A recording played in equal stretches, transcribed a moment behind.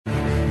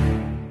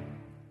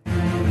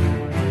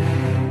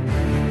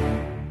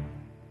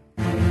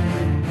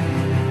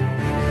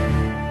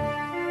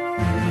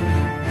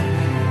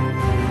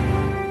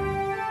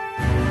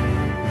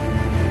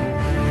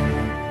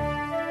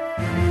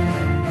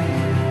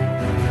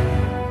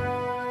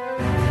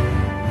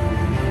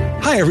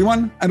Hi,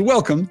 everyone, and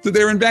welcome to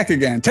There and Back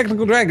Again.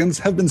 Technical dragons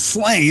have been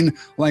slain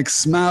like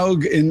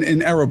Smaug in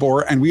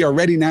Erebor, and we are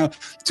ready now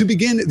to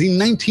begin the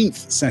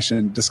 19th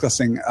session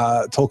discussing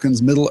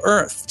Tolkien's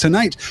Middle-earth.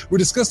 Tonight, we're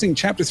discussing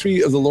Chapter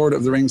 3 of The Lord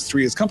of the Rings,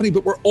 Three is Company,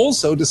 but we're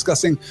also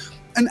discussing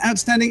an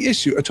outstanding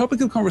issue, a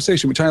topic of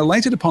conversation which I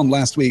alighted upon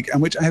last week and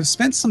which I have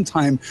spent some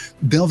time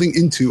delving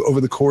into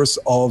over the course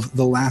of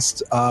the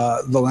last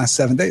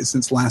 7 days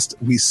since last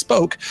we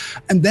spoke,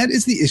 and that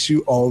is the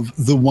issue of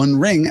the One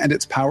Ring and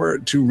its power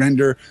to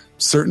render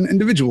certain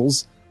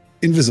individuals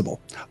invisible.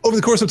 Over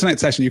the course of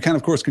tonight's session, you can,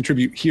 of course,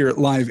 contribute here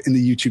live in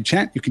the YouTube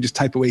chat. You can just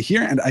type away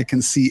here, and I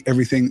can see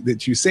everything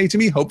that you say to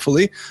me,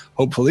 hopefully,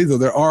 though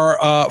there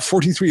are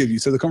 43 of you,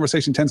 so the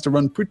conversation tends to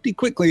run pretty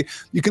quickly.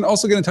 You can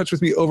also get in touch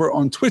with me over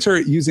on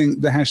Twitter using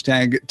the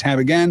hashtag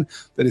 #TabAgain.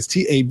 That is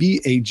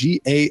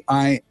TABAGAIN.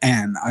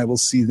 I will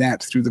see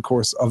that through the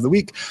course of the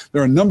week.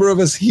 There are a number of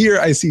us here.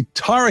 I see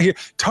Tara here.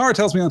 Tara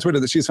tells me on Twitter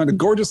that she has found a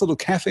gorgeous little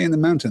cafe in the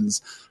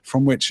mountains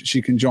from which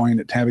she can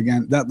join at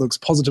TabAgain. That looks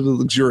positively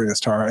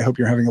luxurious, Tara. I hope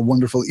you're having a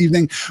wonderful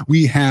evening.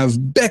 We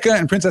have Becca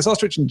and Princess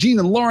Ostrich and Jean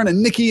and Lauren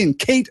and Nikki and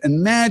Kate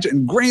and Madge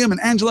and Graham and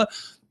Angela.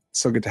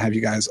 So good to have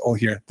you guys all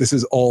here. This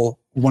is all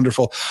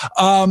wonderful.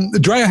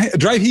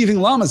 Drive Heaving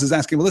Llamas is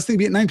asking, will this thing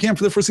be at 9 p.m.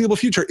 for the foreseeable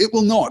future? It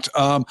will not.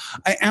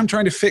 I am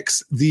trying to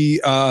fix the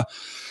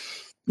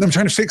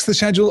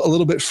schedule a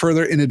little bit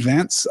further in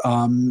advance.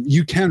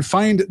 You can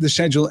find the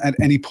schedule at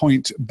any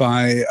point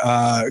by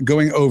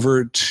going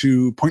over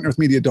to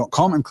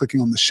pointnorthmedia.com and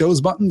clicking on the shows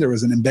button. There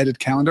is an embedded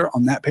calendar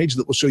on that page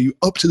that will show you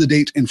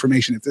up-to-the-date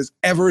information. If there's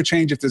ever a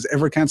change, if there's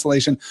ever a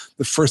cancellation,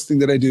 the first thing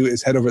that I do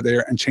is head over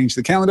there and change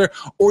the calendar,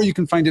 or you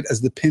can find it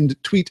as the pinned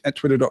tweet at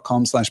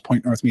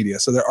twitter.com/pointnorthmedia.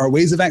 So there are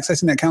ways of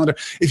accessing that calendar.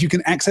 If you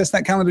can access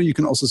that calendar, you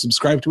can also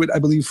subscribe to it, I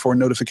believe, for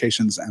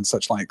notifications and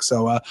such like.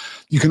 So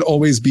you can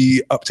always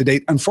be up to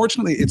date.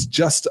 Unfortunately, it's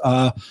just,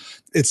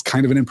 it's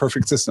kind of an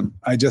imperfect system.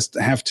 I just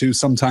have to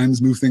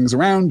sometimes move things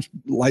around.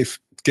 Life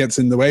gets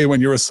in the way when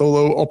you're a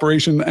solo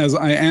operation, as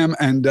I am,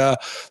 and I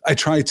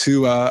try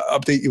to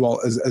update you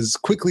all as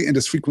quickly and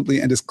as frequently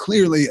and as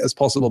clearly as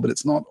possible, but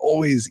it's not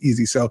always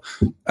easy. So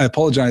I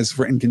apologize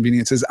for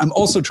inconveniences. I'm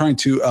also trying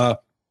to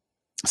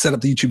set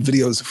up the YouTube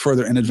videos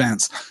further in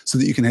advance so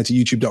that you can head to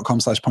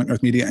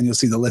youtube.com/pointnorthmedia and you'll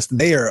see the list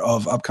there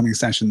of upcoming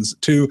sessions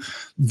too.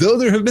 Though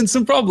there have been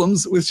some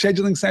problems with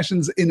scheduling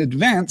sessions in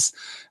advance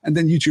and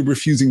then YouTube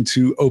refusing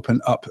to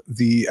open up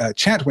the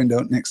chat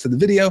window next to the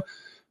video,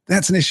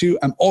 that's an issue.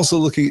 I'm also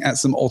looking at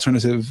some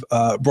alternative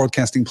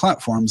broadcasting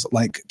platforms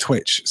like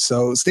Twitch.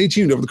 So stay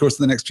tuned over the course of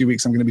the next few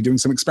weeks. I'm going to be doing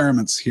some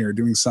experiments here,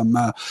 doing some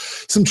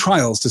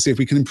trials to see if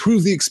we can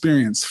improve the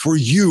experience for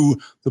you,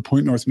 the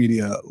Point North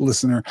Media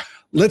listener.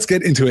 Let's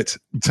get into it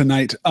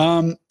tonight.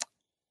 I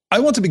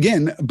want to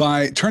begin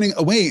by turning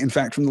away, in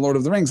fact, from The Lord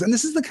of the Rings. And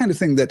this is the kind of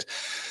thing that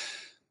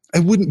I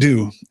wouldn't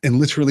do in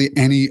literally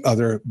any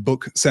other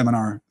book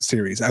seminar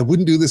series. I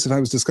wouldn't do this if I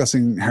was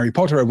discussing Harry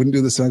Potter. I wouldn't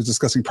do this if I was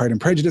discussing Pride and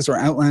Prejudice or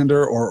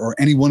Outlander or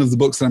any one of the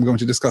books that I'm going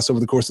to discuss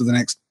over the course of the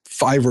next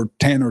 5 or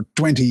 10 or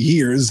 20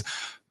 years.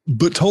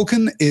 But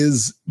Tolkien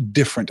is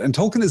different. And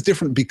Tolkien is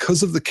different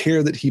because of the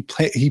care that he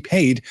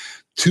paid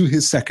to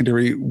his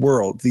secondary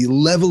world, the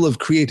level of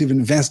creative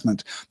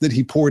investment that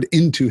he poured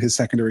into his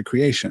secondary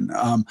creation.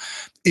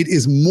 It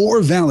is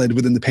more valid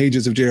within the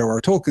pages of J.R.R.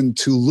 Tolkien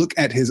to look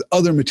at his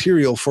other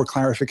material for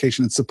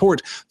clarification and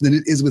support than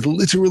it is with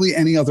literally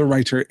any other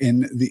writer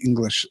in the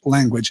English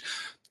language.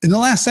 In the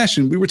last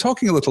session, we were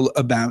talking a little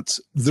about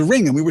the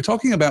ring, and we were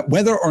talking about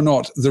whether or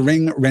not the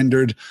ring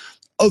rendered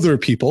other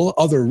people,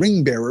 other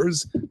ring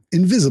bearers,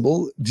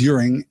 invisible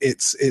during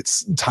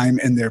its time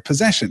in their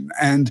possession.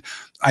 And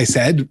I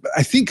said,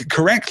 I think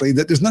correctly,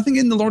 that there's nothing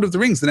in The Lord of the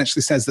Rings that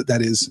actually says that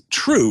that is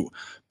true.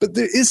 But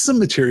there is some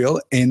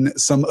material in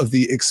some of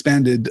the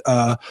expanded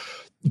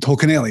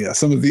Tolkienalia,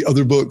 some of the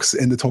other books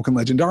in the Tolkien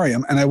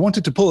Legendarium, and I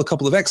wanted to pull a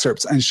couple of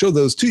excerpts and show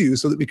those to you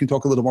so that we can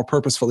talk a little more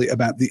purposefully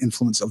about the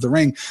influence of the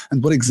ring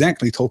and what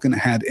exactly Tolkien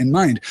had in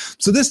mind.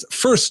 So this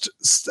first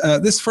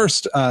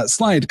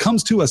slide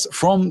comes to us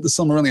from the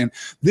Silmarillion.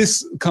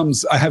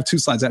 I have 2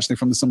 slides actually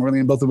from the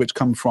Silmarillion, both of which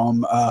come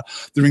from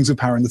the Rings of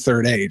Power in the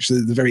Third Age,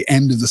 the very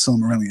end of the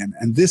Silmarillion,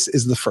 and this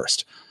is the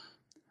first.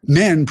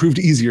 Man proved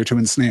easier to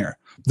ensnare.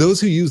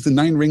 Those who used the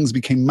 9 rings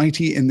became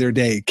mighty in their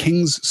day,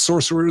 kings,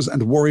 sorcerers,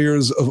 and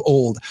warriors of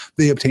old.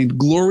 They obtained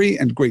glory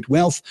and great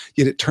wealth,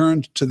 yet it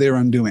turned to their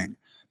undoing.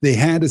 They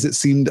had, as it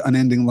seemed,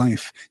 unending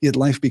life, yet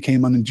life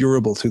became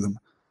unendurable to them.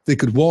 They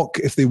could walk,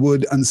 if they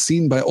would,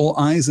 unseen by all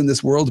eyes in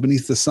this world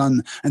beneath the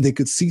sun, and they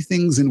could see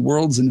things in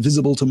worlds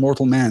invisible to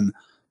mortal man.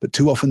 But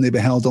too often they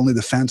beheld only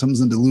the phantoms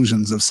and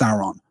delusions of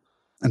Sauron.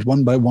 And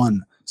one by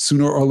one,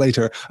 sooner or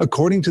later,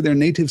 according to their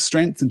native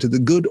strength and to the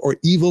good or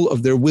evil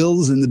of their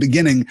wills in the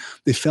beginning,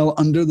 they fell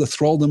under the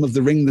thraldom of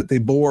the ring that they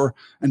bore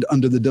and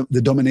under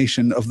the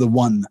domination of the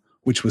One,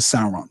 which was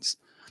Sauron's.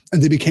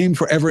 And they became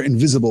forever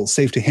invisible,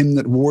 save to him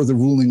that wore the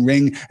ruling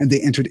ring, and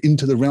they entered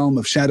into the realm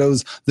of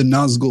shadows. The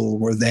Nazgul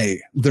were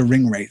they, the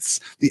ring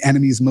wraiths, the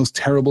enemy's most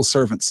terrible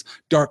servants.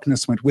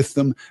 Darkness went with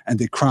them, and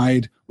they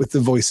cried with the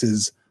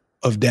voices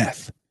of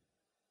death.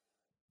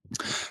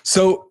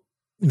 So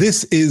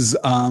this is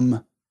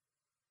the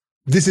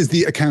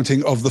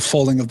accounting of the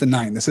falling of the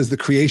Nine. This is the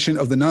creation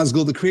of the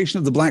Nazgul, the creation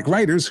of the Black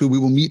Riders, who we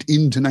will meet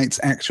in tonight's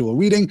actual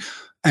reading.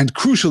 And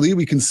crucially,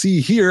 we can see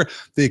here,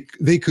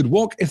 they could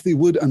walk if they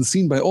would,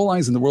 unseen by all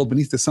eyes in the world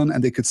beneath the sun,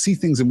 and they could see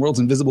things in worlds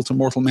invisible to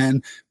mortal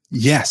man.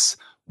 Yes,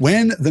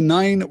 when the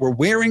Nine were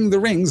wearing the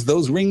rings,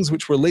 those rings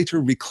which were later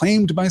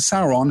reclaimed by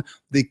Sauron,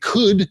 they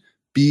could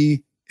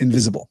be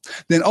invisible.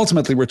 Then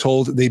ultimately, we're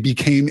told they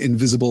became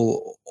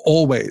invisible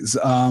always.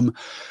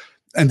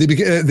 And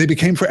they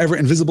became forever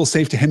invisible,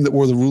 save to him that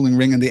wore the ruling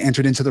ring, and they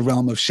entered into the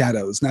realm of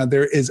shadows. Now,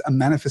 there is a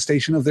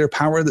manifestation of their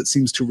power that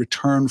seems to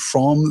return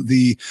from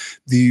the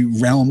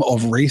realm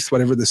of Wraith,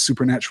 whatever the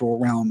supernatural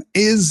realm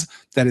is.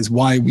 That is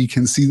why we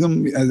can see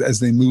them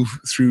as they move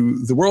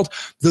through the world.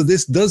 Though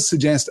this does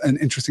suggest an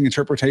interesting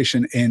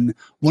interpretation in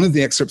one of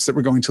the excerpts that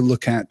we're going to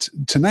look at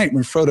tonight,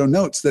 when Frodo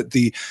notes that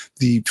the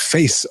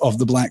face of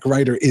the Black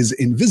Rider is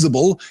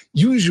invisible.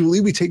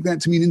 Usually we take that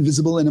to mean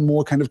invisible in a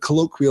more kind of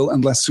colloquial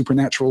and less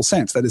supernatural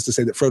sense. That is to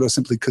say that Frodo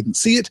simply couldn't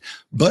see it,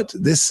 but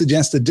this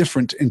suggests a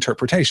different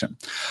interpretation.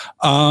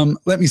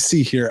 Let me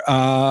see here.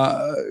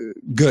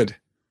 Good.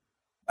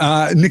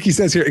 Nikki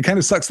says here, it kind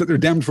of sucks that they're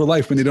damned for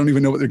life when they don't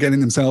even know what they're getting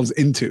themselves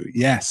into.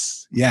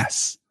 Yes.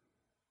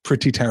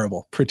 Pretty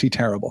terrible.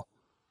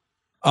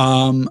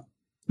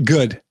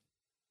 Good.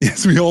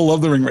 Yes, we all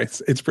love the ring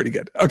wraiths. It's pretty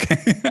good. Okay.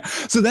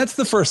 So that's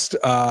the first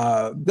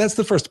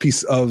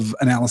piece of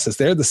analysis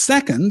there. The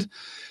second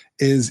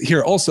is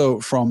here also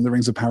from the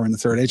Rings of Power in the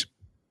Third Age.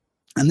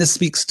 And this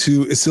speaks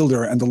to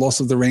Isildur and the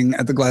loss of the ring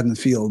at the Gladden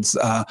Fields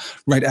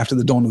right after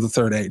the dawn of the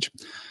Third Age.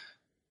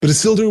 But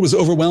Isildur was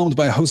overwhelmed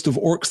by a host of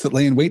orcs that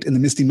lay in wait in the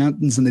misty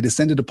mountains, and they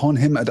descended upon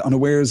him at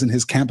unawares in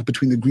his camp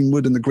between the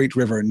Greenwood and the Great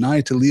River,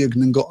 nigh to Liag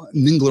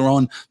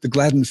Ninglaron, the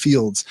Gladden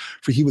Fields,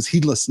 for he was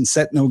heedless and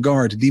set no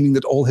guard, deeming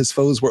that all his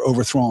foes were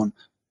overthrown.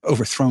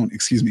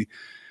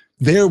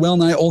 There well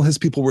nigh all his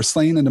people were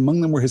slain, and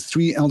among them were his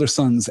 3 elder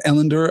sons,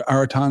 Elendur,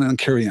 Aratan, and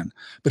Cirion.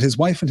 But his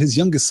wife and his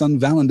youngest son,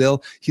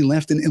 Valandel, he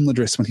left in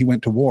Imladris when he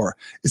went to war.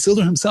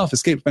 Isildur himself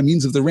escaped by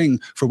means of the ring,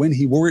 for when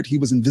he wore it he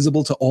was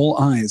invisible to all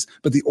eyes.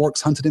 But the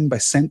orcs hunted him by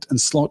scent and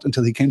slaught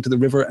until he came to the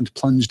river and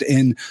plunged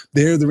in.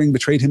 There the ring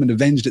betrayed him and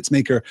avenged its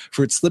maker,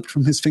 for it slipped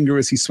from his finger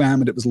as he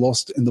swam, and it was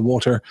lost in the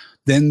water.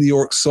 Then the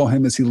orcs saw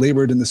him as he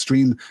labored in the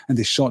stream, and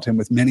they shot him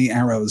with many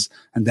arrows,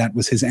 and that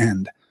was his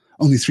end.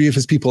 Only 3 of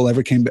his people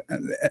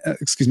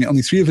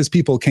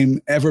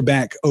came ever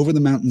back over the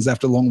mountains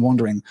after long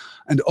wandering.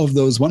 And of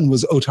those, one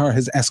was Otar,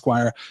 his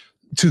esquire,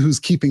 to whose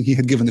keeping he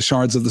had given the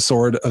shards of the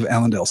sword of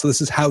Elendil. So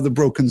this is how the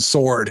broken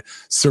sword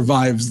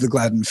survives the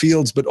Gladden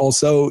Fields. But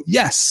also,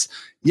 yes,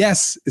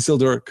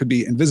 Isildur could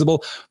be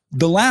invisible.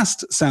 The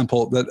last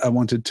sample that I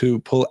wanted to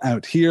pull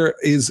out here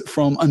is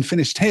from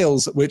Unfinished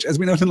Tales, which, as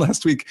we noted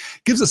last week,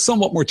 gives a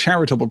somewhat more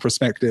charitable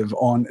perspective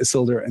on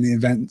Isildur and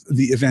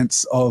the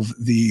events of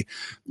the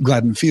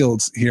Gladden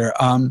Fields here.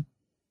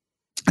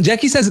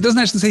 Jackie says it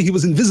doesn't actually say he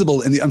was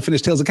invisible in the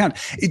Unfinished Tales account.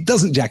 It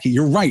doesn't, Jackie.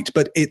 You're right,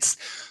 but it's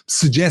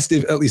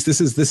suggestive. At least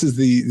this is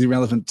the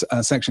relevant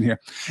section here.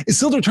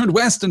 Isildur turned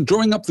west, and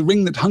drawing up the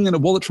ring that hung in a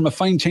wallet from a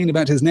fine chain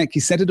about his neck,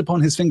 he set it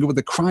upon his finger with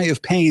a cry of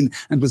pain,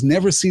 and was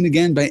never seen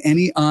again by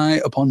any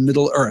eye upon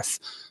Middle Earth.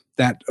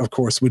 That, of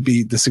course, would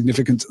be the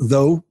significant,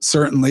 though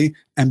certainly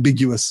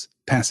ambiguous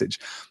passage.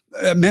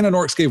 Men and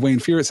orcs gave way in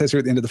fear, it says here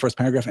at the end of the first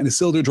paragraph, and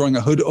Isildur, drawing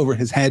a hood over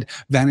his head,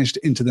 vanished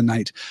into the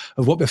night.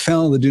 Of what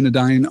befell the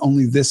Dunedain,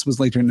 only this was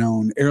later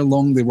known. Ere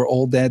long they were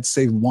all dead,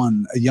 save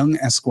one, a young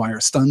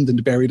esquire, stunned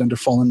and buried under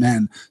fallen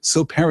men.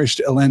 So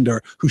perished Elendur,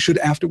 who should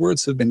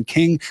afterwards have been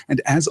king, and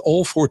as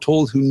all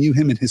foretold who knew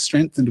him in his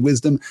strength and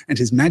wisdom, and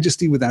his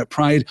majesty without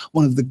pride,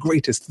 one of the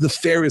greatest, the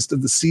fairest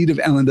of the seed of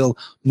Elendil,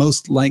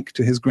 most like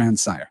to his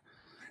grandsire.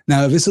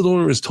 Now,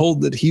 Isildur is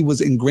told that he was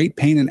in great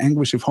pain and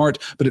anguish of heart,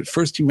 but at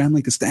first he ran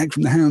like a stag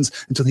from the hounds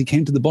until he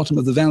came to the bottom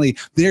of the valley.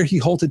 There he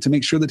halted to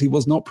make sure that he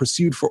was not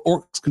pursued, for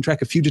orcs can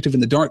track a fugitive in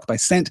the dark by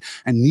scent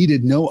and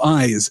needed no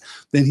eyes.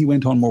 Then he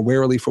went on more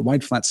warily, for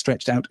wide flats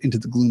stretched out into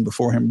the gloom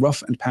before him,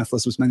 rough and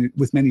pathless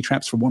with many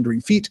traps for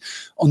wandering feet.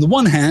 On the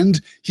one hand,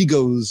 he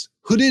goes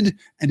hooded,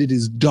 and it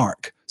is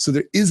dark. So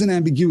there is an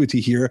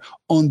ambiguity here.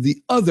 On the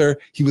other,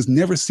 he was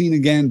never seen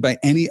again by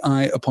any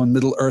eye upon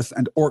Middle Earth,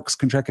 and orcs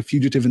can track a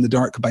fugitive in the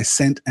dark by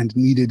scent and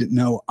needed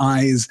no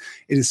eyes.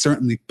 It is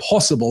certainly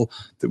possible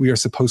that we are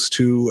supposed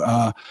to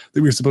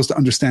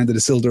understand that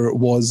Isildur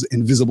was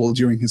invisible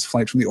during his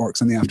flight from the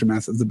orcs in the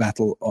aftermath of the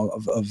Battle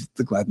of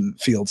the Gladden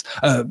Fields.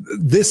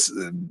 This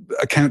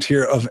account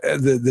here of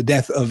the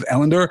death of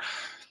Elendur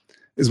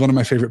is one of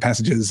my favorite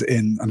passages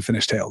in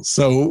Unfinished Tales.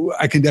 So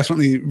I can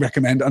definitely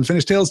recommend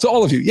Unfinished Tales to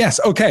all of you. Yes,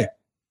 okay.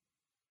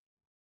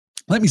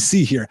 Let me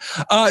see here.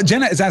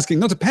 Jenna is asking,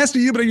 not to pester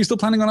you, but are you still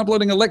planning on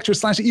uploading a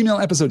lecture/email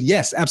episode?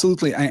 Yes,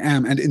 absolutely, I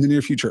am. And in the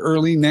near future,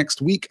 early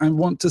next week, I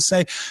want to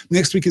say,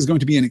 next week is going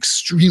to be an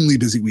extremely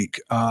busy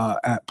week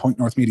at Point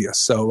North Media.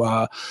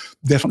 So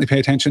definitely pay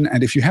attention.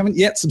 And if you haven't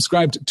yet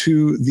subscribed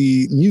to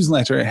the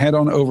newsletter, head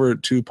on over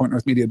to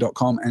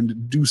pointnorthmedia.com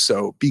and do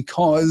so,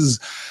 because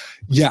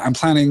Yeah, I'm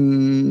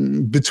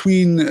planning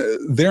between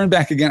There and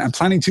Back Again. I'm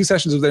planning 2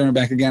 sessions of There and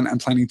Back Again. I'm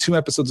planning 2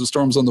 episodes of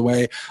Storms on the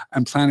Way.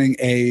 I'm planning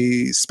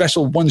a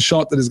special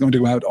one-shot that is going to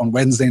go out on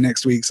Wednesday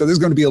next week. So there's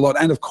going to be a lot.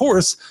 And of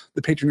course,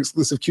 the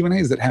Patreon-exclusive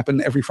Q&As that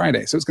happen every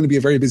Friday. So it's going to be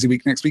a very busy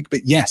week next week.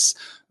 But yes,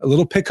 a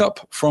little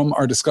pickup from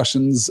our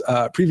discussions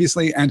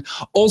previously. And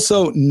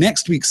also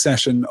next week's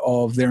session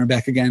of There and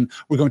Back Again,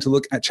 we're going to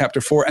look at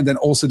Chapter 4 and then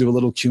also do a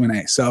little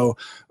Q&A. So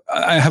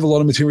I have a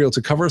lot of material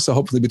to cover, so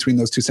hopefully between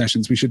those 2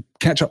 sessions, we should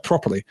catch up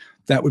properly.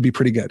 That would be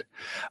pretty good.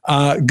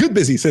 Good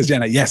busy, says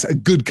Jenna. Yes, a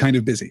good kind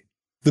of busy.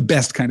 The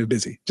best kind of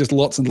busy. Just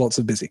lots and lots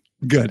of busy.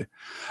 Good.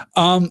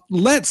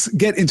 Let's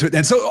get into it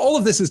then. So all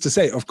of this is to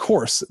say, of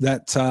course,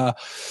 that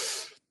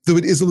though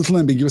it is a little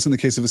ambiguous in the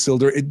case of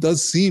Isildur, it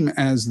does seem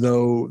as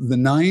though the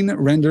 9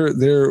 render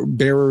their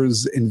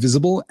bearers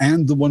invisible,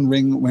 and the One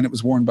Ring, when it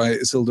was worn by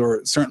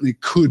Isildur, certainly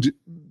could,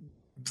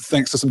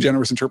 thanks to some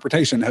generous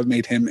interpretation, have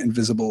made him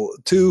invisible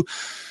too.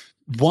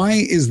 Why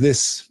is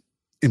this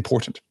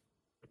important?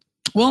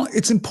 Well,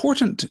 it's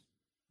important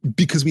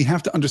because we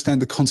have to understand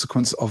the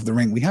consequence of the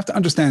ring. We have to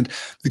understand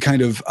the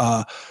kind of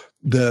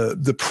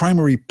the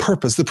primary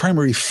purpose, the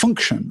primary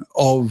function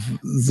of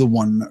the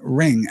One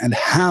Ring, and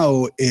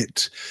how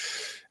it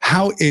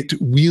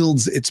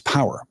wields its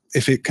power,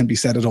 if it can be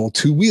said at all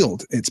to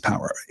wield its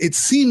power. It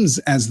seems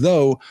as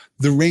though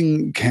the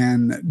ring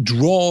can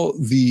draw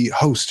the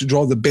host,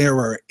 draw the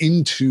bearer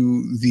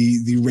into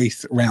the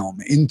Wraith realm,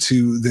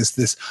 into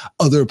this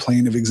other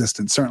plane of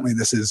existence. Certainly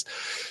this is,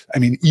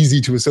 easy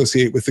to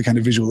associate with the kind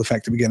of visual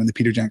effect that we get in the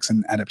Peter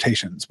Jackson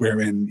adaptations,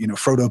 wherein,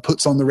 Frodo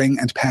puts on the ring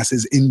and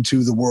passes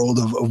into the world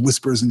of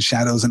whispers and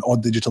shadows and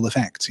odd digital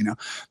effects.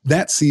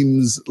 That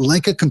seems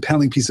like a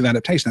compelling piece of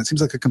adaptation. That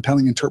seems like a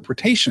compelling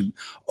interpretation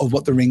of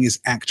what the ring is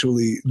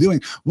actually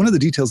doing. One of the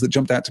details that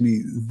jumped out to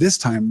me this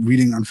time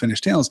reading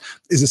Unfinished Tales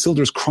is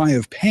Isildur's cry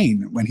of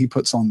pain when he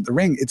puts on the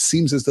ring. It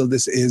seems as though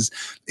this is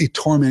a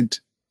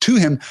torment to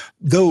him,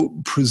 though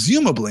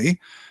presumably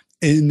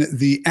in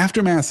the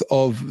aftermath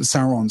of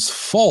Sauron's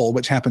fall,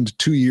 which happened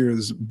 2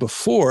 years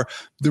before,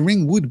 the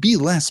ring would be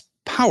less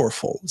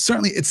powerful.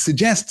 Certainly it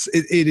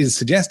is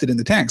suggested in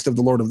the text of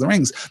The Lord of the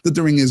Rings that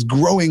the ring is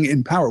growing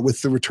in power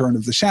with the return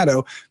of the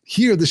shadow.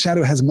 Here, the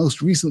shadow has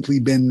most recently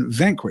been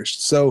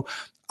vanquished. So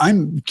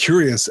I'm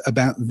curious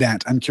about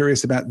that. I'm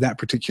curious about that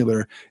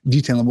particular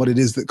detail and what it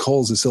is that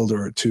calls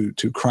Isildur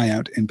to cry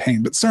out in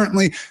pain. But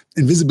certainly,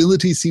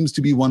 invisibility seems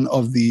to be one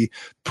of the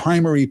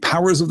primary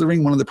powers of the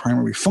ring, one of the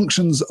primary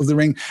functions of the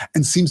ring,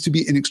 and seems to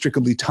be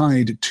inextricably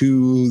tied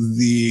to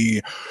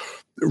the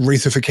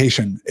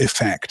wraithification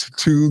effect,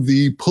 to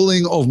the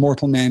pulling of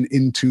mortal men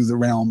into the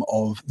realm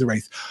of the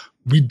Wraith.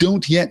 We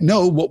don't yet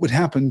know what would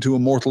happen to a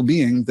mortal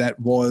being that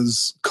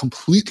was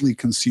completely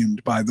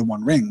consumed by the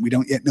One Ring. We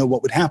don't yet know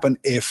what would happen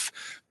if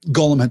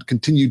Gollum had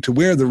continued to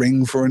wear the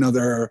ring for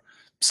another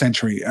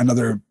century,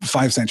 another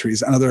 5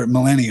 centuries, another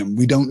millennium.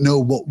 We don't know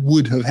what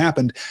would have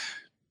happened,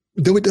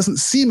 though it doesn't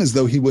seem as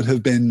though he would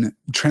have been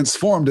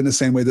transformed in the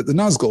same way that the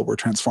Nazgul were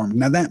transformed.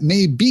 Now, that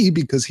may be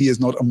because he is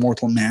not a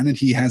mortal man and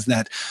he has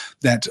that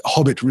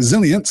hobbit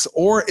resilience,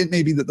 or it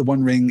may be that the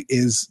One Ring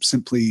is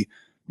simply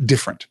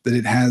different, that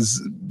it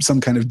has some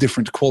kind of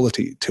different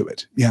quality to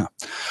it. Yeah.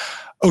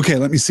 Okay,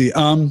 let me see.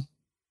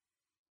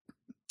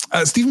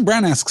 Stephen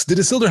Brown asks, did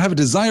Isildur have a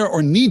desire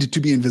or need to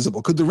be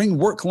invisible? Could the ring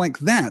work like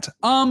that?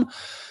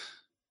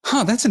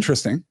 That's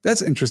interesting.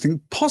 That's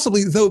interesting.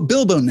 Possibly, though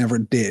Bilbo never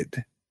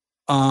did.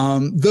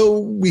 Though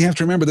we have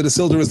to remember that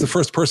Isildur is the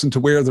first person to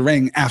wear the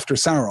ring after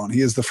Sauron. He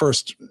is the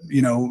first,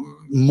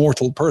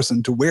 mortal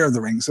person to wear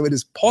the ring. So it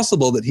is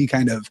possible that he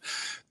kind of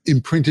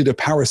imprinted a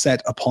power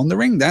set upon the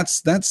ring.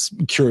 That's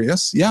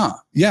curious. Yeah,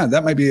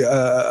 that might be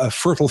a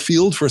fertile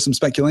field for some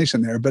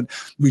speculation there, but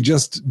we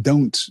just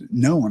don't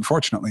know,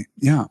 unfortunately.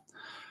 Yeah,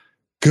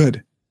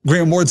 good.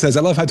 Graham Ward says,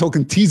 I love how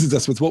Tolkien teases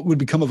us with what would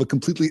become of a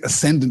completely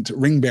ascendant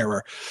ring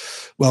bearer.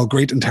 Well,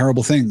 great and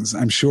terrible things,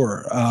 I'm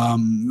sure.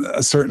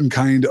 A certain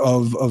kind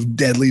of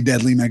deadly,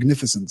 deadly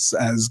magnificence,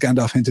 as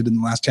Gandalf hinted in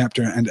the last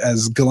chapter, and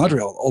as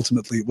Galadriel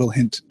ultimately will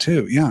hint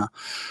too. Yeah,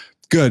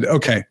 good.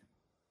 Okay.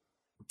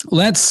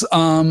 Let's,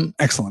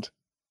 excellent.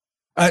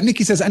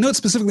 Nikki says, I know it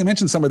specifically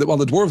mentioned somewhere that while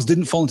the dwarves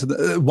didn't fall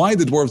into why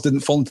the dwarves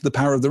didn't fall into the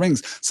power of the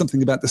rings,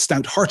 something about the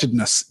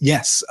stout-heartedness.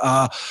 Yes,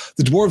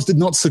 the dwarves did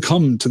not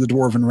succumb to the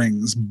dwarven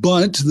rings,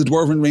 but the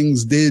dwarven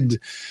rings did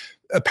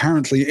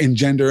apparently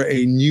engender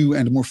a new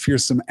and more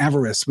fearsome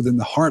avarice within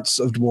the hearts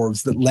of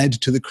dwarves that led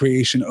to the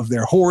creation of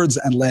their hordes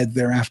and led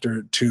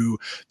thereafter to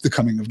the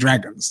coming of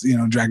dragons.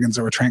 Dragons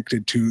are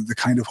attracted to the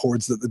kind of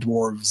hordes that the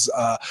dwarves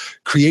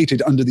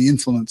created under the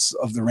influence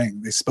of the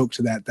ring. They spoke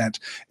to that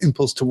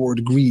impulse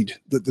toward greed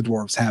that the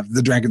dwarves have,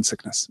 the dragon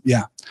sickness.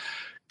 Yeah,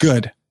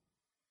 good.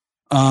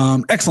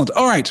 Excellent.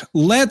 All right,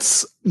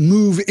 let's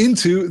move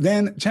into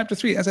then chapter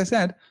 3. As I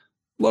said,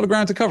 a lot of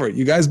ground to cover,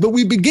 you guys, but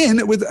we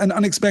begin with an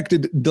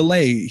unexpected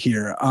delay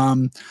here,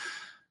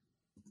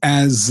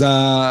 as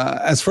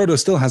Frodo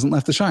still hasn't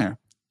left the Shire.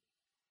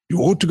 You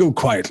ought to go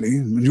quietly,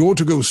 and you ought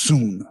to go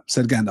soon,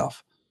 said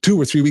Gandalf.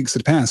 2 or 3 weeks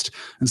had passed,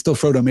 and still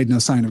Frodo made no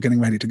sign of getting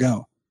ready to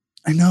go.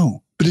 I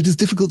know, But it is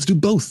difficult to do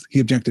both, he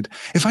objected.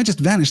 If I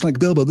just vanish like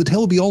Bilbo, the tale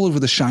will be all over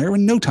the Shire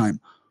in no time.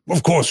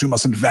 Of course you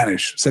mustn't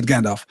vanish, said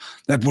Gandalf.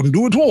 That wouldn't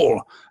do at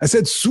all. I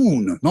said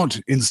soon, not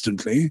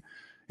instantly.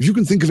 If you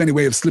can think of any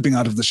way of slipping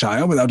out of the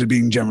Shire without it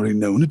being generally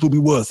known, it will be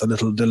worth a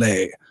little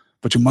delay.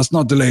 But you must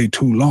not delay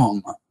too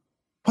long.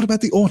 What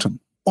about the autumn?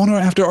 On or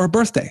after our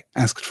birthday?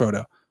 Asked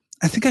Frodo.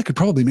 I think I could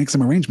probably make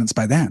some arrangements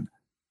by then.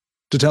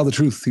 To tell the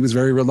truth, he was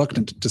very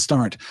reluctant to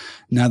start,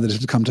 now that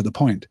it had come to the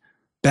point.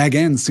 Bag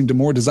End seemed a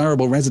more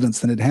desirable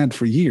residence than it had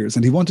for years,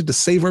 and he wanted to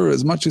savor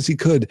as much as he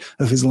could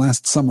of his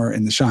last summer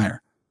in the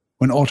Shire.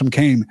 When autumn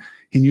came,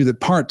 he knew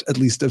that part, at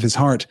least, of his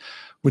heart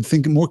would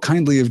think more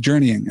kindly of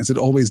journeying, as it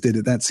always did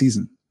at that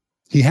season.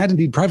 He had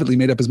indeed privately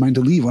made up his mind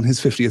to leave on his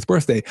 50th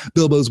birthday,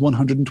 Bilbo's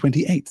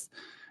 128th.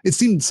 It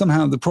seemed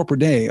somehow the proper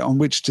day on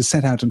which to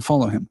set out and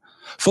follow him.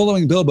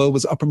 Following Bilbo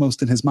was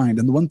uppermost in his mind,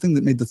 and the one thing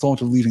that made the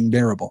thought of leaving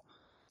bearable.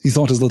 He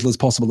thought as little as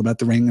possible about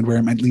the ring and where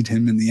it might lead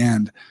him in the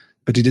end,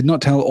 but he did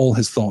not tell all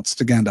his thoughts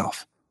to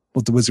Gandalf.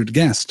 What the wizard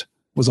guessed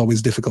was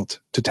always difficult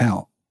to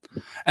tell.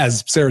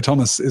 As Sarah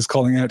Thomas is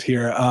calling out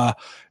here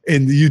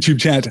in the YouTube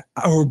chat,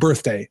 our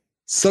birthday.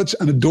 Such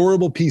an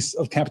adorable piece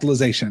of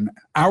capitalization.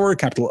 Our,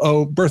 capital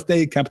O,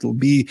 birthday, capital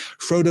B.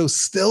 Frodo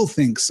still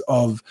thinks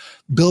of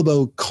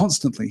Bilbo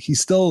constantly. He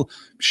still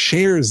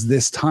shares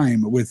this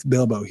time with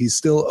Bilbo. He's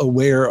still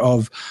aware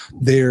of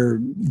their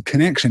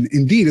connection.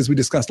 Indeed, as we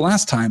discussed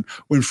last time,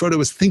 when Frodo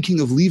was thinking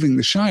of leaving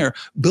the Shire,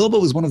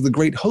 Bilbo is one of the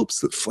great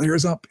hopes that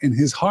flares up in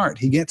his heart.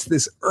 He gets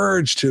this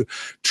urge to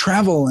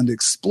travel and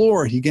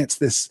explore. He gets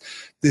this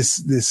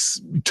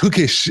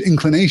tookish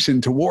inclination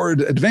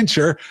toward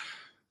adventure.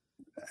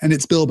 And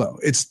it's Bilbo.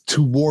 It's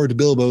toward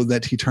Bilbo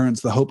that he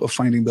turns, the hope of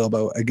finding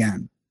Bilbo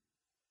again.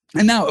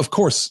 And now, of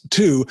course,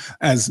 too,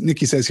 as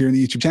Nikki says here in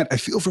the YouTube chat, I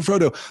feel for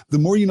Frodo. The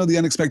more you know the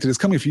unexpected is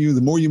coming for you,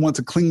 the more you want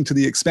to cling to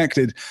the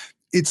expected.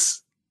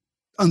 It's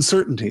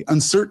uncertainty.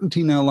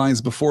 Uncertainty now lies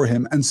before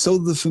him. And so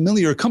the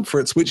familiar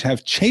comforts which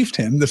have chafed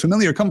him, the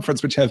familiar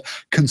comforts which have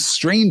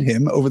constrained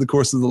him over the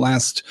course of the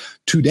last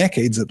 2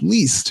 decades at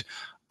least,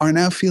 are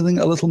now feeling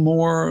a little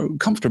more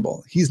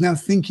comfortable. He's now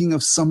thinking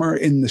of summer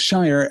in the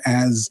Shire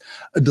as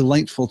a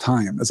delightful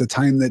time, as a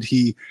time that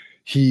he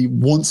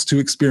wants to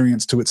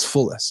experience to its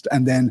fullest,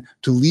 and then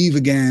to leave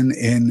again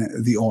in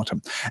the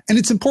autumn. And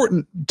it's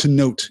important to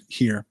note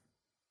here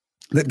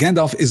that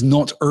Gandalf is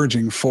not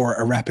urging for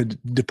a rapid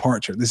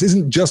departure. This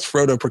isn't just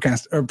Frodo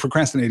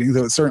procrastinating,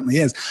 though it certainly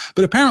is.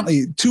 But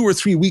apparently 2 or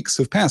 3 weeks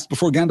have passed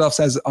before Gandalf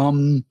says,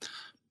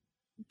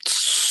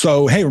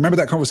 so, hey, remember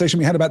that conversation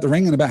we had about the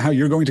ring and about how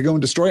you're going to go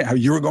and destroy it, how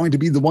you're going to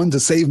be the one to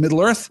save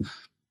Middle-earth?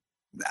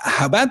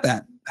 How about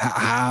that?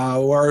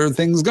 How are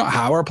things going?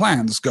 How are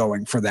plans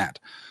going for that?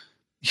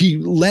 He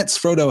lets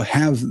Frodo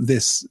have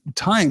this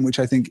time, which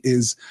I think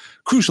is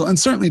crucial, and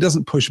certainly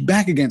doesn't push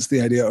back against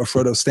the idea of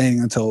Frodo staying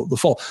until the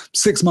fall.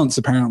 6 months,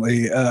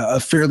 apparently, a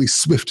fairly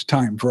swift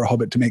time for a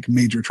hobbit to make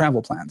major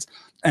travel plans.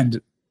 And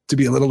to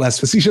be a little less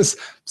facetious,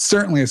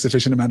 certainly a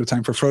sufficient amount of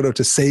time for Frodo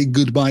to say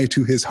goodbye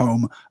to his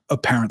home,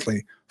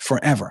 apparently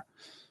forever.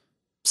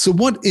 So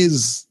what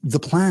is the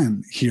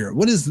plan here?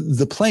 What is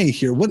the play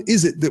here? What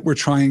is it that we're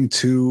trying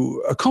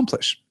to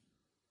accomplish?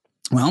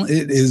 Well,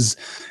 it is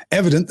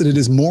evident that it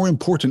is more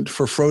important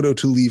for Frodo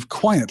to leave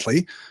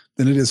quietly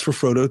than it is for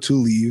Frodo to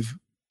leave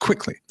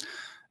quickly.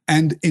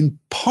 And in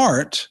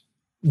part,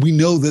 we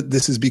know that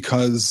this is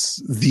because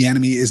the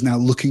enemy is now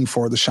looking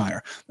for the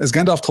Shire. As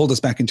Gandalf told us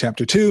back in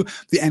chapter 2,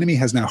 the enemy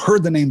has now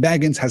heard the name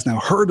Baggins, has now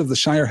heard of the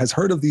Shire, has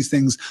heard of these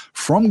things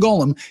from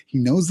Gollum. He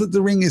knows that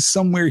the ring is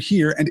somewhere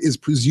here and is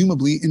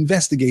presumably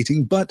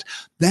investigating, but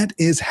that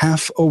is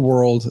half a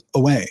world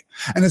away.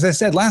 And as I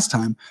said last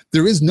time,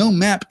 there is no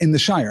map in the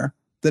Shire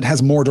that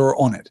has Mordor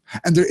on it.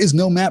 And there is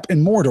no map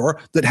in Mordor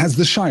that has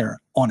the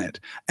Shire on it.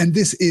 And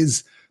this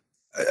is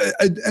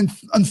an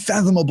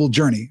unfathomable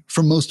journey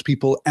for most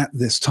people at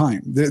this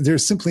time. There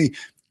simply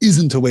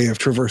isn't a way of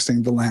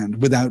traversing the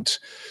land without,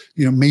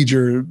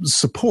 major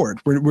support.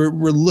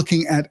 We're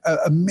looking at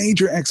a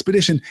major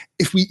expedition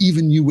if we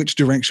even knew which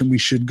direction we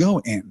should go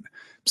in.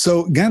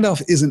 So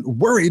Gandalf isn't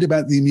worried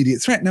about the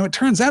immediate threat. Now, it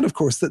turns out, of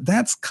course, that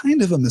that's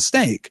kind of a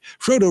mistake.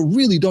 Frodo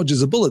really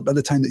dodges a bullet by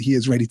the time that he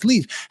is ready to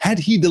leave. Had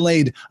he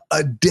delayed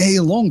a day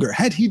longer,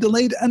 had he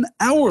delayed an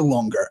hour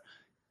longer,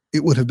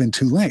 it would have been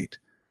too late.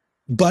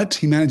 But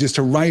he manages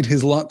to ride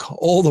his luck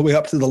all the way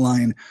up to the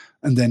line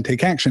and then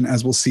take action,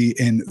 as we'll see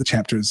in the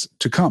chapters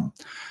to come.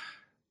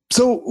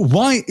 So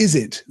why is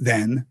it,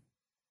 then,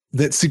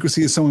 that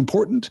secrecy is so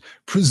important?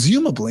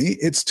 Presumably,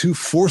 it's to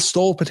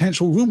forestall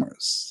potential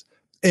rumors.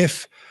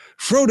 If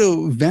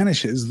Frodo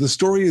vanishes, the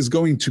story is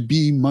going to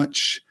be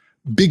much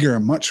bigger,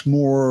 much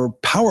more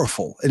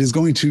powerful. It is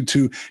going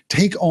to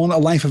take on a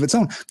life of its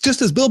own,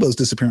 just as Bilbo's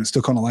disappearance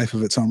took on a life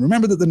of its own.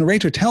 Remember that the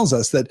narrator tells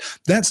us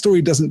that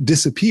story doesn't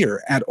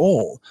disappear at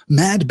all.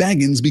 Mad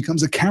Baggins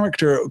becomes a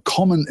character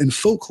common in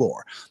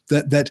folklore,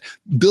 that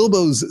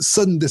Bilbo's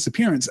sudden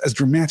disappearance, as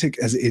dramatic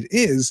as it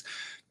is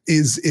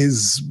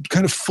is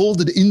kind of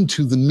folded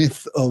into the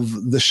myth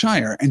of the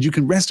Shire, and you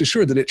can rest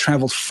assured that it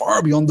traveled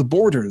far beyond the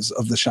borders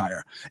of the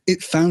Shire.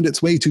 It found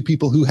its way to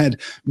people who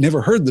had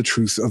never heard the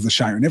truth of the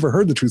Shire, never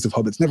heard the truth of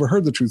hobbits, never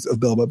heard the truth of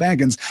Bilbo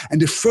Baggins.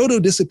 And if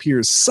Frodo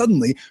disappears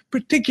suddenly,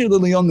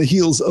 particularly on the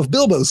heels of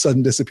Bilbo's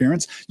sudden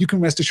disappearance, you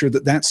can rest assured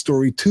that that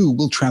story too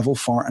will travel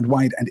far and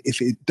wide. And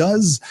if it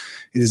does,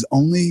 it is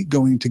only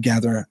going to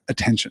gather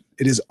attention.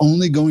 It is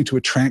only going to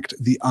attract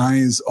the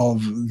eyes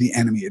of the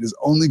enemy. It is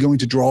only going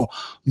to draw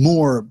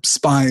more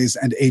spies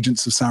and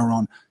agents of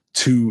Sauron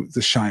to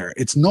the Shire.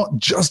 It's not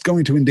just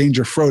going to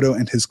endanger Frodo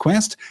and his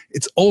quest,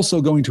 it's also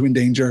going to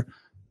endanger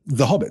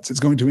the hobbits. It's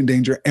going to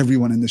endanger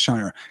everyone in the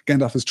Shire.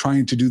 Gandalf is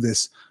trying to do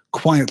this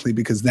quietly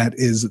because that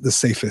is the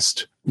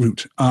safest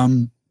route.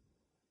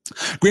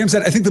 Graham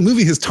said, I think the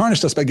movie has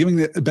tarnished us by giving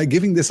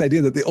this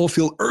idea that they all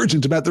feel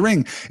urgent about the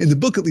ring. In the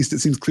book, at least, it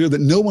seems clear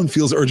that no one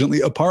feels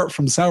urgently apart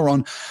from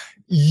Sauron.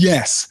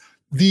 Yes.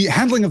 The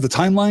handling of the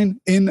timeline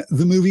in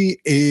the movie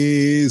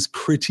is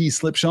pretty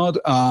slipshod.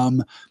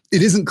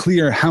 It isn't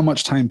clear how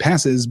much time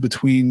passes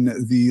between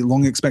the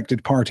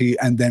long-expected party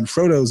and then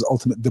Frodo's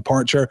ultimate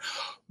departure,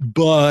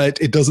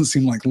 but it doesn't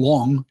seem like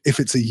long.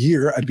 If it's a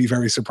year, I'd be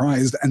very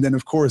surprised. And then,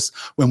 of course,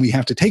 when we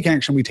have to take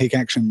action, we take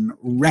action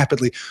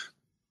rapidly.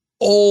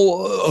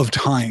 All of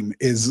time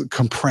is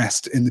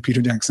compressed in the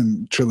Peter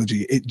Jackson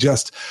trilogy.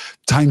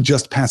 Time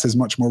just passes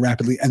much more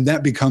rapidly, and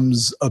that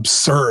becomes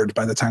absurd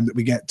by the time that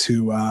we get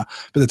to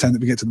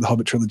the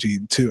Hobbit trilogy.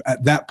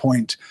 At that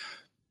point,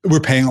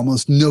 we're paying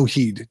almost no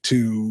heed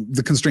to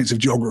the constraints of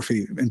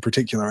geography, in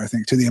particular. I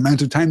think to the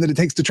amount of time that it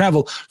takes to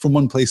travel from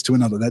one place to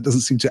another. That doesn't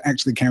seem to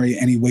actually carry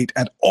any weight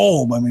at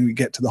all when we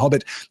get to the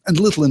Hobbit, and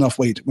little enough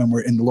weight when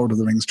we're in the Lord of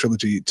the Rings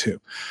trilogy too.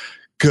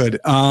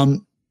 Good.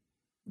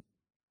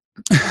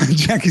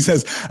 Jackie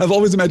says, I've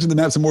always imagined the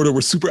maps of Mordor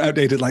were super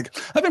outdated. Like,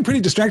 I've been pretty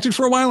distracted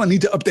for a while. I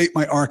need to update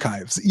my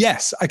archives.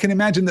 Yes, I can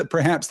imagine that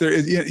perhaps there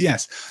is,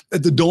 yes,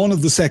 at the dawn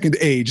of the Second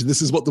Age,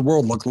 this is what the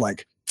world looked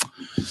like.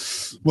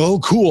 Well,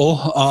 cool.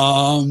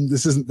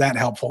 This isn't that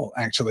helpful,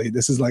 actually.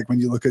 This is like when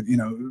you look at,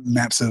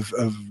 maps of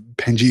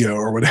Pangea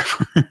or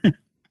whatever.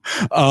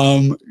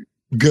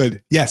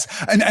 Good. Yes.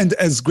 And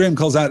as Graham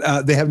calls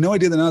out, they have no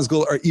idea the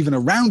Nazgul are even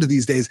around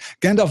these days.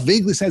 Gandalf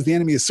vaguely says the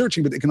enemy is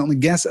searching, but they can only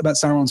guess about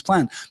Sauron's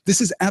plan.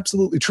 This is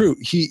absolutely true.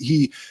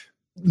 He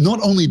not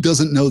only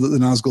doesn't know that the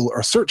Nazgul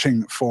are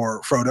searching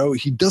for Frodo,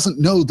 he doesn't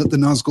know that the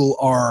Nazgul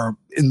are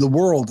in the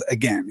world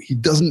again. He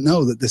doesn't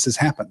know that this has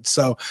happened.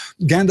 So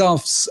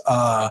Gandalf's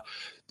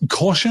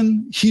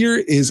caution here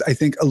is, I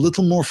think, a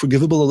little more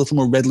forgivable, a little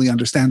more readily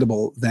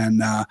understandable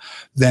than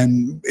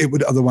it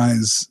would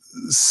otherwise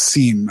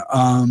seem.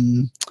 I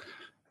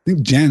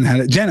think Jen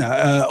had it.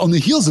 Jenna, on the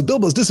heels of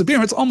Bilbo's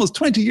disappearance, almost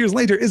 20 years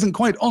later, isn't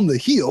quite on the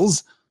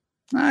heels.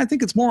 I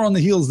think it's more on the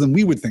heels than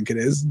we would think it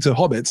is to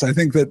hobbits. I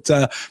think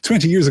that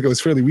 20 years ago is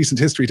fairly recent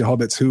history to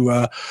hobbits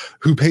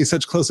who pay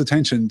such close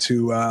attention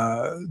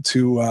to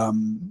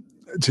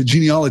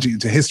genealogy and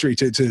to history,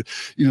 to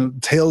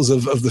tales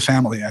of the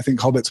family. I think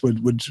hobbits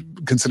would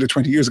consider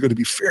 20 years ago to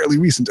be fairly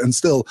recent and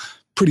still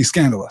pretty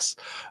scandalous.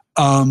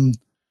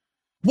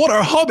 What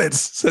are hobbits?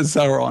 Says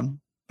Sauron.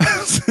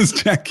 Says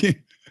Jackie.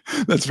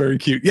 That's very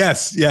cute.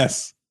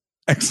 Yes.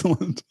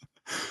 Excellent.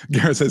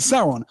 Garrett says,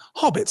 Sauron,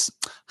 hobbits,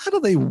 how do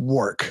they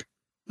work?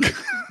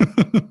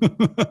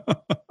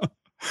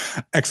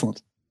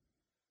 Excellent.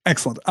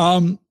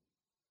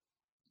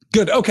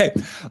 Good. Okay,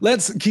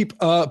 let's keep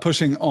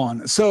pushing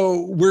on.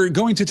 So we're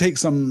going to take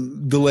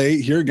some delay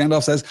here.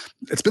 Gandalf says,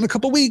 it's been a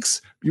couple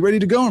weeks. You ready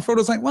to go? And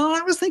Frodo's like, well,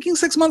 I was thinking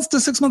 6 months.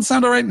 Does 6 months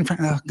sound all right? And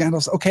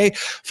Gandalf's, okay,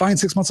 fine,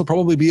 6 months will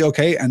probably be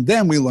okay. And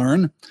then we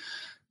learn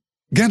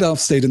Gandalf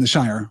stayed in the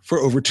Shire for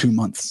over 2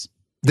 months.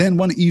 Then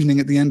one evening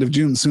at the end of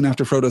June, soon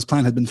after Frodo's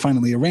plan had been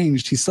finally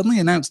arranged, he suddenly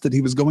announced that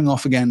he was going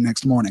off again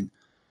next morning.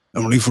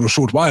 Only for a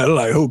short while,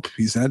 I hope,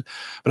 he said.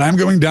 But I'm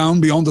going down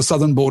beyond the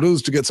southern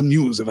borders to get some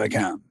news if I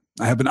can.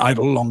 I have been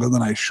idle longer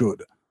than I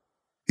should.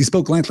 He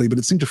spoke lightly, but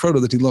it seemed to Frodo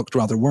that he looked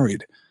rather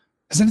worried.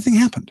 Has anything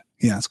happened?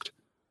 He asked.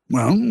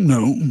 Well,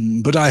 no,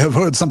 but I have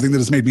heard something that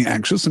has made me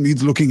anxious and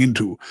needs looking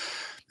into.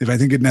 If I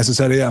think it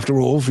necessary,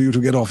 after all, for you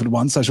to get off at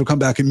once, I shall come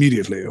back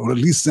immediately, or at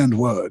least send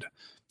word.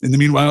 In the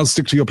meanwhile,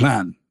 stick to your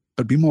plan.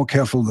 But be more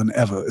careful than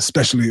ever,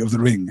 especially of the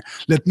ring.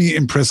 Let me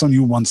impress on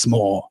you once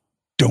more.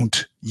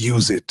 Don't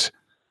use it.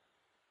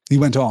 He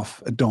went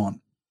off at dawn.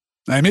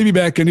 I may be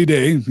back any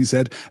day, he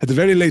said. At the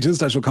very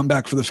latest, I shall come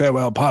back for the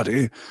farewell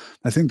party.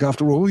 I think,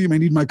 after all, you may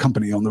need my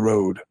company on the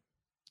road.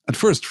 At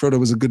first, Frodo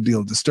was a good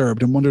deal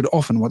disturbed and wondered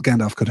often what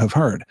Gandalf could have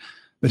heard.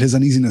 But his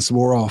uneasiness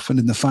wore off, and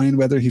in the fine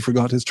weather he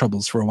forgot his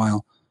troubles for a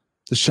while.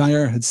 The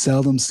Shire had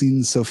seldom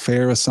seen so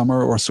fair a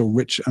summer or so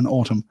rich an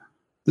autumn.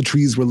 The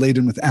trees were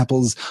laden with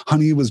apples,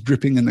 honey was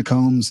dripping in the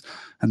combs,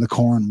 and the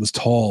corn was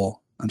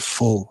tall and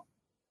full.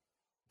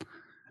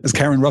 As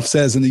Karen Ruff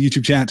says in the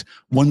YouTube chat,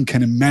 one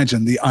can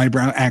imagine the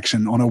eyebrow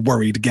action on a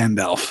worried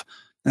Gandalf.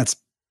 That's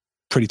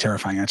pretty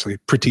terrifying, actually.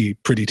 Pretty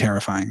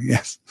terrifying,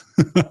 yes.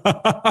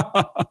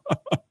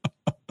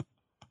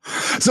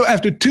 So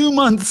after 2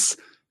 months,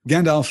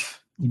 Gandalf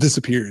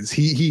disappears.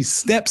 He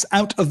steps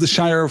out of the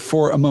Shire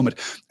for a moment,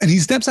 and he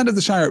steps out of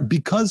the Shire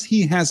because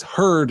he has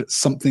heard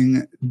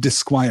something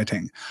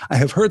disquieting. I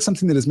have heard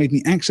something that has made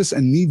me anxious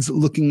and needs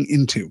looking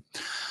into.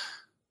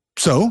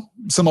 So,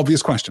 some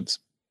obvious questions.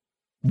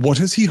 What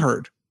has he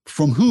heard?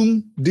 From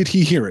whom did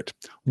he hear it?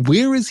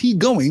 Where is he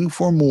going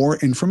for more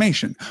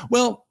information?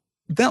 Well,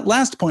 that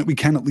last point we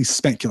can at least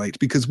speculate,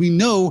 because we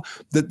know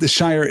that the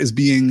Shire is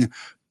being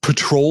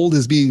patrolled,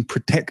 is being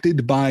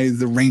protected by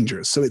the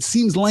Rangers. So it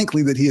seems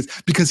likely that he is,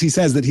 because he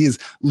says that he is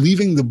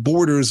leaving the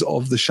borders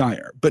of the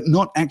Shire, but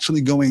not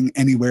actually going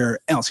anywhere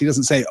else. He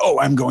doesn't say, oh,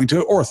 I'm going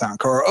to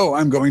Orthanc, or, oh,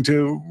 I'm going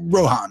to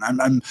Rohan.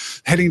 I'm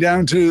heading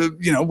down to,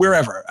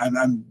 wherever.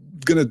 I'm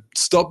going to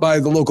stop by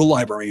the local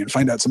library and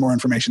find out some more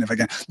information if I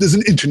can. There's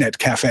an internet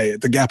cafe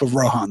at the Gap of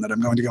Rohan that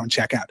I'm going to go and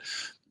check out.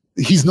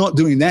 He's not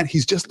doing that.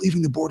 He's just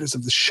leaving the borders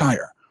of the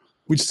Shire,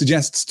 which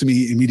suggests to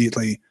me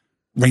immediately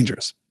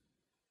Rangers.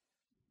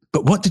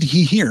 But what did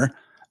he hear,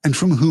 and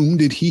from whom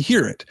did he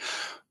hear it?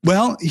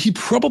 Well, he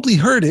probably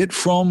heard it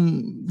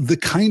from the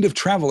kind of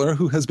traveler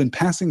who has been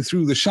passing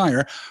through the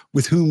Shire,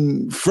 with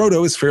whom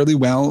Frodo is fairly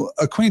well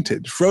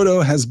acquainted.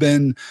 Frodo has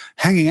been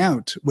hanging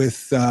out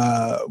with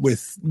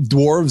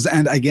dwarves,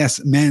 and I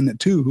guess men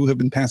too, who have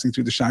been passing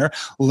through the Shire,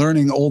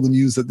 learning all the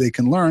news that they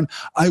can learn.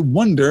 I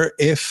wonder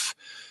if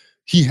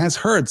he has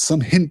heard some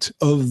hint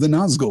of the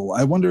Nazgul.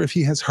 I wonder if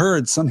he has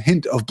heard some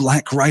hint of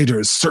Black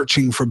Riders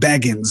searching for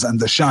Baggins and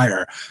the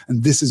Shire,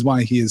 and this is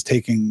why he is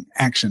taking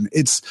action.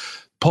 It's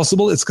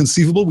possible, it's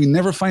conceivable. We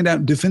never find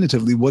out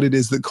definitively what it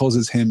is that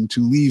causes him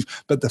to leave,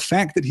 but the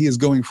fact that he is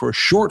going for a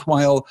short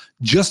while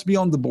just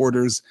beyond the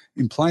borders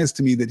implies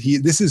to me that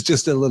this is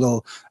just a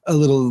little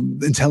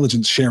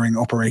intelligence sharing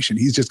operation.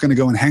 He's just going to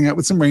go and hang out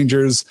with some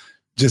Rangers.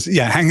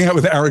 Hanging out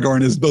with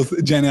Aragorn, as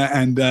both Jenna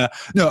and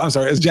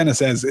as Jenna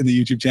says in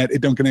the YouTube chat,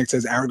 It Don't Connect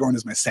says Aragorn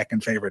is my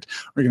second favorite.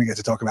 We're going to get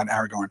to talk about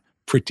Aragorn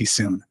pretty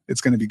soon.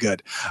 It's going to be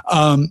good.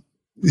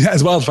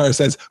 As Wildfire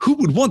says, who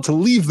would want to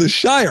leave the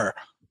Shire?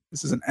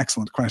 This is an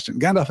excellent question.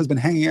 Gandalf has been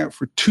hanging out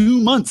for 2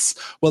 months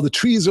while the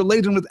trees are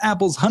laden with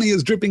apples, honey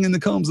is dripping in the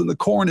combs, and the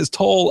corn is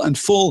tall and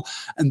full.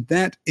 And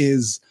that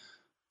is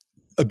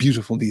a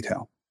beautiful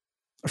detail.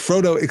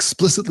 Frodo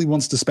explicitly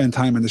wants to spend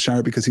time in the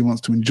Shire because he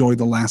wants to enjoy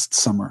the last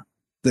summer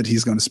that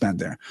he's going to spend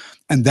there.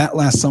 And that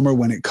last summer,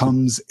 when it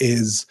comes,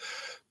 is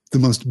the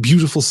most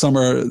beautiful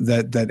summer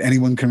that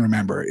anyone can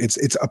remember. It's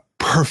a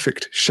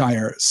perfect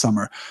Shire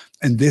summer.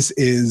 And it's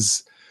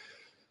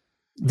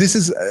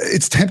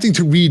tempting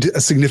to read a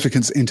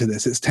significance into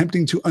this. It's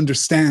tempting to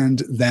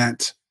understand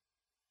that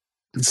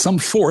some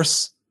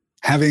force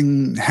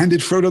having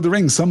handed Frodo the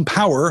ring, some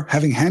power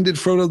having handed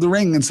Frodo the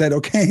ring and said,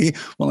 okay,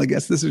 well, I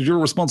guess this is your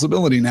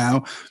responsibility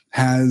now,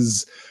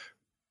 has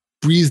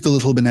breathed a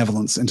little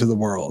benevolence into the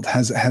world,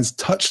 has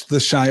touched the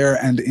Shire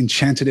and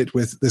enchanted it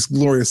with this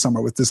glorious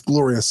summer, with this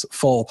glorious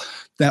fall.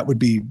 That would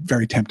be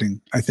very tempting,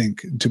 I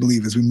think, to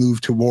believe as we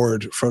move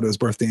toward Frodo's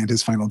birthday and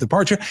his final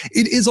departure.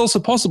 It is also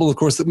possible, of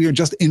course, that we are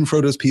just in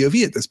Frodo's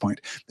POV at this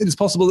point. It is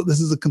possible that this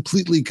is a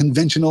completely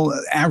conventional,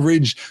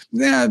 average,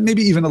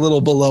 maybe even a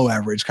little below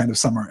average kind of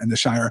summer in the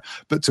Shire.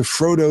 But to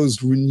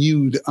Frodo's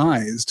renewed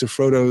eyes, to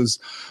Frodo's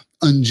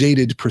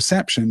unjaded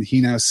perception,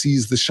 he now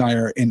sees the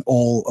Shire in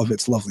all of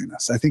its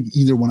loveliness. I think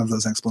either one of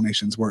those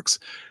explanations works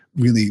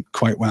really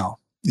quite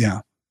well.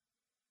 Yeah.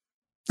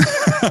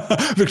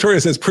 Victoria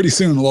says, pretty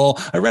soon, lol.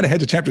 I read ahead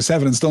to chapter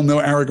 7 and still know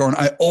Aragorn.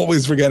 I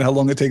always forget how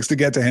long it takes to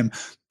get to him.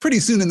 Pretty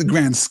soon in the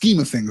grand scheme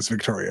of things,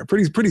 Victoria.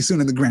 Pretty soon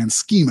in the grand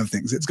scheme of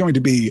things. It's going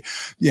to be,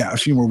 a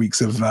few more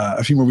weeks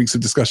of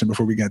discussion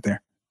before we get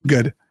there.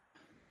 Good.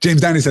 James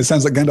Downey says,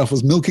 sounds like Gandalf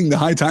was milking the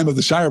high time of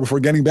the Shire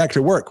before getting back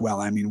to work. Well,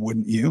 I mean,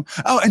 wouldn't you?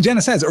 Oh, and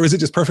Jenna says, or is it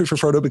just perfect for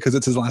Frodo because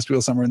it's his last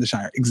real summer in the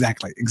Shire?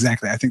 Exactly.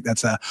 I think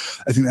that's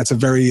a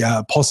very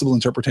possible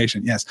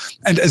interpretation. Yes.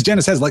 And as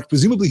Jenna says,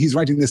 presumably he's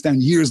writing this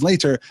down years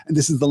later, and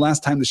this is the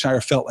last time the Shire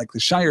felt like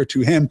the Shire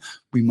to him.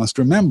 We must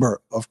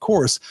remember, of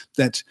course,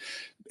 that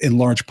in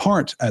large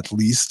part, at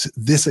least,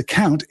 this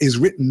account is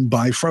written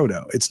by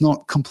Frodo. It's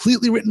not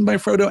completely written by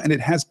Frodo, and it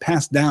has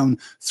passed down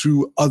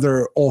through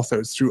other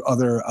authors, through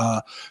other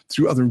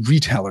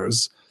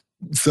retellers.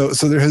 So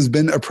there has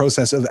been a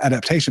process of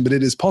adaptation, but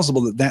it is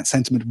possible that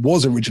sentiment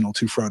was original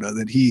to Frodo,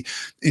 that he,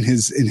 in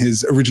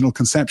his original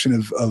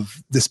conception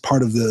of this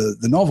part of the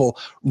novel,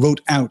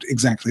 wrote out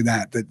exactly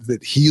that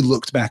he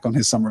looked back on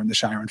his summer in the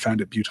Shire and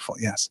found it beautiful.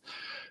 Yes.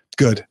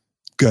 Good.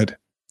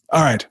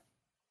 All right.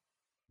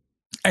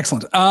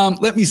 Excellent.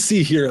 Let me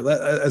see here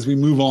as we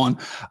move on,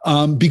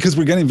 because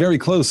we're getting very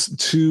close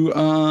to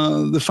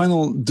the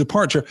final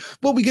departure.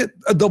 Well, we get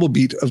a double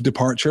beat of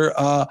departure,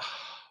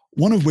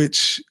 one of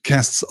which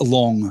casts a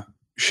long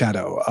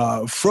shadow.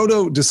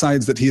 Frodo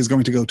decides that he is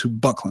going to go to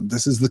Buckland.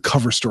 This is the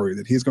cover story,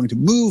 that he is going to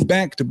move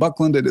back to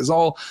Buckland. It is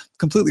all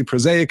completely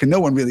prosaic and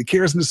no one really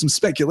cares. And there's some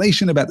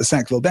speculation about the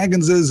Sackville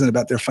Bagginses and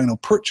about their final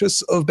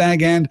purchase of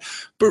Bag End,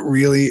 but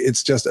really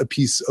it's just a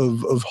piece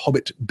of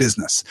Hobbit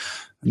business.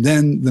 And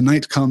then the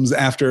night comes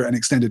after an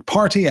extended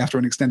party, after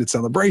an extended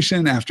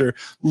celebration, after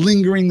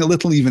lingering a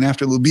little, even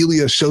after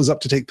Lobelia shows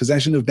up to take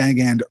possession of Bag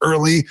End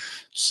early.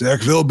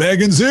 Sackville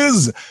Baggins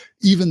is!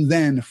 Even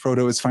then,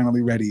 Frodo is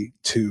finally ready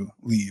to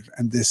leave.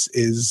 And this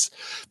is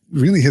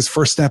really his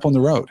first step on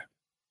the road.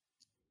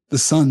 The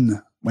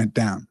sun went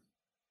down.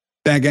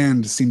 Bag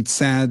End seemed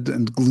sad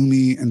and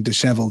gloomy and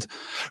disheveled.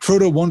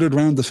 Frodo wandered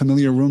round the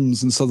familiar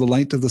rooms and saw the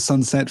light of the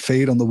sunset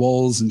fade on the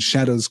walls and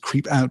shadows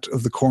creep out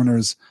of the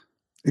corners.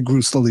 It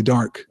grew slowly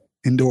dark,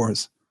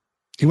 indoors.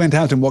 He went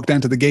out and walked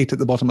down to the gate at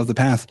the bottom of the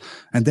path,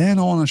 and then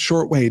on a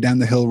short way down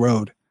the hill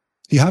road.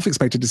 He half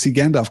expected to see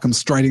Gandalf come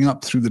striding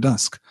up through the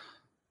dusk.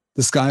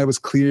 The sky was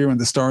clear and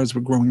the stars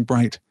were growing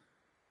bright.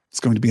 It's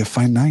going to be a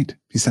fine night,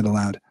 he said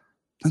aloud.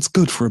 That's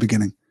good for a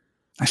beginning.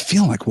 I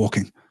feel like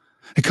walking.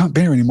 I can't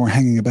bear any more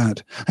hanging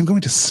about. I'm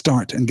going to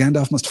start, and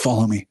Gandalf must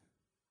follow me.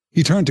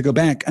 He turned to go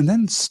back, and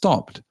then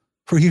stopped,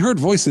 for he heard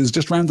voices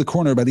just round the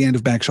corner by the end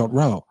of Bagshot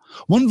Row.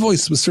 One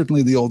voice was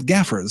certainly the old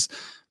gaffer's.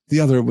 The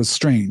other was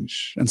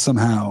strange and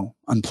somehow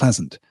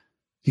unpleasant.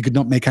 He could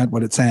not make out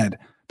what it said,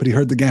 but he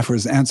heard the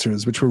gaffer's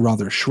answers, which were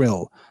rather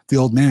shrill. The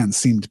old man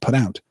seemed put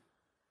out.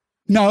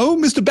 No,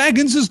 Mr.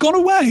 Baggins has gone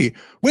away.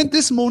 Went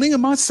this morning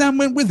and my Sam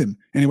went with him.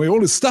 Anyway,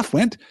 all his stuff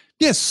went.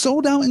 Yes,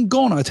 sold out and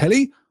gone, I tell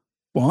you.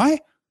 Why?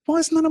 Why,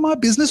 it's none of my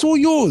business or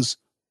yours.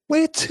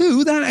 Where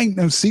to? That ain't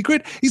no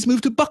secret. He's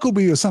moved to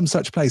Buckleby or some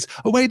such place,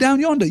 away down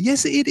yonder.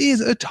 Yes, it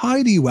is, a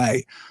tidy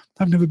way.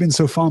 I've never been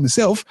so far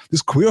myself.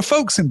 There's queer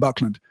folks in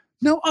Buckland.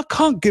 No, I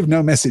can't give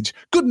no message.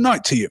 Good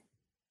night to you.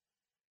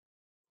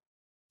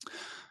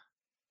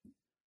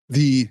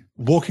 The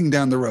walking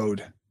down the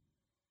road,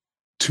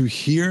 to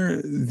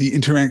hear the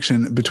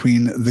interaction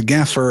between the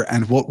gaffer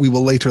and what we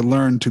will later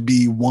learn to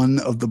be one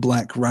of the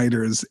Black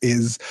Riders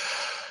is,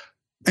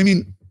 I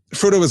mean,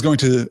 Frodo is going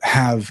to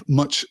have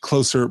much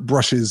closer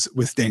brushes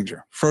with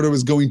danger. Frodo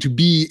is going to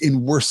be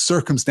in worse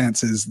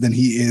circumstances than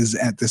he is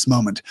at this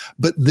moment.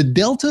 But the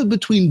delta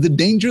between the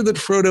danger that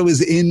Frodo is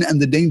in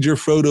and the danger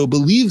Frodo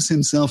believes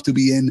himself to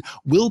be in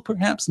will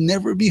perhaps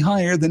never be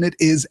higher than it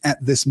is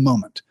at this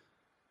moment.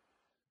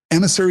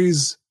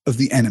 Emissaries of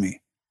the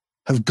enemy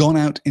have gone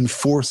out in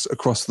force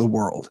across the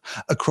world,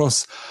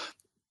 across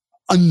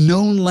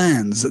unknown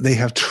lands. They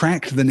have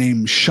tracked the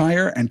name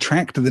Shire and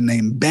tracked the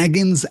name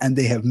Baggins, and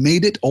they have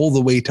made it all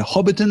the way to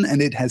Hobbiton,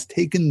 and it has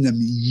taken them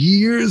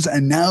years,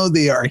 and now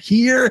they are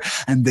here,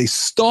 and they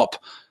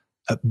stop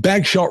at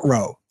Bagshot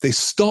Row. They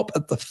stop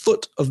at the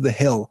foot of the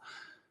hill,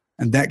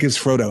 and that gives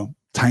Frodo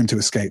time to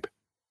escape.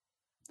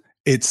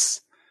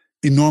 It's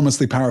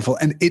enormously powerful,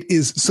 and it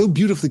is so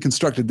beautifully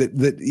constructed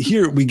that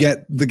here we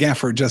get the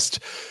gaffer just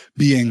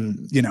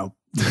being,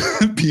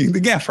 being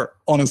the gaffer.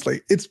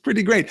 Honestly, it's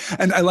pretty great.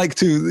 And I like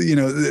to,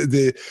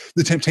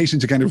 the temptation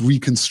to kind of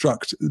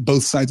reconstruct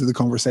both sides of the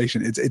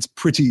conversation. It's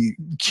pretty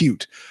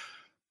cute.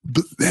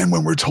 But then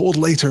when we're told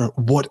later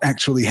what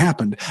actually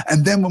happened,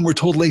 and then when we're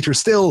told later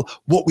still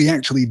what we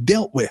actually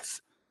dealt with,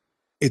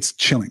 it's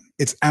chilling.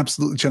 It's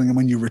absolutely chilling. And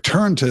when you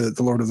return to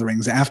The Lord of the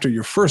Rings after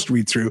your first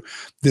read through,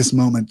 this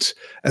moment,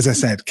 as I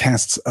said,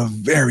 casts a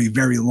very,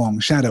 very long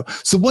shadow.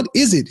 So what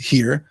is it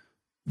here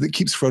that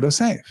keeps Frodo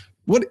safe?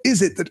 What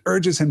is it that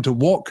urges him to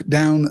walk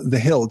down the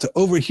hill, to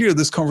overhear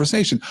this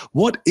conversation?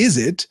 What is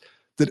it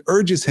that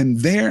urges him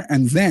there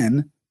and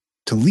then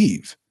to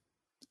leave?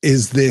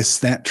 Is this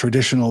that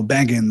traditional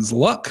Baggins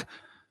luck?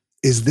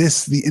 Is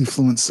this the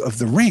influence of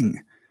the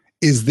ring?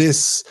 Is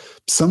this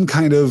some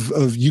kind of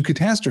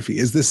eucatastrophe?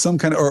 Is this some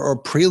kind of, or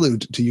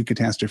prelude to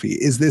eucatastrophe?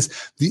 Is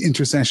this the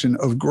intercession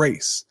of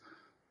grace?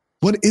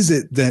 What is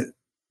it that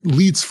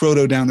leads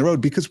Frodo down the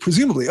road? Because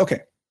presumably, okay,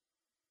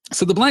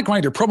 so the Black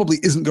Rider probably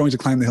isn't going to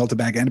climb the hill to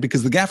Bag End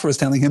because the gaffer is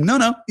telling him,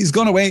 no, he's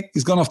gone away.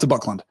 He's gone off to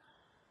Buckland.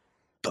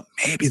 But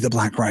maybe the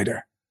Black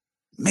Rider,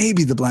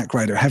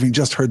 having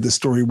just heard this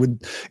story,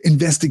 would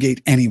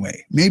investigate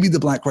anyway. Maybe the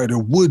Black Rider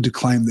would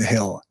climb the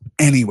hill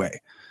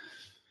anyway.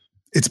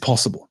 It's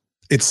possible.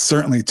 It's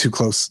certainly too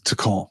close to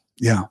call.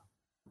 Yeah.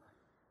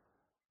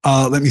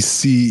 Let me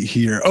see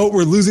here. Oh,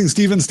 we're losing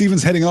Stephen.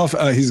 Stephen's heading off.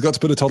 He's got to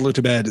put a toddler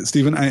to bed.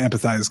 Stephen, I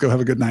empathize. Go have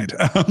a good night.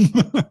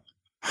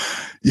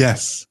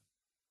 Yes.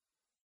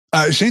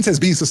 Shane says,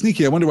 being so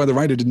sneaky, I wonder why the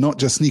writer did not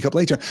just sneak up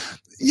later.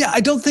 Yeah, I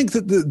don't think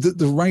that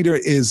the writer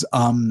is...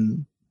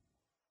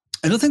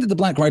 I don't think that the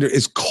Black Rider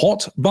is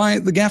caught by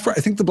the gaffer. I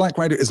think the Black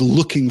Rider is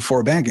looking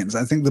for Baggins.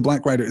 I think the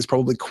Black Rider is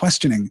probably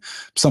questioning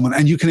someone.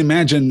 And you can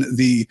imagine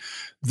the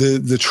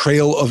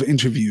trail of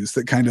interviews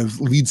that kind of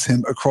leads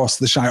him across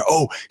the Shire.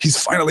 Oh,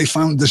 he's finally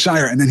found the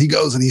Shire. And then he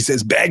goes and he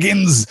says,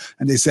 Baggins.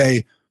 And they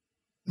say,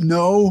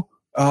 no,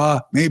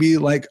 maybe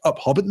like up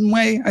Hobbiton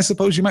way, I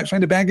suppose you might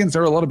find a Baggins.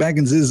 There are a lot of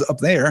Bagginses up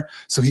there.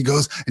 So he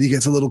goes and he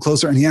gets a little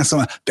closer and he asks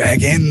someone,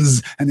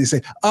 Baggins. And they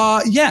say,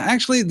 yeah,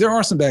 actually there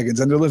are some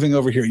Baggins and they're living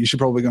over here. You should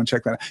probably go and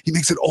check that out. He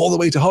makes it all the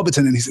way to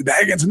Hobbiton and he said,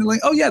 Baggins. And they're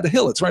like, oh yeah, the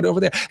hill, it's right over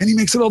there. And he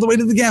makes it all the way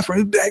to the gaffer.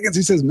 Baggins,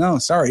 he says, no,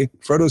 sorry,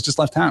 Frodo's just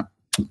left town.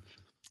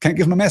 Can't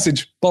give him a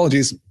message.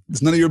 Apologies.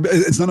 It's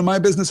none of my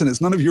business, and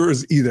it's none of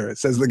yours either,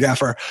 says the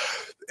gaffer,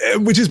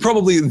 which is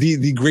probably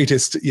the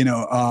greatest,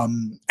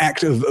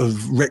 act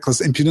of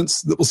reckless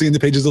impudence that we'll see in the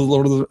pages of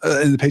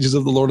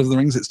the Lord of the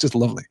Rings. It's just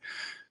lovely.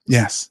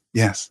 Yes.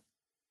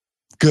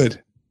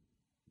 Good.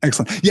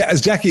 Excellent. Yeah,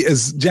 as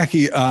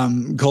Jackie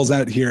calls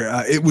out here,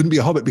 it wouldn't be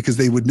a hobbit because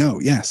they would know.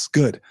 Yes,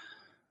 good.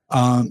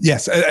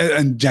 Yes,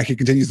 and Jackie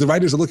continues, the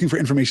writers are looking for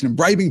information and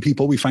bribing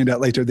people. We find out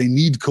later they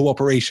need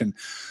cooperation,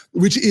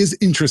 which is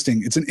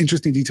interesting. It's an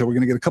interesting detail. We're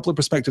going to get a couple of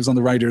perspectives on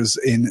the writers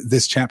in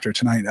this chapter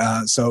tonight.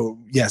 So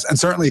yes, and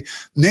certainly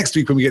next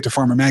week when we get to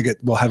Farmer Maggot,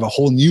 we'll have a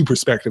whole new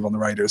perspective on the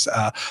writers.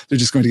 They're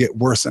just going to get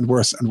worse and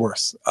worse and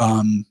worse.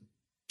 And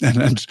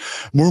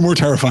more and more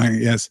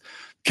terrifying, yes.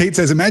 Kate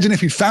says, imagine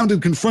if he found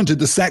and confronted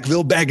the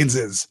Sackville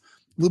Bagginses.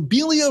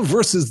 Lobelia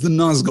versus the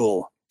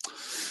Nazgul.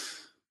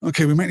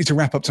 Okay, we might need to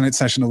wrap up tonight's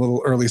session a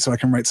little early so I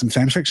can write some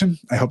fan fiction.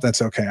 I hope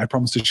that's okay. I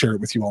promise to share it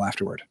with you all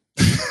afterward.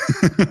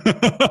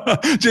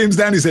 James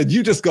Downey said,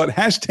 you just got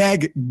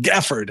hashtag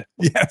Gafford.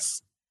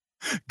 Yes.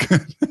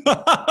 Good.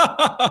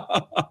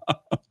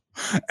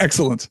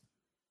 Excellent.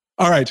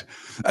 All right.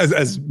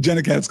 As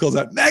Jenna Katz calls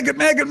out, Maggot,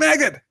 Maggot,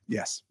 Maggot.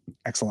 Yes.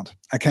 Excellent.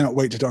 I cannot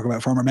wait to talk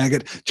about Farmer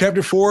Maggot.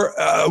 Chapter 4,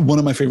 one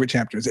of my favorite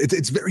chapters.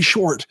 It's very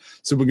short,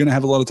 so we're going to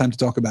have a lot of time to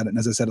talk about it. And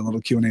as I said, a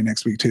little Q&A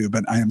next week too,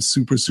 but I am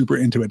super, super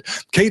into it.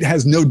 Kate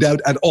has no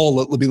doubt at all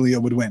that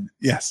Lobelia would win.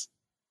 Yes.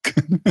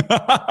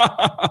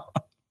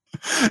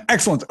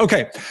 Excellent.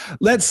 Okay,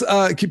 let's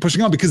keep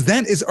pushing on, because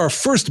that is our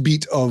first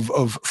beat of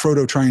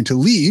Frodo trying to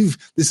leave.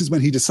 This is when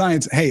he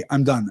decides, hey,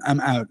 I'm done. I'm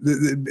out.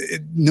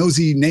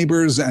 Nosy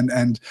neighbors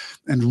and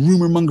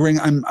rumor mongering,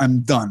 I'm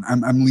done.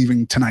 I'm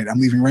leaving tonight. I'm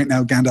leaving right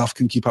now. Gandalf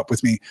can keep up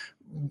with me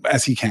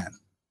as he can.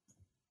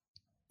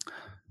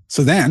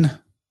 So then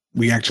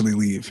we actually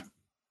leave.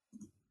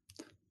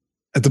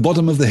 At the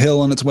bottom of the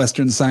hill on its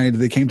western side,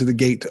 they came to the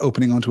gate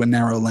opening onto a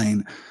narrow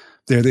lane.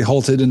 There they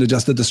halted and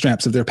adjusted the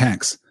straps of their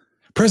packs.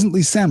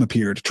 Presently Sam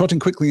appeared, trotting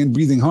quickly and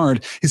breathing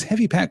hard. His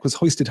heavy pack was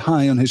hoisted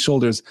high on his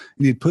shoulders,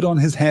 and he had put on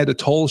his head a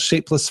tall,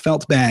 shapeless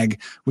felt bag,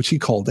 which he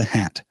called a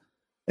hat.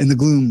 In the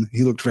gloom,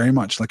 he looked very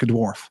much like a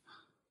dwarf.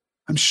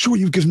 I'm sure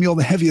you've given me all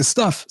the heaviest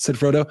stuff, said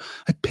Frodo.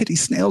 I pity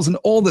snails and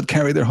all that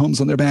carry their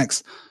homes on their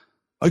backs.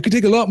 I could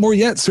take a lot more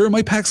yet, sir.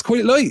 My pack's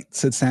quite light,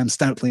 said Sam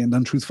stoutly and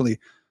untruthfully.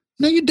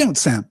 No, you don't,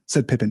 Sam,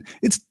 said Pippin.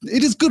 It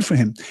is good for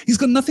him. He's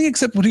got nothing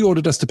except what he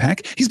ordered us to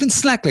pack. He's been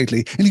slack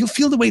lately, and he'll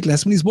feel the weight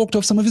less when he's walked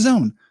off some of his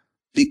own.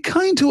 Be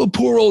kind to a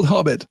poor old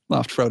hobbit,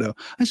 laughed Frodo.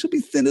 I shall be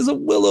thin as a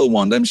willow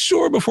wand, I'm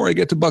sure, before I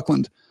get to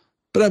Buckland.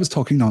 But I was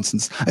talking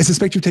nonsense. I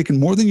suspect you've taken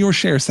more than your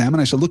share, Sam, and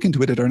I shall look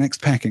into it at our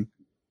next packing.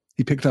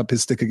 He picked up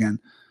his stick again.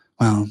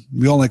 Well,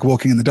 we all like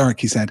walking in the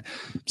dark, he said.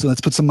 So let's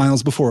put some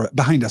miles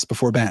behind us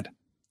before bed.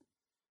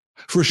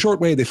 For a short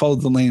way, they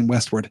followed the lane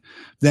westward.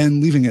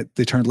 Then, leaving it,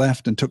 they turned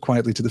left and took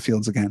quietly to the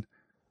fields again.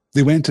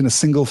 They went in a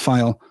single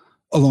file,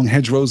 along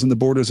hedgerows and the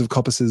borders of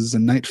coppices,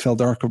 and night fell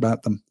dark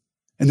about them.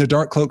 In their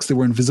dark cloaks, they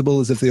were invisible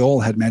as if they all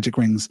had magic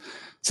rings.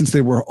 Since they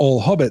were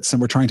all hobbits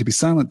and were trying to be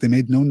silent, they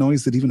made no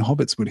noise that even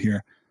hobbits would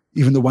hear.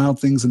 Even the wild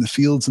things in the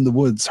fields and the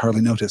woods hardly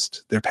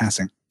noticed their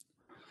passing.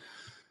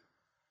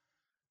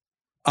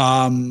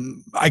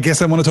 I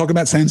guess I want to talk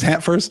about Sam's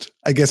hat first.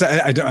 I guess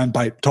I don't,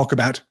 by talk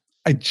about,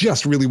 I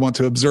just really want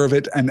to observe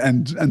it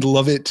and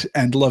love it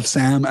and love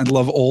Sam and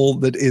love all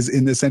that is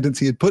in this sentence.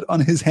 He had put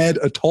on his head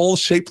a tall,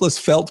 shapeless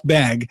felt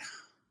bag,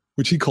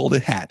 which he called a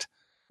hat.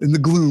 In the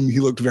gloom,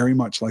 he looked very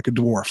much like a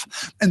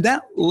dwarf. And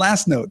that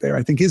last note there,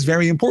 I think, is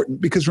very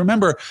important, because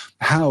remember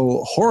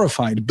how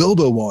horrified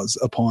Bilbo was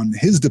upon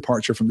his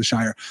departure from the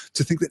Shire,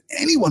 to think that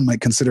anyone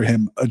might consider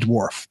him a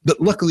dwarf. But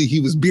luckily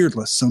he was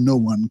beardless, so no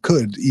one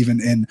could,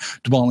 even in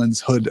Dwalin's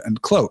hood and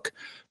cloak.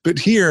 But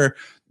here,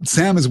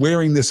 Sam is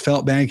wearing this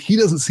felt bag. He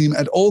doesn't seem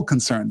at all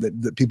concerned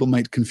that people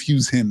might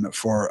confuse him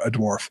for a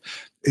dwarf.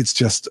 It's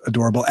just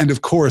adorable. And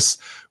of course,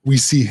 we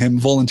see him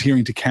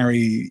volunteering to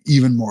carry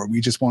even more.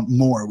 We just want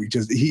more.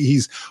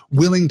 He's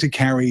willing to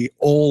carry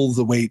all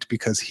the weight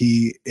because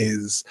he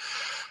is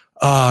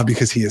Sam,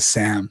 because he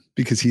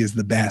is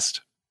the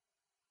best.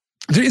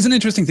 There is an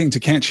interesting thing to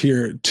catch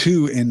here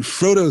too in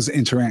Frodo's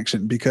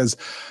interaction, because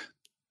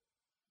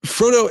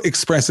Frodo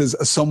expresses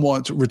a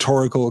somewhat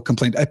rhetorical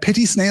complaint. I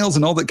pity snails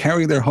and all that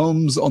carry their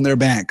homes on their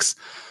backs.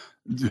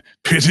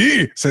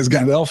 Pity, says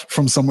Gandalf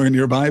from somewhere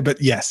nearby. But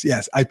yes,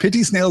 I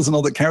pity snails and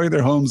all that carry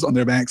their homes on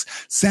their backs.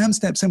 Sam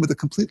steps in with a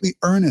completely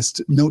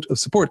earnest note of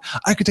support.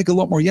 I could take a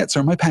lot more yet,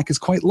 sir. My pack is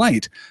quite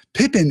light.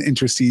 Pippin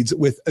intercedes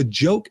with a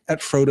joke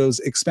at Frodo's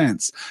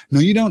expense. No,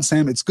 you don't,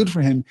 Sam. It's good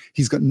for him.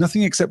 He's got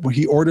nothing except what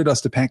he ordered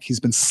us to pack. He's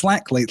been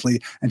slack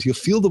lately, and he'll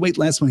feel the weight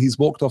less when he's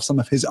walked off some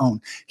of his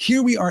own.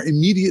 Here we are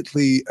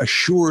immediately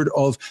assured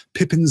of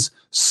Pippin's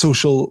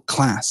social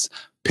class.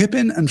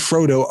 Pippin and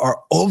Frodo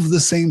are of the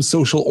same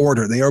social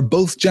order. They are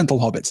both gentle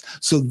hobbits,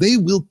 so they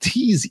will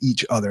tease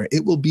each other.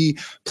 It will be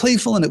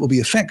playful and it will be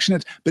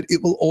affectionate, but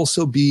it will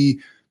also be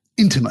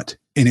intimate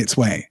in its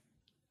way.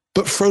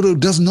 But Frodo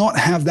does not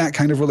have that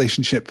kind of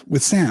relationship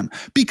with Sam.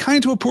 Be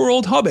kind to a poor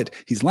old hobbit.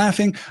 He's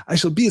laughing. I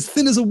shall be as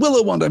thin as a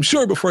willow wand, I'm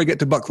sure, before I get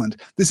to Buckland.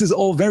 This is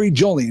all very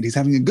jolly, and he's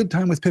having a good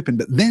time with Pippin,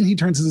 but then he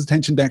turns his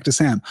attention back to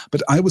Sam.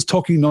 But I was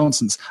talking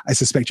nonsense. I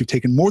suspect you've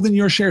taken more than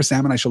your share,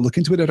 Sam, and I shall look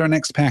into it at our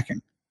next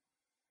packing.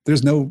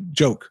 There's no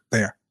joke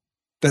there.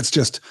 That's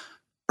just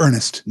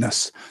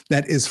earnestness.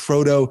 That is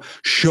Frodo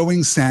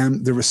showing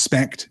Sam the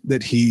respect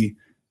that he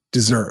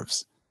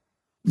deserves.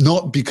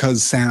 Not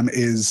because Sam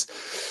is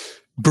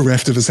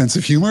bereft of a sense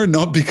of humor,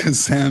 not because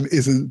Sam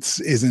isn't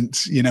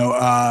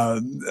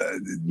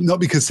not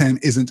because Sam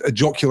isn't a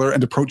jocular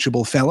and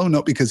approachable fellow,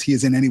 not because he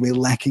is in any way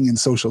lacking in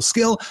social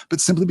skill,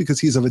 but simply because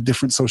he is of a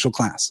different social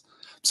class.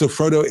 So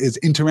Frodo is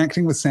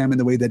interacting with Sam in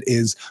the way that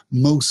is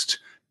most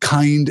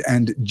kind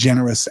and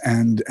generous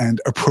and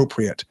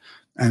appropriate.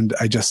 And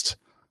I just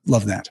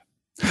love that.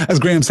 As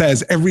Graham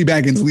says, every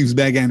Baggins leaves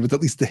Bag End with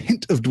at least the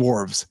hint of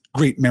dwarves.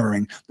 Great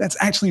mirroring. That's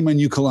actually my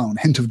new cologne,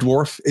 Hint of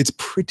Dwarf. It's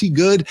pretty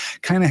good.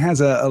 Kind of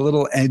has a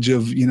little edge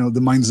of,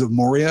 the Mines of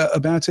Moria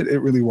about it. It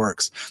really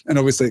works. And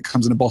obviously it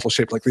comes in a bottle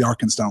shaped like the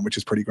Arkenstone, which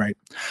is pretty great.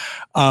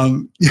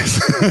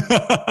 Yes.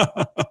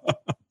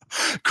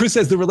 Chris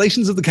says, the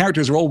relations of the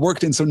characters are all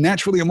worked in so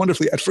naturally and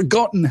wonderfully. I'd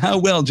forgotten how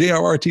well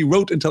J.R.R.T.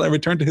 wrote until I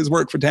returned to his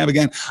work for Tab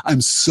again.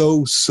 I'm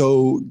so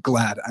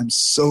glad. I'm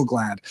so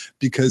glad,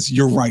 because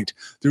you're right.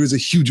 There is a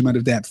huge amount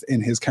of depth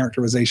in his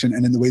characterization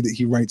and in the way that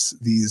he writes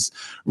these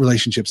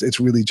relationships. It's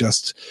really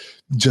just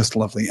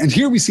lovely. And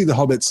here we see the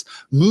hobbits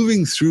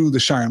moving through the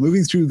Shire,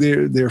 moving through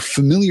their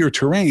familiar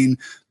terrain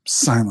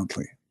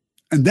silently.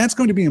 And that's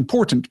going to be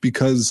important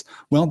because,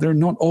 well, they're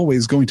not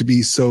always going to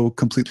be so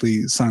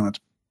completely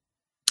silent.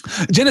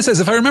 Jenna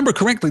says, if I remember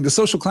correctly, the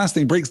social class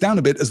thing breaks down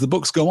a bit as the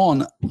books go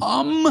on.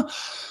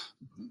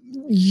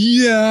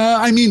 Yeah,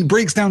 I mean,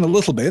 breaks down a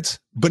little bit,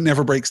 but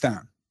never breaks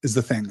down is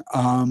the thing.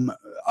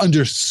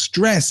 Under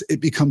stress, it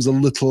becomes a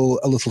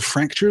little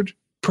fractured,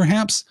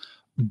 perhaps.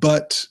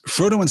 But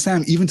Frodo and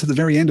Sam, even to the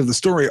very end of the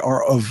story,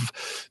 are of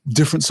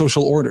different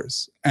social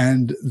orders,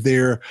 and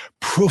their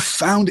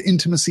profound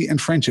intimacy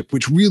and friendship,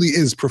 which really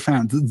is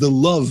profound, the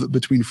love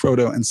between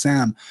Frodo and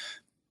Sam,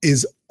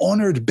 is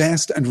honored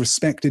best and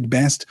respected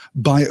best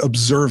by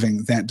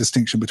observing that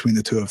distinction between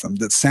the two of them,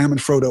 that Sam and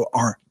Frodo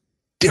are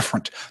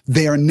different.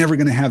 They are never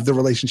going to have the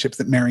relationships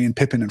that Merry and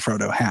Pippin and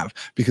Frodo have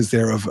because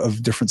they're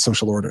of different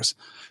social orders.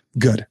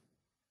 Good.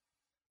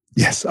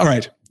 Yes. All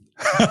right.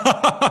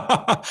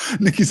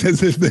 Nikki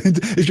says,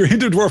 if your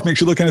Hint of Dwarf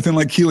makes you look anything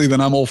like Keely, then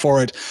I'm all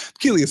for it.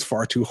 Keely is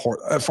far too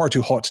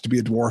hot to be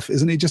a dwarf,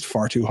 isn't he? Just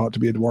far too hot to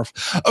be a dwarf.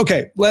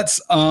 Okay, let's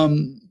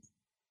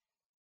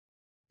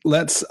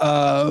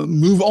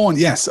move on.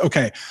 Yes.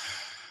 Okay.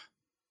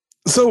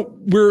 So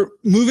we're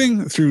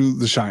moving through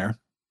the Shire,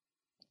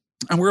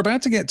 and we're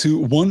about to get to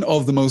one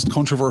of the most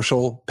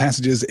controversial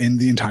passages in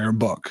the entire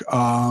book.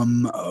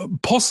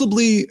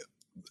 Possibly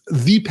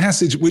the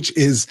passage which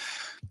is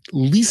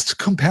least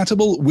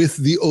compatible with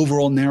the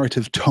overall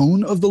narrative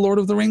tone of The Lord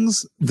of the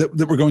Rings that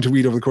we're going to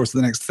read over the course of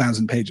the next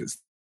 1,000 pages.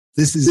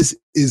 This is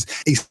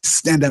a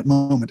standout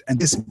moment, and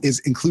this is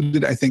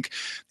included, I think,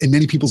 in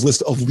many people's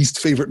list of least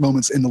favorite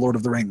moments in The Lord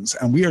of the Rings,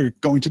 and we are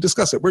going to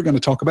discuss it. We're going to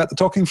talk about the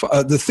thinking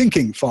fox. The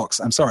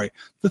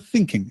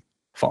thinking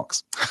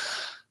fox.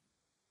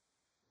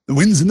 The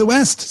wind's in the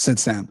west, said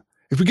Sam.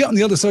 If we get on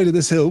the other side of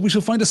this hill, we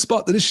shall find a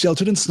spot that is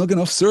sheltered and snug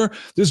enough, sir.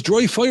 There's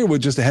dry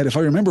firewood just ahead, if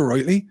I remember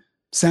rightly.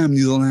 Sam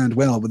knew the land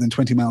well within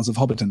 20 miles of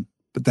Hobbiton,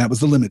 but that was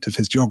the limit of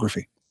his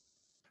geography.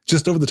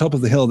 Just over the top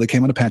of the hill, they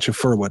came on a patch of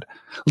firwood.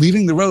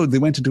 Leaving the road, they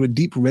went into a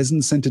deep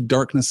resin-scented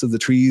darkness of the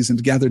trees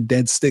and gathered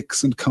dead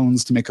sticks and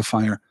cones to make a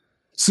fire.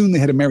 Soon they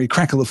had a merry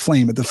crackle of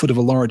flame at the foot of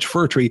a large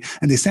fir tree,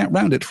 and they sat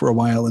round it for a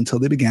while until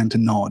they began to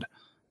nod.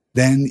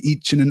 Then,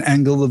 each in an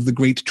angle of the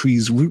great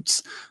tree's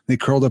roots, they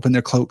curled up in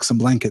their cloaks and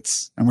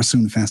blankets and were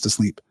soon fast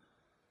asleep.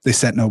 They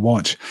set no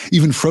watch.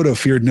 Even Frodo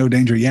feared no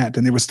danger yet,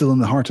 and they were still in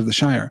the heart of the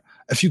Shire.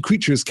 A few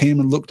creatures came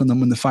and looked on them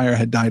when the fire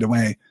had died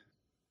away.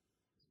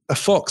 A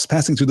fox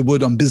passing through the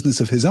wood on business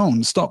of his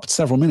own stopped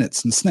several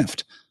minutes and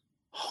sniffed.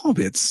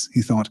 Hobbits,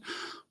 he thought.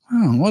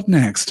 Well, what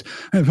next?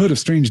 I have heard of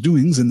strange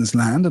doings in this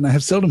land, and I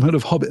have seldom heard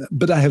of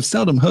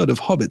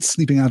hobbits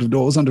sleeping out of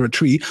doors under a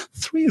tree.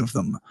 3 of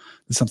them.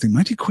 There's something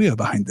mighty queer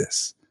behind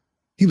this.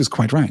 He was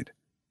quite right,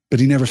 but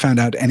he never found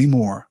out any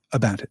more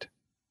about it.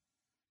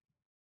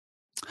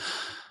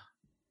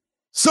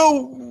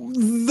 So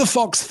the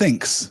fox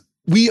thinks.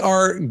 We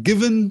are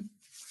given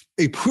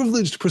a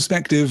privileged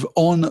perspective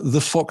on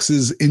the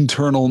fox's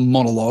internal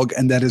monologue,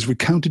 and that is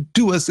recounted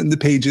to us in the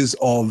pages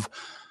of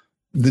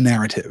the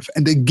narrative.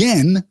 And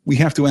again, we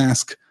have to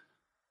ask,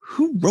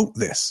 who wrote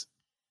this?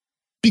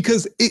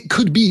 Because it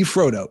could be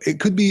Frodo. It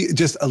could be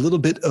just a little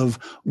bit of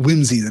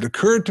whimsy that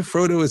occurred to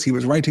Frodo as he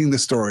was writing the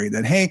story,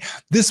 that, hey,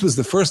 this was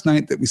the first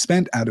night that we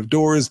spent out of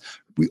doors.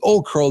 We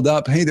all curled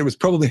up. Hey, there was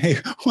probably,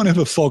 one of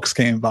a fox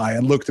came by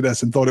and looked at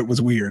us and thought it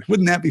was weird.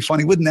 Wouldn't that be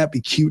funny? Wouldn't that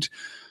be cute?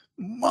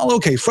 Well,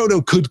 okay,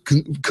 Frodo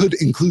could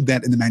include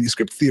that in the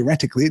manuscript,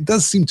 theoretically. It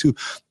does seem to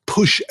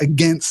push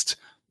against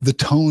the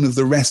tone of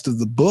the rest of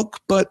the book,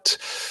 but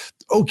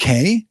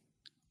okay.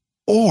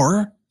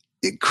 Or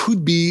it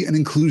could be an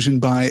inclusion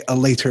by a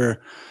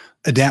later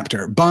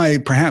adapter, by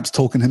perhaps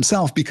Tolkien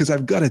himself, because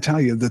I've got to tell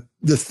you,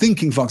 the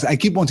thinking fox, I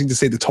keep wanting to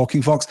say the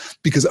talking fox,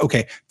 because,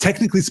 okay,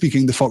 technically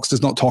speaking, the fox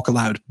does not talk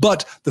aloud,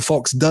 but the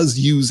fox does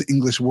use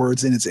English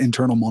words in its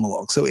internal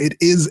monologue. So it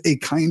is a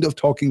kind of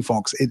talking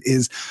fox. It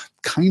is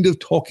kind of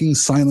talking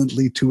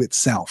silently to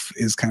itself,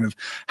 is kind of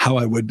how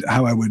I would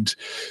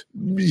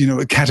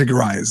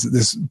categorize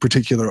this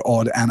particular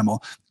odd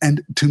animal.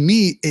 And to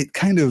me, it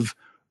kind of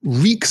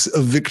reeks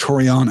of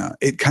Victoriana.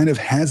 It kind of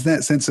has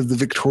that sense of the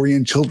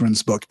Victorian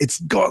children's book.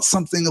 It's got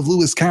something of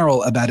Lewis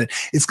Carroll about it.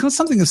 It's got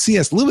something of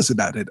C.S. Lewis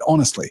about it,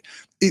 honestly.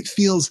 It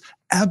feels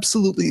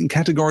absolutely and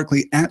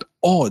categorically at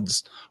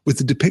odds with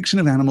the depiction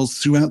of animals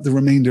throughout the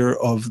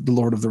remainder of The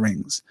Lord of the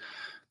Rings.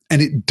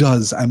 And it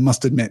does, I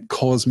must admit,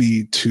 cause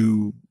me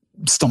to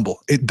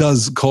stumble. It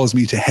does cause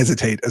me to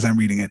hesitate as I'm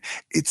reading it.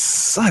 It's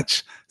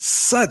such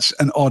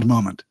an odd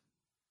moment.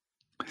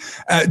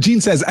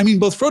 Gene says, I mean,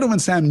 both Frodo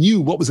and Sam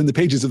knew what was in the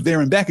pages of There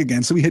and Back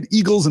Again, so we had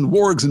eagles and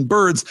wargs and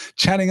birds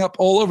chatting up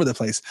all over the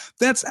place.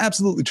 That's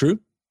absolutely true.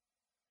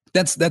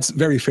 That's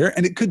very fair.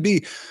 And it could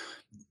be,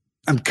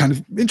 I'm kind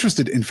of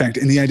interested, in fact,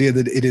 in the idea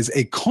that it is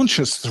a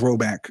conscious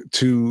throwback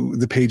to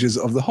the pages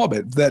of The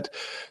Hobbit. That,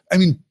 I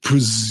mean,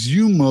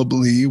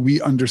 presumably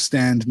we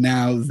understand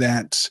now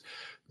that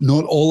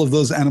not all of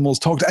those animals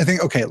talked. I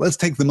think, okay, let's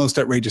take the most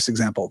outrageous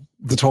example,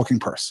 the talking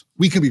purse.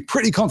 We can be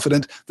pretty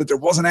confident that there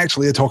wasn't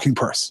actually a talking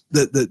purse,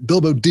 that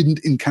Bilbo didn't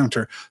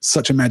encounter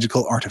such a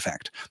magical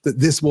artifact, that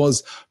this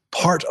was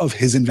part of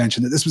his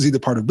invention, that this was either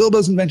part of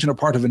Bilbo's invention or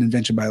part of an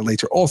invention by a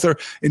later author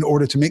in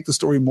order to make the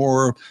story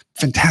more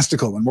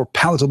fantastical and more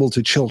palatable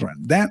to children.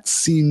 That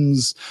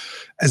seems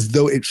as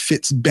though it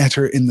fits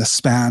better in the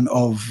span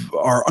of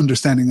our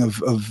understanding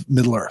of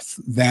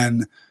Middle-earth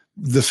than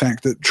the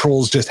fact that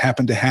trolls just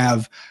happen to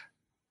have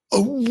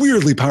a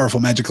weirdly powerful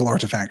magical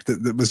artifact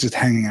that was just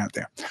hanging out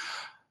there.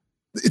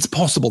 It's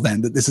possible then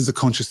that this is a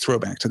conscious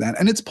throwback to that.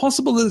 And it's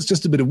possible that it's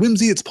just a bit of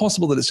whimsy. It's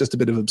possible that it's just a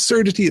bit of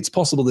absurdity. It's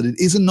possible that it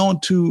is a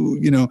nod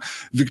to,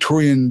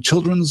 Victorian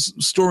children's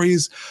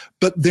stories.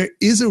 But there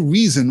is a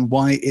reason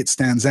why it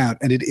stands out,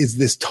 and it is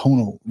this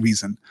tonal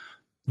reason.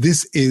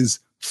 This is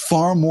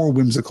far more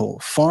whimsical,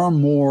 far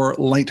more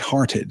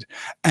lighthearted,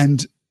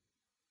 and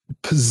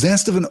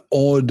possessed of an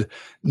odd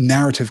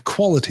narrative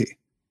quality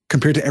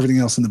compared to everything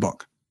else in the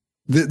book.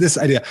 This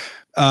idea.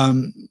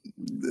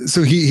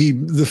 So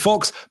the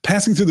fox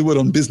passing through the wood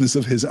on business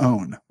of his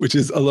own, which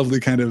is a lovely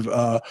kind of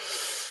a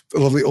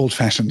lovely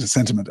old-fashioned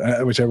sentiment,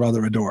 which I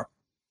rather adore.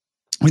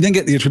 We then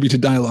get the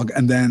attributed dialogue,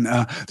 and then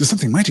there's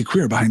something mighty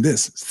queer behind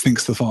this,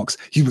 thinks the fox.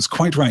 He was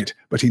quite right,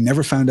 but he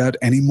never found out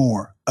any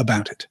more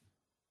about it.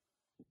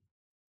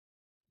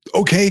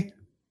 Okay,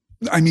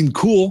 I mean,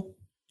 cool.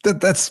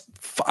 That's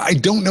I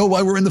don't know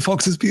why we're in the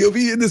fox's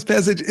POV in this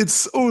passage. It's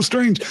so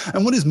strange.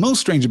 And what is most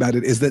strange about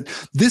it is that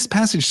this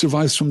passage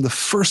survives from the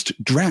first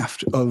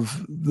draft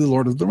of The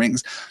Lord of the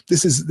Rings.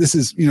 This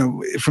is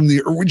from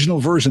the original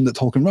version that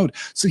Tolkien wrote.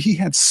 So he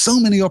had so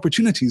many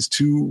opportunities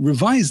to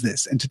revise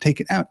this and to take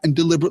it out, and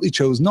deliberately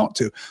chose not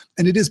to.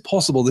 And it is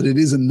possible that it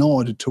is a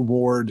nod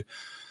toward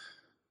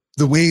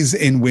the ways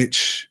in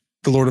which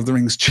The Lord of the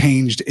Rings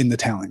changed in the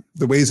telling,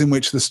 the ways in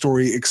which the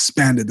story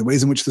expanded, the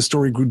ways in which the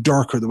story grew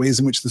darker, the ways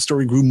in which the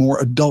story grew more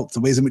adult, the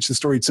ways in which the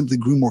story simply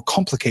grew more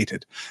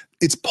complicated.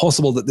 It's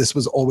possible that this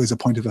was always a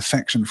point of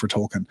affection for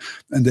Tolkien,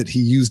 and that he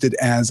used it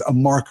as a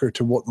marker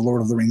to what The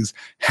Lord of the Rings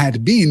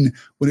had been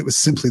when it was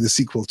simply the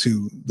sequel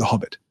to The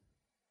Hobbit.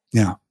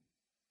 Yeah.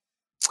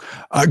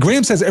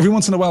 Graham says, every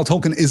once in a while,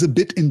 Tolkien is a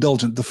bit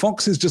indulgent. The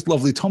fox is just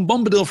lovely. Tom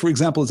Bombadil, for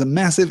example, is a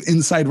massive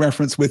inside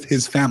reference with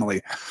his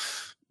family.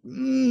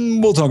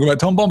 We'll talk about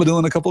Tom Bombadil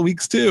in a couple of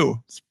weeks too.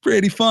 It's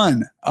pretty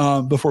fun.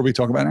 Before we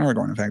talk about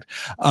Aragorn, in fact.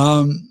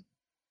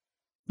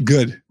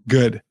 Good.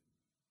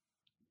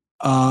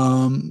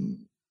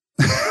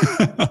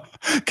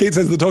 Kate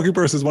says, the talking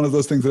purse is one of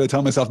those things that I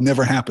tell myself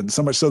never happened,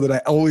 so much so that I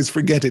always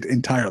forget it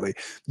entirely.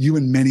 You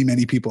and many,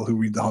 many people who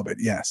read The Hobbit.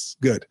 Yes.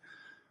 Good.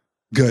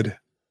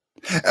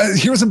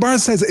 Heroes and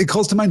Bars says, it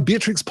calls to mind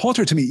Beatrix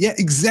Potter to me. Yeah,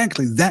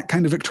 exactly. That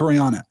kind of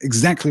Victoriana.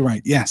 Exactly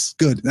right. Yes,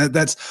 good.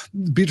 That's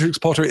Beatrix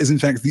Potter is, in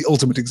fact, the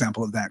ultimate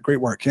example of that.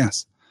 Great work.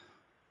 Yes.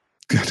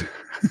 Good.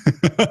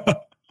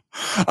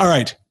 All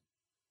right.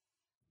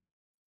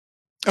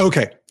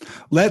 Okay.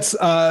 Let's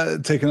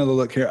take another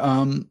look here.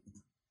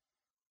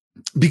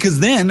 Because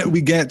then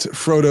we get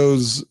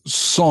Frodo's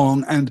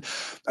song, and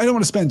I don't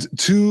want to spend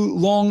too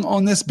long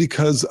on this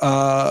because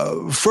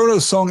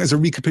Frodo's song is a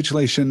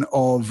recapitulation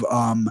of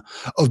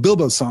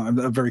Bilbo's song,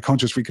 a very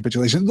conscious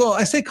recapitulation. Well,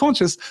 I say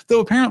conscious, though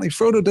apparently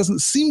Frodo doesn't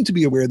seem to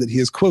be aware that he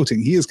is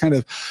quoting. He is kind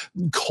of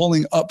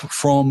calling up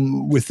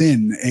from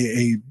within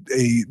a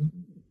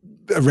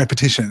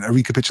repetition, a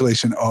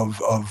recapitulation of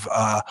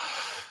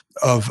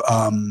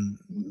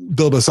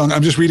Bilbo's song.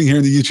 I'm just reading here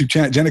in the YouTube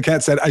chat. Jenna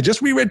Cat said, I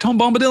just reread Tom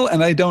Bombadil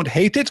and I don't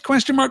hate it, ?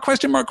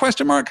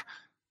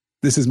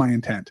 This is my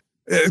intent.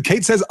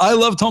 Kate says, I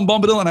love Tom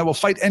Bombadil and I will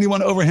fight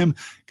anyone over him.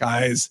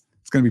 Guys,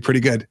 it's going to be pretty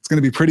good. It's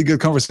going to be pretty good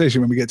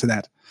conversation when we get to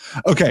that.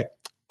 Okay.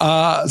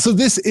 So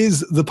this is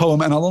the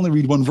poem, and I'll only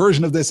read one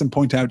version of this and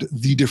point out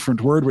the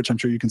different word, which I'm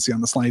sure you can see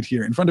on the slide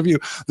here in front of you.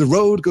 The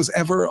road goes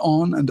ever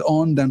on,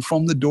 down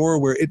from the door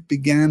where it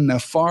began. Now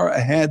far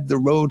ahead the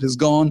road has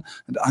gone,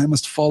 and I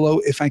must follow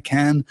if I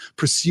can,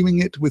 pursuing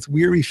it with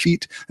weary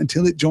feet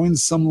until it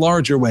joins some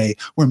larger way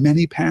where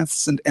many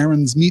paths and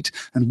errands meet,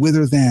 and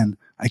whither then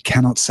I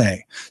cannot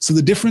say. So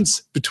the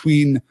difference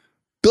between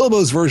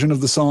Bilbo's version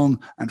of the song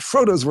and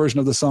Frodo's version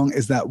of the song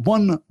is that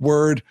one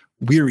word,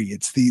 weary.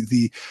 It's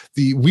the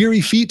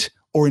weary feet,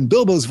 or in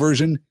Bilbo's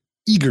version,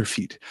 eager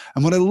feet.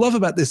 And what I love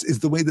about this is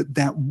the way that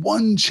that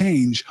one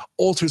change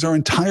alters our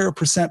entire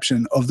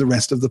perception of the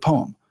rest of the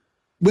poem.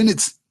 When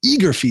it's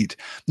eager feet,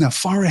 now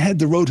far ahead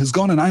the road has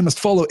gone, and I must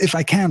follow if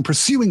I can,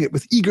 pursuing it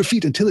with eager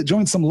feet until it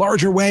joins some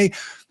larger way.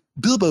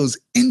 Bilbo's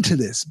into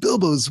this.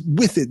 Bilbo's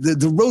with it.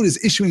 The road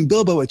is issuing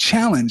Bilbo a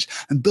challenge,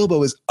 and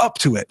Bilbo is up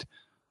to it.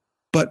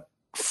 But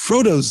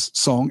Frodo's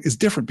song is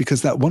different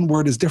because that one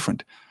word is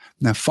different.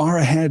 Now far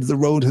ahead the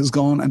road has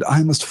gone, and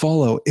I must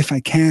follow, if I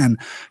can,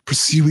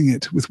 pursuing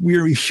it with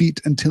weary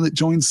feet until it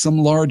joins some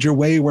larger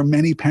way where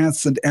many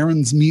paths and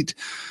errands meet.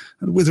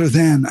 And whither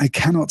then, I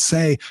cannot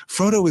say.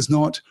 Frodo is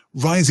not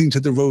rising to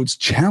the road's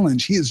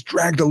challenge. He is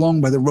dragged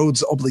along by the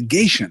road's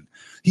obligation.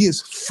 He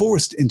is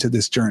forced into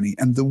this journey,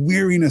 and the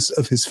weariness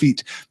of his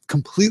feet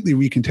completely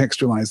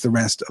recontextualize the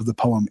rest of the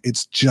poem.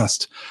 It's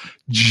just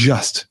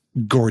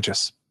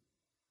gorgeous.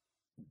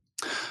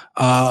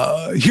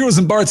 Heroes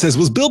and Bard says,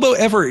 was Bilbo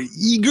ever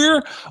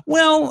eager?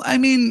 Well, I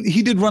mean,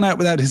 he did run out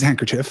without his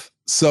handkerchief,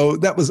 so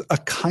that was a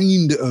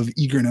kind of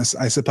eagerness,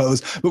 I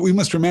suppose. But we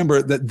must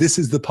remember that this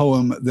is the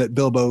poem that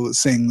Bilbo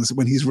sings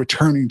when he's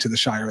returning to the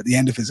Shire at the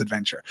end of his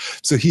adventure.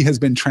 So he has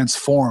been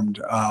transformed,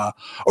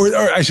 or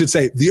I should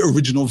say, the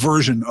original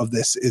version of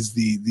this is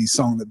the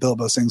song that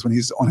Bilbo sings when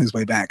he's on his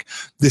way back.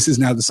 This is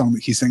now the song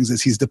that he sings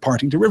as he's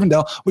departing to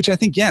Rivendell, which I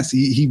think, yes,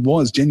 he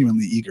was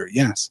genuinely eager.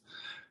 Yes.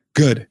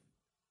 Good.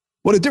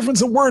 What a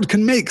difference a word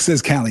can make,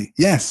 says Callie.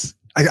 Yes,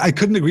 I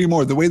couldn't agree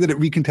more. The way that it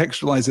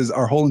recontextualizes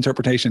our whole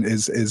interpretation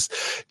is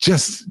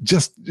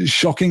just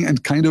shocking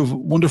and kind of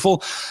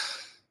wonderful.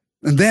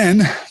 And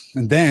then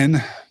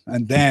the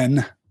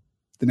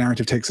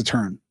narrative takes a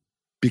turn,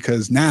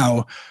 because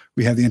now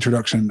we have the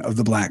introduction of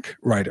the Black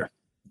Rider,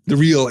 the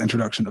real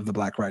introduction of the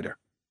Black Rider.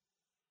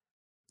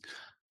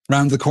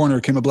 Round the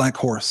corner came a black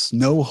horse,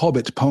 no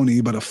hobbit pony,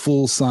 but a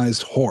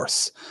full-sized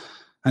horse.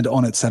 And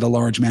on it sat a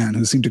large man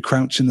who seemed to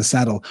crouch in the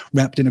saddle,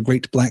 wrapped in a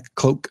great black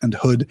cloak and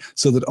hood,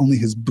 so that only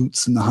his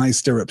boots and the high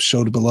stirrups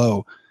showed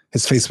below.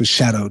 His face was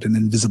shadowed and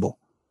invisible.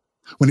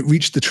 When it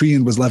reached the tree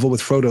and was level with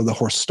Frodo, the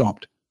horse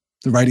stopped.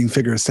 The riding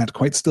figure sat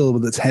quite still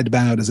with its head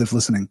bowed as if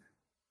listening.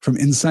 From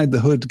inside the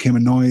hood came a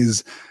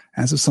noise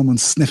as of someone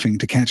sniffing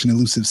to catch an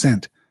elusive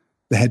scent.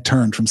 The head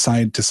turned from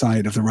side to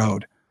side of the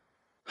road.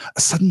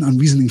 A sudden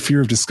unreasoning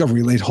fear of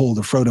discovery laid hold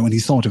of Frodo, and he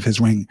thought of his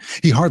ring.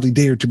 He hardly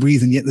dared to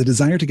breathe, and yet the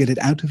desire to get it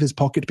out of his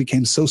pocket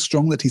became so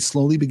strong that he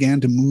slowly began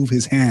to move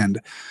his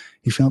hand.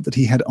 He felt that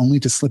he had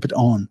only to slip it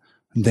on,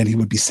 and then he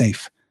would be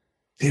safe.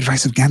 The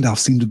advice of Gandalf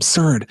seemed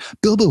absurd.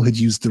 Bilbo had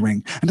used the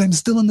ring, and I'm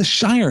still in the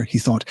Shire, he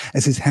thought,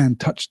 as his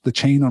hand touched the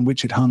chain on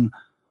which it hung.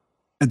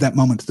 At that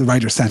moment, the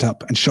rider sat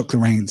up and shook the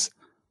reins.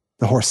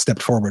 The horse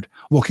stepped forward,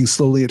 walking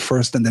slowly at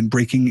first and then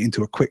breaking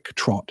into a quick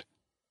trot.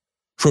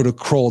 Frodo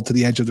crawled to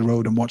the edge of the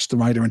road and watched the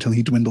rider until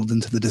he dwindled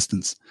into the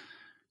distance.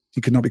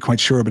 He could not be quite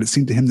sure, but it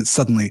seemed to him that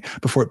suddenly,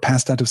 before it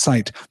passed out of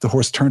sight, the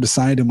horse turned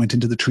aside and went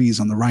into the trees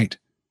on the right.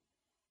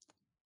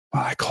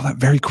 Well, I call that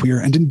very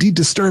queer and indeed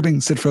disturbing,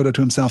 said Frodo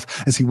to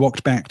himself as he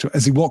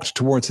walked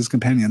towards his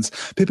companions.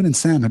 Pippin and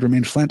Sam had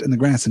remained flat in the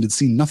grass and had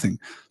seen nothing,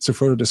 so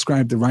Frodo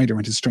described the rider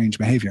and his strange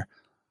behavior.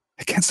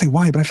 I can't say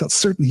why, but I felt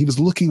certain he was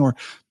looking or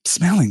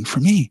smelling for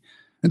me.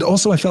 And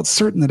also I felt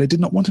certain that I did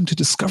not want him to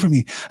discover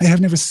me. I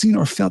have never seen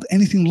or felt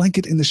anything like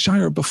it in the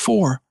Shire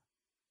before.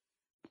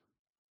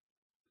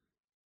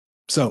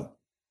 So,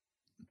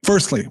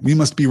 firstly, we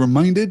must be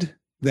reminded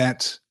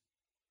that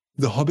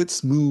the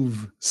hobbits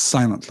move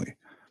silently,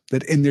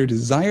 that in their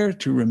desire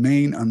to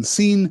remain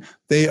unseen,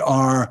 they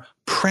are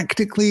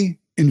practically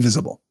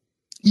invisible.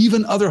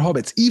 Even other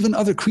hobbits, even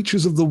other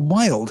creatures of the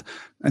wild,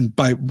 and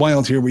by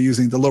wild here we're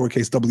using the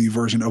lowercase w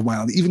version of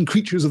wild, even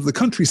creatures of the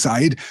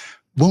countryside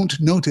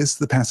won't notice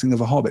the passing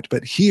of a hobbit.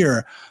 But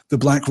here, the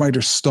Black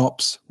Rider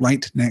stops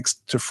right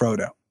next to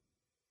Frodo.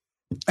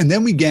 And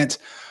then we get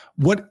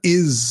what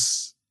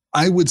is,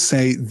 I would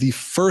say, the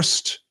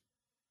first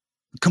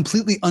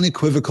completely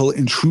unequivocal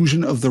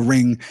intrusion of the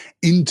ring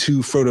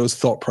into Frodo's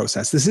thought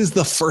process. This is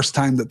the first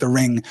time that the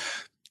ring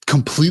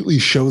completely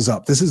shows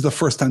up. This is the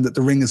first time that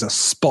the ring is a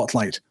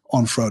spotlight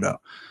on Frodo.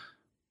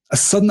 A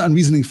sudden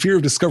unreasoning fear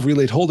of discovery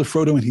laid hold of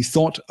Frodo, and he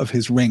thought of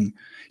his ring.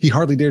 He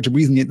hardly dared to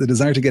breathe, and yet the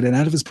desire to get it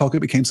out of his pocket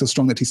became so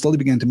strong that he slowly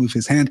began to move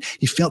his hand.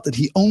 He felt that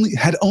he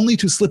had only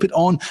to slip it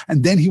on,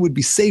 and then he would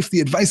be safe. The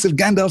advice of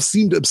Gandalf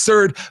seemed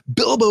absurd.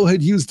 Bilbo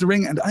had used the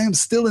ring, and I am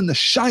still in the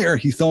Shire,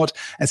 he thought,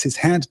 as his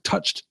hand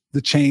touched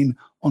the chain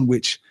on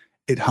which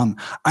it hung.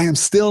 I am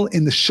still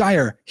in the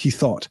Shire, he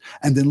thought.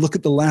 And then look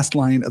at the last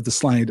line of the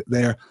slide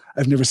there.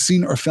 I've never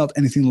seen or felt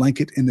anything like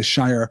it in the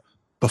Shire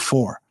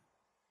before.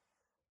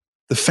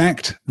 The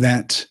fact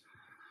that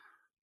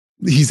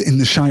he's in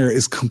the Shire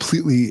is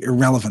completely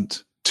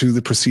irrelevant to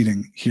the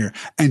proceeding here.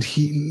 And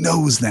he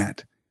knows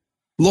that.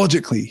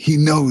 Logically, he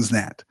knows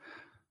that.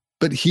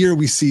 But here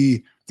we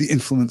see the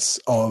influence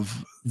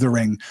of the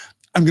ring.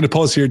 I'm going to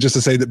pause here just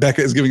to say that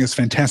Becca is giving us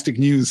fantastic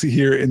news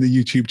here in the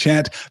YouTube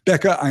chat.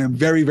 Becca, I am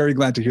very, very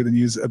glad to hear the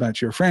news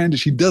about your friend.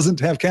 She doesn't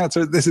have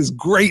cancer. This is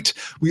great.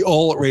 We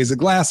all raise a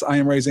glass. I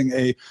am raising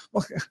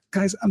well,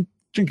 guys, I'm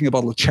drinking a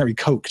bottle of cherry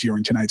Coke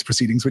during tonight's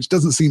proceedings, which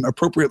doesn't seem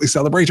appropriately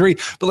celebratory.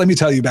 But let me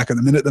tell you, Becca,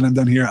 the minute that I'm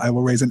done here, I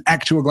will raise an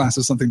actual glass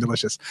of something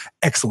delicious.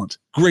 Excellent.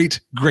 Great,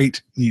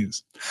 great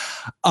news.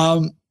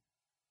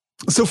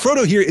 So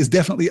Frodo here is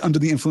definitely under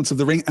the influence of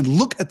the ring, and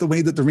look at the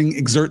way that the ring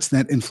exerts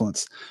that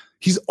influence.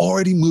 He's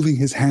already moving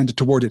his hand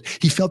toward it.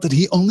 He felt that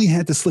he only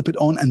had to slip it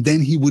on and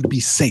then he would be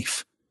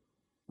safe.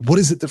 What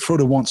is it that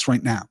Frodo wants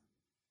right now?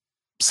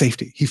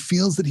 Safety. He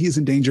feels that he is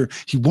in danger.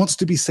 He wants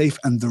to be safe,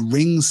 and the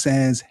ring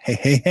says, hey,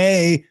 hey,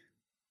 hey,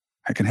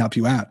 I can help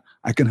you out.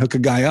 I can hook a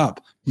guy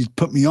up. You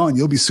put me on,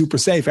 you'll be super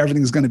safe.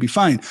 Everything's going to be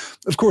fine.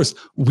 Of course,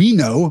 we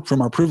know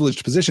from our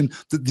privileged position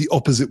that the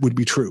opposite would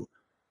be true.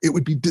 It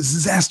would be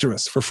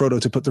disastrous for Frodo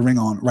to put the ring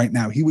on right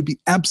now. He would be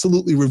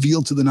absolutely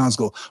revealed to the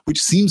Nazgul,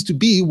 which seems to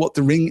be what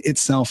the ring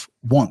itself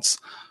wants.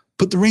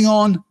 Put the ring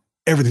on,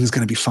 everything's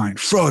going to be fine.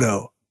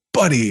 Frodo,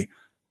 buddy,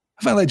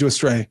 have I led you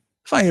astray?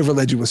 Have I ever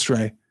led you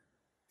astray?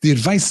 The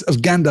advice of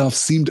Gandalf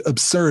seemed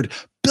absurd.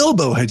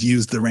 Bilbo had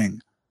used the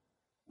ring.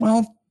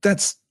 Well,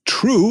 that's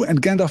true,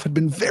 and Gandalf had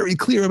been very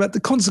clear about the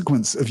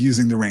consequence of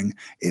using the ring.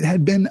 It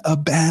had been a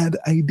bad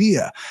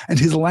idea, and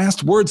his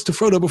last words to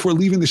Frodo before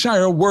leaving the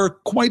Shire were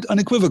quite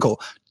unequivocal.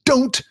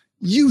 Don't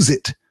use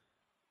it.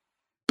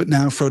 But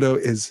now Frodo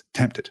is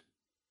tempted.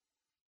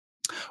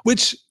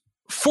 Which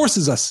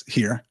forces us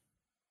here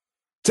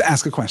to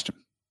ask a question.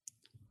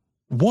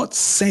 What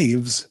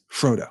saves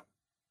Frodo?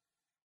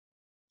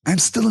 I'm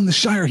still in the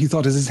Shire, he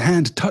thought, as his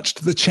hand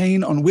touched the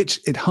chain on which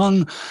it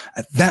hung.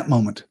 At that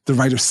moment, the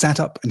rider sat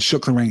up and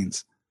shook the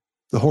reins.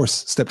 The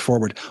horse stepped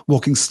forward,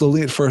 walking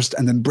slowly at first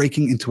and then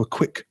breaking into a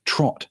quick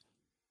trot.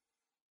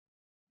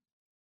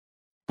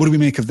 What do we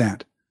make of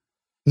that?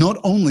 Not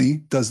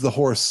only does the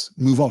horse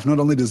move off, not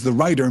only does the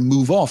rider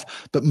move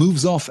off, but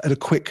moves off at a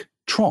quick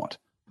trot.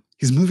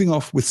 He's moving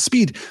off with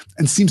speed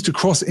and seems to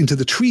cross into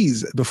the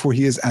trees before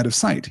he is out of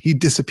sight. He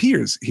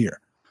disappears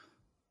here.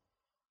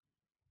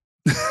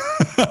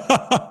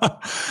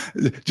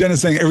 Jen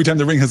is saying every time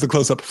the ring has the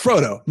close-up,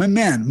 Frodo, my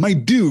man, my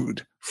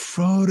dude,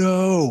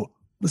 Frodo,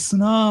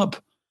 listen up,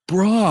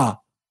 brah.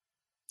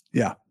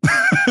 Yeah.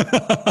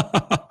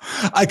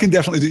 I can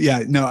definitely do,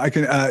 yeah, no, I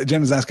can,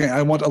 Jen is asking,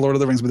 I want a Lord of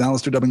the Rings with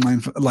Alistair dubbing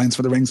lines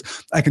for the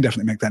rings. I can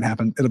definitely make that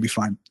happen. It'll be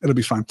fine. It'll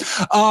be fine.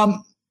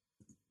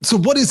 So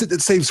what is it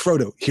that saves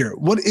Frodo here?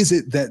 What is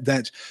it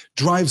that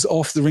drives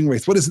off the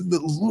ringwraith? What is it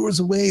that lures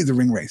away the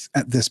ringwraith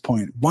at this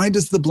point? Why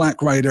does the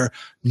Black Rider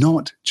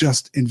not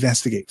just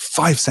investigate?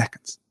 5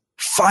 seconds.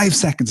 5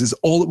 seconds is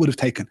all it would have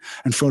taken.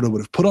 And Frodo would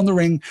have put on the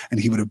ring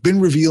and he would have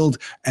been revealed.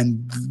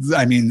 And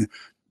I mean,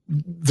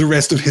 the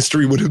rest of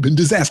history would have been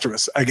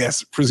disastrous, I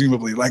guess,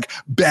 presumably. Like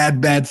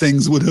bad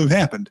things would have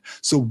happened.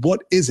 So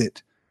what is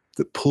it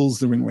that pulls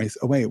the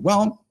ringwraith away?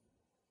 Well,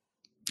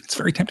 it's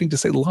very tempting to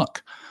say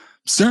luck.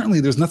 Certainly,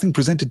 there's nothing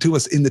presented to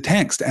us in the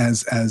text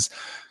as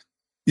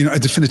you know, a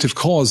definitive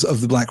cause of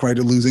the Black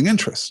Rider losing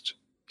interest.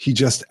 He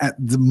just, at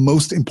the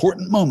most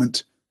important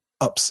moment,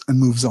 ups and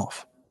moves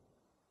off.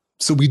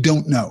 So we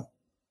don't know.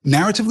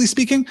 Narratively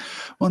speaking,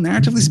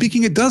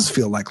 it does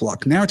feel like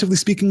luck. Narratively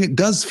speaking, it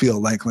does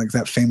feel like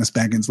that famous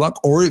Baggins luck,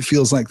 or it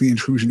feels like the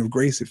intrusion of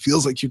grace. It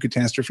feels like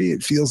catastrophe.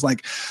 It feels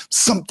like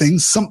something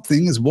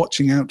is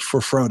watching out for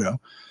Frodo.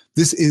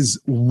 This is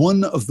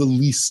one of the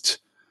least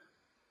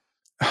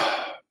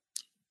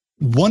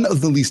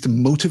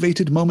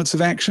motivated moments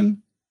of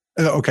action.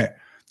 Okay.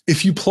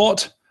 If you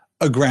plot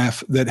a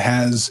graph that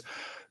has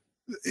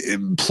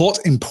plot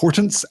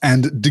importance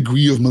and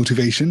degree of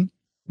motivation,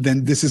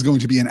 then this is going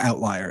to be an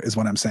outlier, is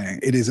what I'm saying.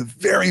 It is a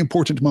very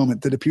important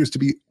moment that appears to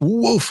be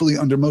woefully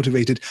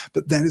undermotivated,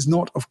 but that is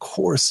not, of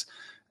course,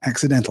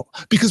 accidental,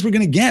 because we're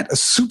going to get a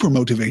super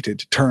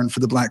motivated turn for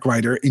the Black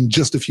Rider in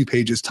just a few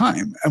pages'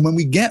 time. And when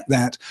we get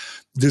that,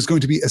 there's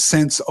going to be a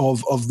sense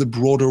of the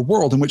broader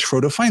world in which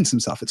Frodo finds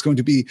himself. It's going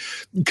to be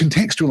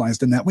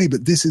contextualized in that way,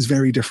 but this is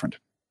very different.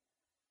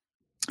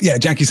 Yeah,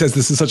 Jackie says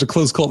this is such a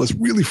close call. This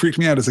really freaked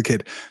me out as a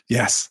kid.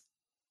 Yes,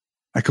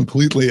 I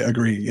completely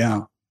agree.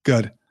 Yeah,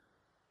 good.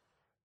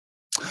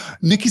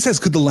 Nikki says,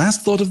 could the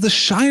last thought of the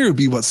Shire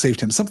be what saved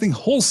him? Something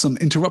wholesome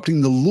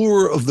interrupting the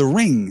lure of the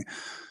ring.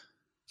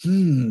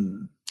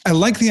 I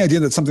like the idea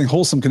that something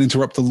wholesome can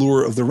interrupt the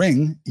lure of the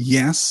ring.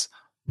 Yes,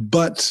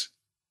 but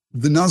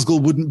the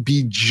Nazgul wouldn't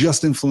be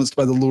just influenced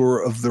by the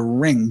lure of the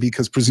ring,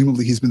 because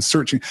presumably he's been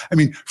searching. I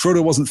mean,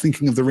 Frodo wasn't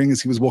thinking of the ring as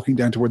he was walking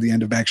down toward the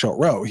end of Bagshot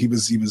Row. He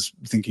was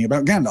thinking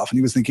about Gandalf, and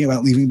he was thinking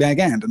about leaving Bag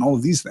End and all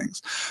of these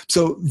things.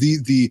 So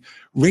the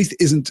wraith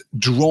isn't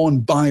drawn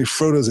by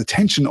Frodo's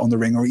attention on the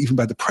ring, or even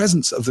by the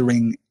presence of the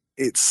ring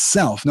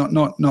itself. Not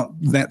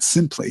that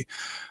simply.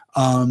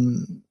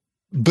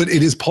 but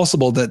it is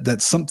possible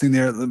that something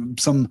there,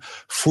 some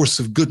force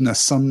of goodness,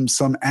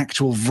 some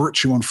actual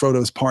virtue on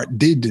Frodo's part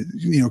did,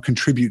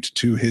 contribute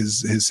to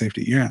his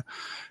safety. Yeah,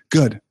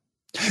 good.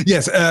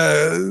 Yes,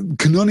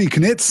 Kanoni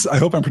Knitz, I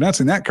hope I'm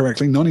pronouncing that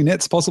correctly. Noni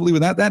Knitz, possibly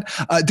without that.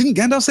 Didn't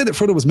Gandalf say that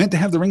Frodo was meant to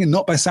have the ring and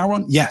not by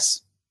Sauron?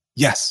 Yes,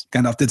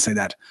 Gandalf did say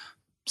that.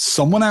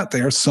 Someone out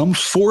there, some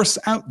force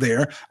out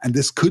there, and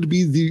this could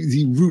be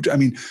the root. I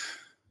mean,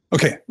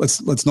 okay,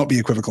 let's not be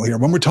equivocal here.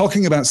 When we're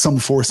talking about some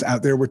force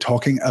out there, we're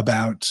talking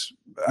about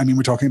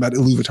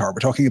Iluvatar. We're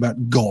talking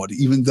about God,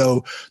 even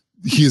though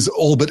he is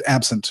all but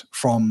absent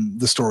from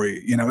the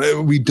story.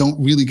 We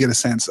don't really get a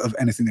sense of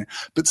anything there.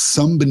 But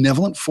some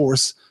benevolent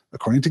force,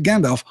 according to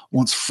Gandalf,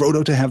 wants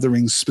Frodo to have the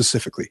ring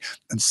specifically.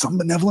 And some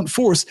benevolent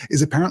force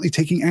is apparently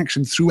taking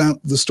action throughout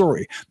the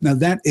story. Now,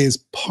 that is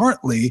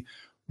partly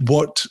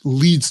what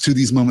leads to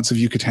these moments of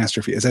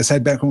eucatastrophe. As I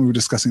said back when we were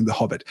discussing The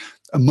Hobbit,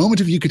 a moment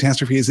of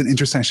eucatastrophe is an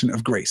intercession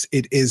of grace.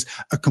 It is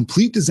a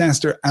complete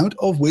disaster out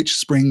of which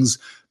springs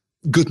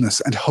goodness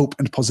and hope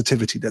and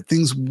positivity, that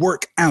things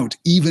work out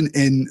even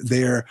in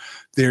their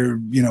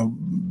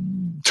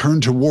turn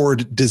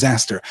toward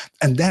disaster.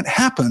 And that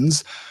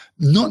happens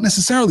not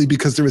necessarily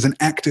because there is an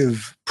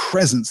active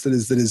presence that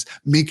is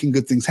making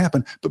good things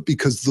happen, but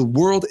because the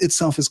world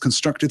itself is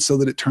constructed so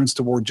that it turns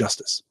toward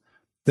justice.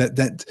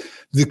 That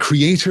the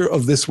creator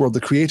of this world,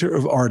 the creator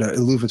of Arda,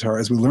 Iluvatar,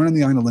 as we learn in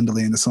the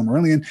Ainulindalë and the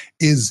Silmarillion,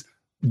 is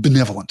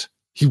benevolent.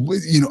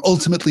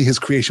 Ultimately his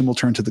creation will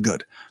turn to the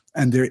good.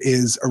 And there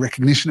is a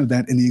recognition of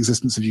that in the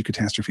existence of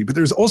eucatastrophe. But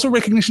there's also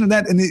recognition of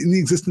that in the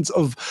existence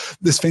of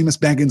this famous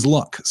Baggins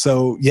luck.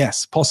 So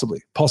yes,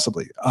 possibly.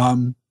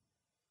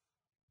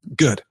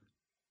 Good.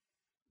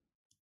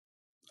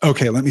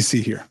 Okay, let me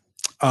see here.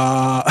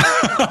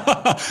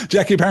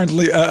 Jackie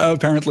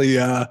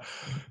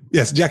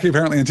Jackie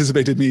apparently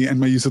anticipated me and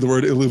my use of the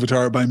word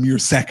Iluvatar by mere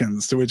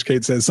seconds, to which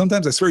Kate says,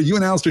 sometimes I swear you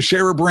and Alistair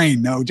share a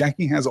brain. No,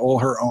 Jackie has all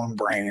her own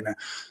brain.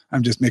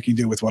 I'm just making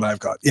do with what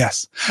I've got.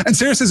 Yes. And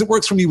Sarah says it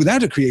works for me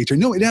without a creator.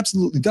 No, it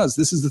absolutely does.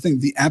 This is the thing.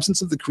 The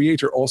absence of the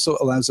creator also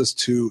allows us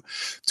to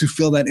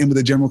fill that in with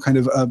a general kind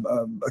of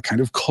a kind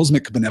of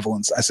cosmic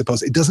benevolence, I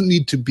suppose. It doesn't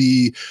need to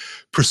be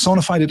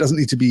personified. It doesn't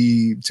need to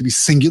be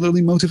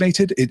singularly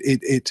motivated.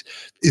 It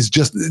is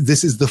just,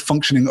 this is the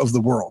functioning of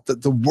the world,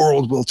 that the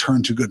world will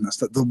turn to goodness,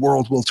 that the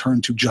world will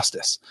turn to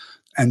justice.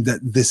 And that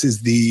this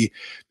is the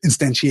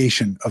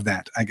instantiation of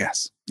that, I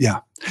guess. Yeah.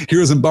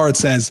 Heroes and Bard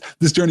says,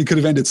 this journey could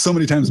have ended so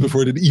many times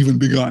before it had even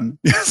begun.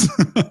 Yes.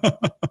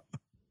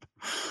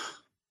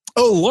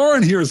 Oh,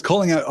 Lauren here is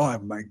calling out. Oh,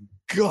 my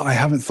God, I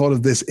haven't thought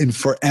of this in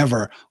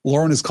forever.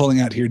 Lauren is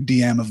calling out here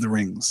DM of the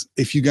Rings.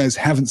 If you guys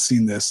haven't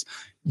seen this,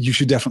 you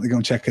should definitely go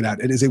and check it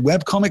out. It is a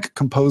webcomic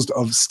composed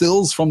of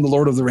stills from The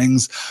Lord of the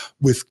Rings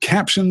with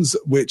captions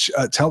which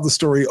tell the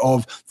story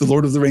of The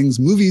Lord of the Rings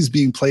movies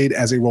being played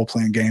as a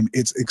role-playing game.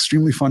 It's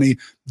extremely funny.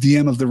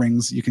 DM of the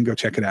Rings, you can go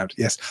check it out.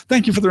 Yes.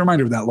 Thank you for the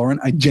reminder of that, Lauren.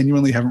 I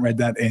genuinely haven't read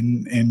that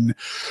in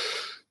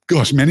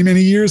gosh, many,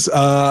 many years.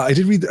 I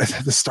did read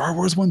the Star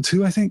Wars one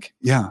too, I think.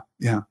 Yeah.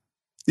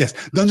 Yes,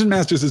 Dungeon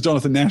Masters, as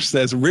Jonathan Nash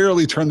says,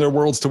 rarely turn their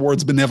worlds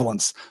towards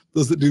benevolence.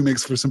 Those that do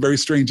makes for some very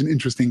strange and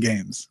interesting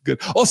games.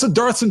 Good. Also,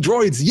 Darths and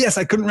Droids. Yes,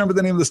 I couldn't remember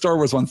the name of the Star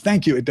Wars one.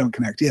 Thank you. It don't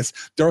connect. Yes,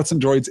 Darths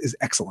and Droids is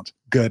excellent.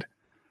 Good.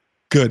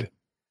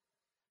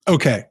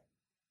 Okay.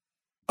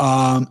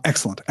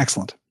 Excellent.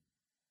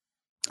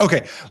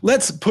 Okay,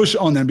 let's push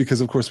on then,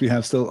 because of course we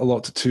have still a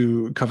lot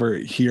to cover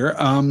here.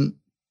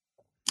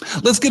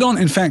 Let's get on,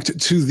 in fact,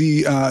 to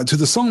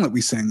the song that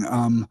we sing.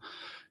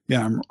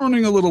 Yeah, I'm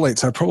running a little late,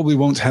 so I probably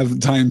won't have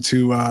time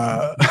to.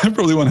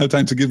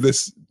 Give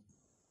this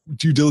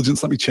due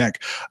diligence. Let me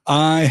check.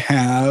 I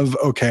have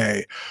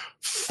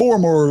 5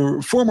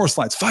 more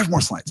slides.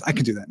 I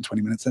can do that in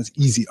 20 minutes. That's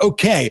easy.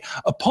 Okay.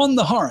 Upon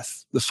the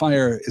hearth, the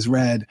fire is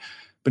red.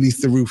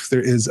 Beneath the roof,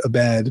 there is a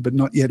bed, but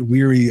not yet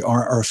weary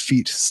are our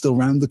feet. Still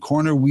round the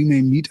corner, we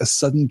may meet a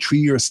sudden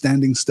tree or a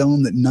standing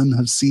stone that none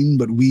have seen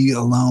but we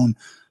alone.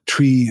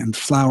 Tree and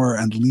flower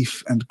and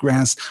leaf and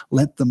grass,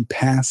 let them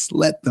pass,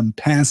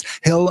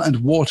 hill and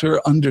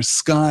water under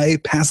sky,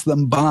 pass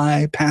them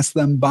by.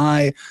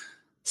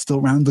 Still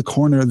round the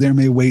corner there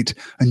may wait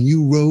a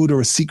new road or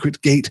a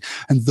secret gate,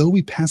 and though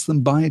we pass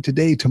them by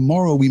today,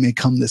 tomorrow we may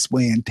come this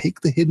way and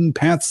take the hidden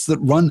paths that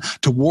run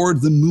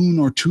toward the moon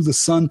or to the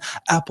sun,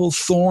 apple,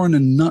 thorn,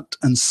 and nut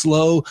and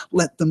slow,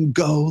 let them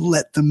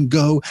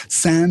go,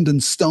 sand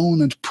and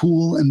stone and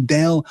pool and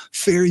dale,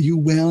 fare you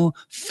well.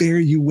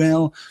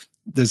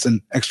 There's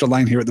an extra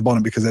line here at the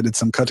bottom because I did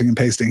some cutting and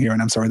pasting here,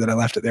 and I'm sorry that I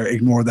left it there.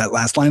 Ignore that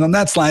last line on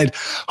that slide.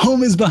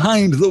 Home is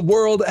behind, the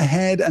world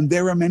ahead, and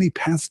there are many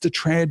paths to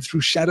tread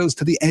through shadows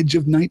to the edge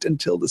of night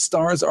until the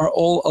stars are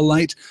all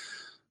alight.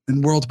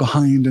 And world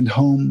behind and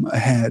home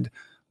ahead,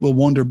 we'll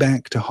wander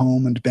back to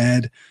home and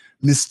bed.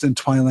 Mist and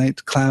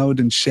twilight,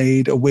 cloud and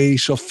shade, away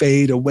shall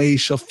fade,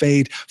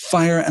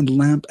 fire and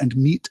lamp and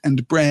meat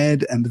and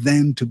bread, and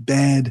then to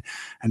bed,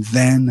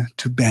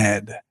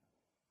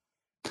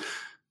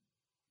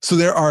 So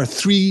there are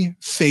 3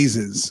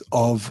 phases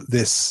of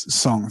this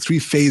song, 3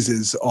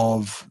 phases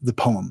of the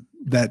poem.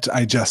 that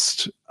I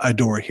just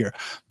adore here.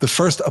 The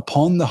first,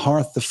 upon the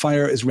hearth the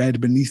fire is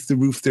red, beneath the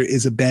roof there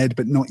is a bed,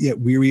 but not yet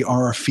weary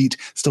are our feet,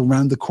 still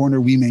round the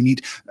corner we may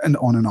meet, and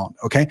on,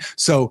 okay?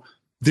 So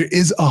there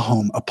is a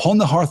home. Upon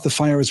the hearth the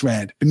fire is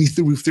red, beneath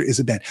the roof there is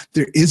a bed.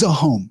 There is a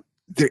home.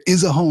 There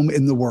is a home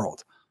in the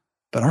world.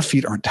 But our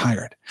feet aren't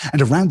tired.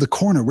 And around the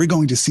corner, we're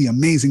going to see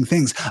amazing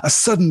things. A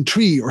sudden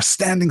tree or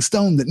standing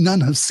stone that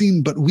none have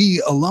seen but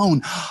we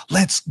alone.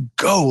 Let's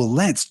go.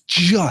 Let's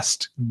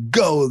just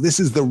go. This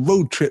is the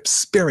road trip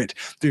spirit.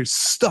 There's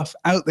stuff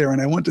out there,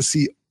 and I want to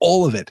see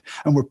all of it.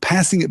 And we're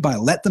passing it by.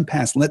 Let them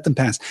pass. Let them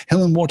pass.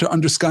 Hill and water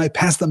under sky.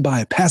 Pass them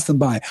by. Pass them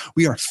by.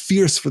 We are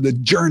fierce for the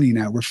journey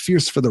now. We're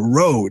fierce for the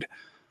road.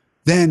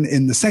 Then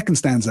in the second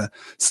stanza,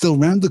 still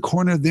round the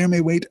corner there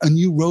may wait a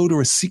new road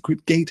or a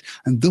secret gate,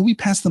 and though we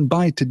pass them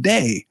by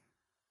today,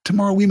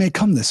 tomorrow we may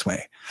come this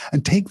way,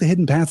 and take the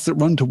hidden paths that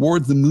run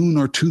towards the moon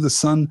or to the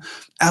sun.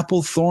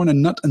 Apple, thorn,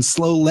 and nut and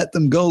slow, let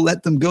them go,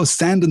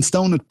 sand and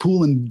stone at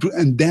pool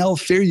and dell,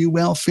 fare you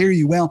well, fare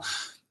you well.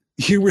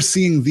 Here we're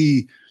seeing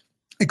the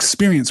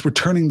experience. We're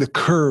turning the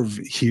curve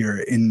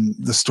here in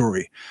the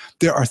story.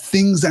 There are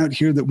things out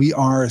here that we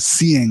are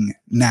seeing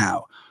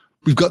now.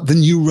 We've got the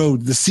new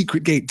road, the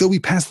secret gate, though we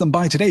pass them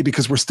by today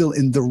because we're still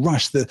in the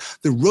rush. The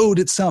road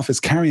itself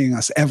is carrying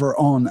us ever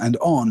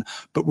on,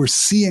 but we're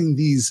seeing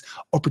these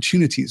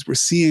opportunities. We're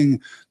seeing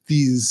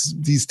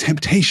these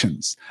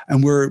temptations,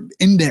 and we're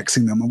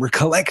indexing them, and we're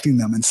collecting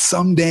them, and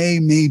someday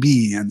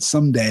maybe, and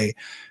someday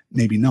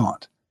maybe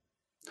not.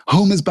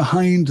 Home is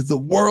behind, the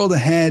world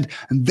ahead,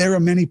 and there are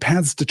many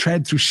paths to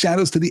tread through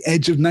shadows to the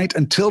edge of night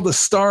until the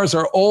stars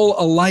are all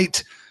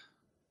alight.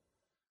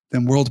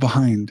 Then world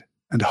behind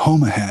and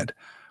home ahead.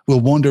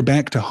 We'll wander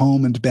back to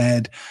home and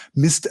bed.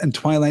 Mist and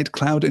twilight,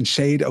 cloud and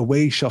shade,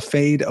 away shall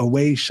fade,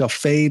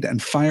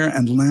 and fire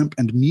and lamp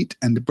and meat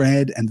and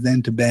bread, and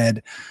then to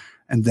bed,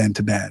 and then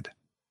to bed.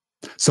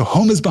 So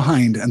home is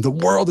behind and the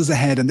world is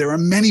ahead, and there are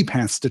many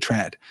paths to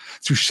tread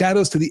through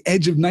shadows to the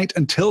edge of night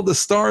until the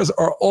stars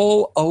are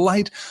all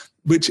alight,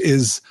 which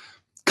is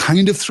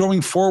kind of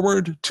throwing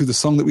forward to the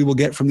song that we will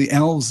get from the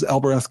elves,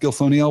 Elbereth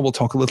Gilthoniel. We'll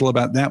talk a little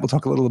about that. We'll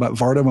talk a little about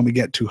Varda when we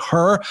get to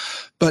her.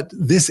 But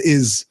this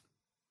is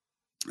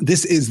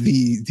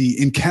the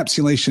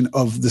encapsulation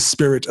of the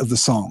spirit of the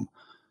song.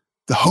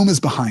 The home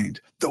is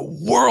behind. The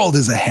world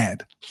is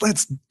ahead.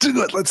 Let's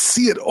do it. Let's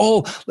see it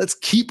all. Let's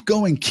keep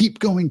going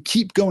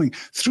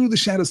through the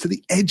shadows to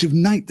the edge of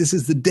night. This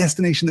is the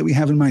destination that we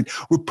have in mind.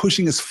 We're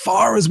pushing as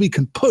far as we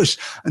can push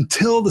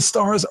until the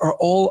stars are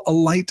all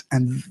alight,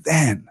 and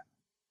then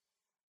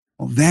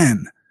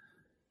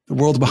the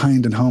world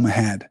behind and home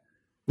ahead.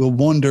 We'll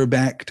wander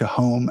back to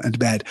home and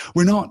bed.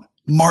 We're not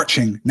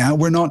marching now.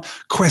 We're not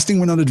questing.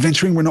 We're not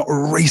adventuring. We're not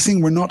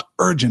racing. We're not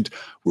urgent.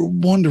 We're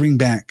wandering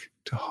back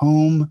to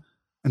home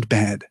and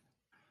bed.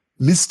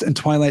 Mist and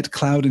twilight,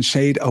 cloud and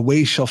shade,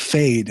 away shall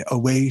fade,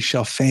 away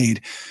shall fade.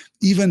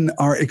 Even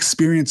our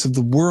experience of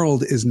the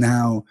world is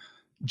now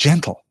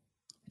gentle.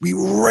 We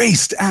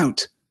raced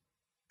out,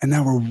 and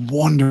now we're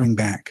wandering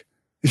back.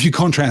 If you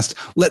contrast,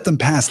 let them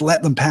pass,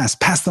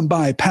 pass them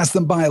by,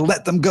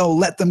 let them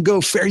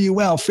go, fare you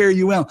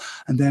well,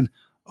 and then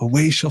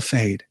away shall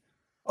fade,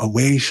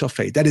 away shall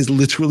fade. That is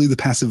literally the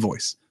passive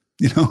voice.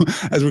 You know,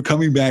 as we're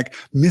coming back,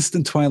 mist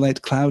and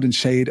twilight, cloud and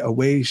shade,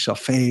 away shall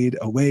fade,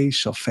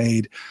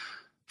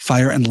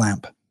 fire and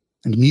lamp,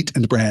 and meat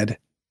and bread,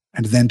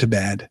 and then to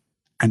bed,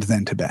 and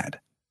then to bed.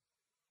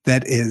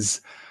 That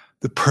is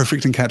the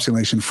perfect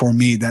encapsulation for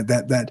me,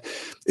 that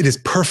it is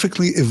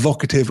perfectly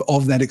evocative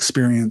of that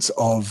experience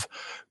of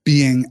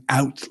being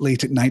out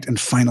late at night and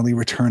finally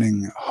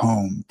returning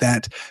home.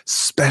 That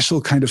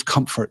special kind of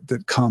comfort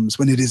that comes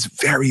when it is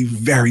very,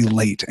 very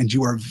late and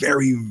you are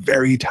very,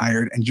 very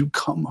tired, and you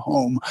come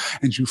home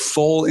and you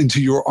fall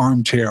into your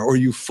armchair or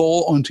you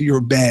fall onto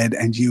your bed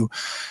and you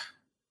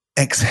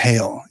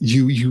exhale.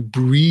 You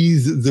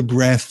breathe the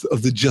breath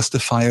of the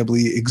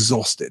justifiably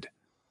exhausted.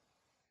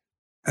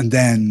 And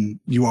then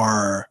you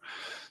are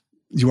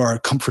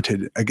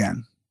comforted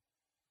again.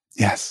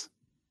 Yes.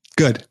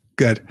 Good.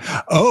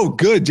 Oh,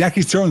 good.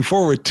 Jackie's throwing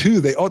forward too.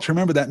 They ought to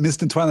remember that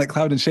mist and twilight,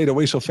 cloud and shade,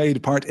 away shall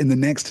fade part in the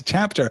next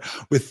chapter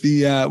with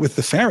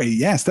the fairy.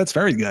 Yes, that's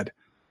very good.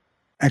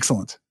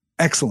 Excellent.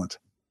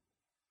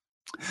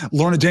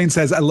 Lorna Jane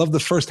says, I love the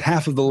first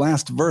half of the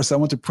last verse. I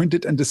want to print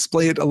it and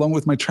display it along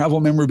with my travel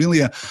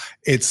memorabilia.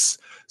 It's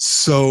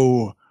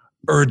so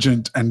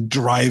urgent and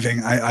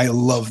driving. I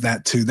love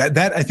that too.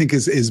 That I think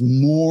is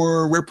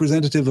more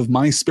representative of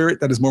my spirit.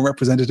 That is more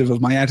representative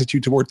of my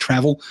attitude toward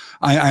travel.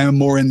 I am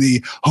more in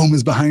the home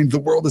is behind, the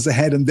world is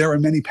ahead, and there are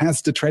many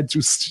paths to tread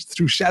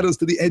through shadows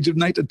to the edge of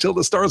night until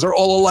the stars are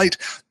all alight.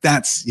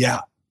 That's, yeah.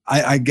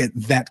 I get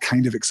that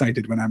kind of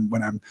excited when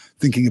I'm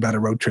thinking about a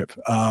road trip.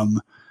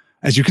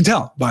 As you can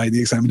tell by the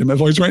excitement in my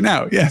voice right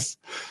now. Yes.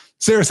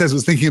 Sarah says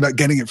was thinking about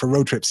getting it for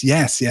road trips.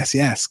 Yes.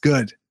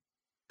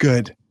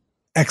 Good.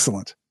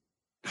 Excellent.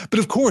 But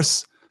of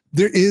course,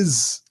 there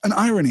is an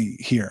irony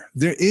here.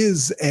 There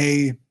is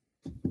a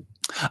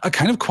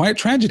kind of quiet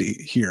tragedy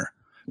here,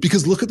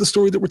 because look at the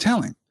story that we're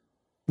telling.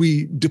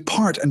 We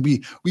depart and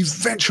we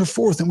venture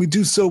forth, and we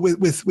do so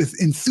with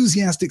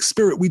enthusiastic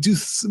spirit. We do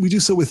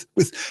so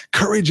with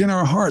courage in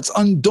our hearts.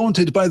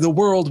 Undaunted by the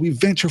world, we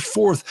venture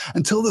forth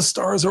until the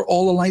stars are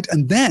all alight.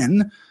 And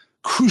then,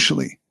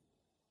 crucially,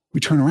 we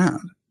turn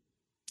around.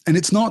 And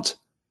it's not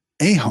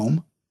a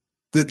home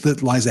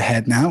that lies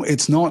ahead now.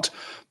 It's not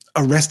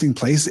a resting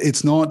place.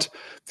 It's not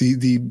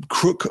the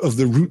crook of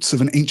the roots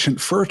of an ancient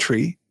fir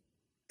tree.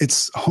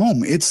 It's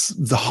home. It's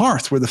the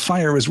hearth where the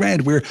fire is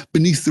red, where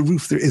beneath the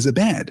roof there is a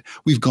bed.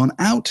 We've gone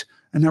out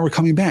and now we're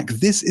coming back.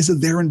 This is a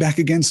there and back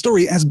again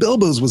story, as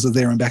Bilbo's was a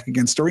there and back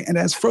again story. And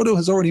as Frodo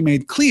has already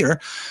made clear,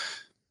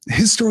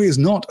 his story is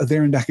not a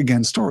there and back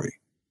again story.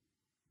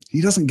 He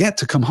doesn't get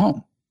to come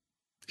home.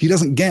 He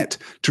doesn't get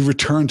to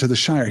return to the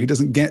Shire. He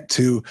doesn't get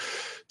to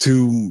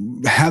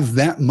have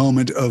that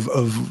moment of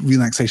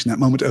relaxation, that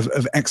moment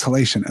of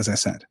exhalation, as I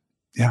said.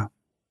 Yeah.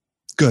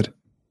 Good.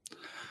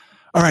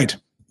 All right.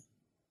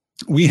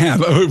 We have,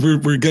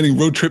 we're getting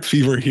road trip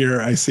fever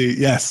here, I see.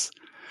 Yes.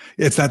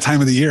 It's that time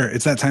of the year.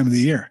 It's that time of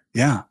the year.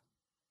 Yeah.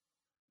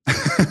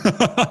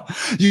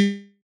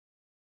 You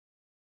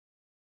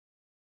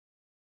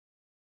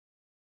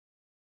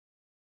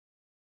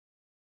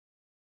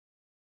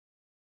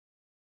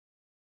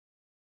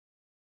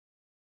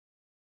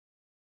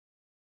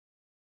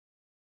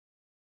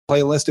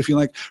playlist if you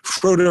like.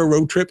 Frodo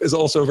road trip is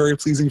also a very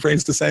pleasing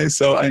phrase to say,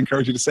 so I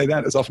encourage you to say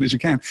that as often as you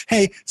can.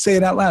 Hey, say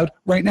it out loud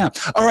right now.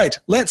 All right,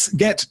 let's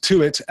get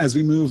to it as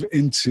we move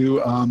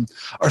into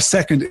our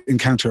second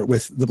encounter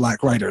with the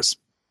Black Riders.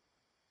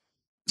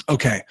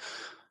 Okay.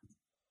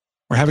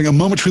 We're having a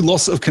momentary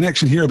loss of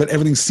connection here, but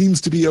everything seems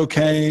to be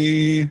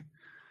okay.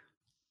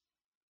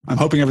 I'm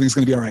hoping everything's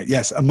going to be all right.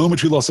 Yes, a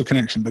momentary loss of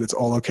connection, but it's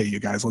all okay, you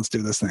guys. Let's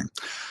do this thing.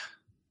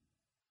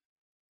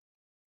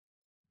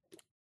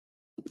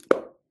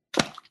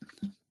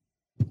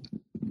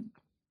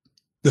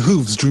 The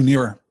hooves drew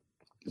nearer.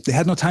 They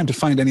had no time to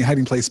find any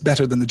hiding place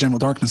better than the general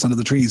darkness under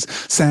the trees.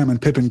 Sam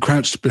and Pippin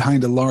crouched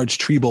behind a large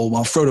tree bole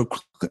while Frodo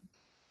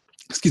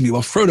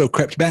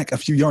crept back a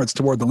few yards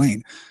toward the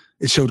lane.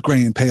 It showed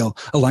gray and pale,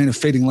 a line of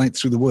fading light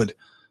through the wood.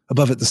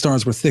 Above it, the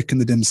stars were thick in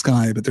the dim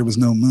sky, but there was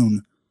no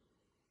moon.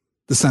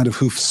 The sound of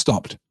hoofs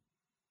stopped.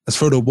 As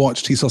Frodo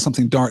watched, he saw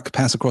something dark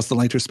pass across the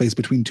lighter space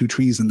between two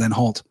trees and then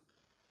halt.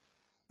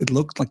 It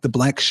looked like the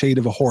black shade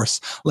of a horse,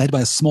 led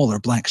by a smaller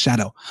black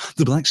shadow.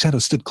 The black shadow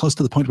stood close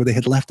to the point where they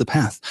had left the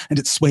path, and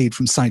it swayed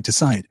from side to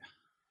side.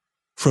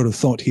 Frodo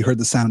thought he heard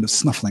the sound of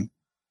snuffling.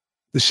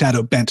 The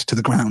shadow bent to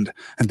the ground,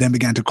 and then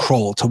began to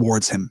crawl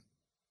towards him.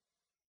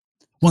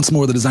 Once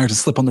more, the desire to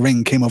slip on the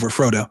ring came over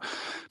Frodo,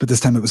 but this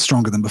time it was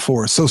stronger than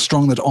before, so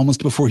strong that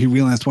almost before he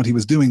realized what he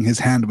was doing, his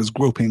hand was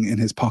groping in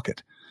his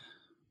pocket.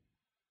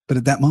 But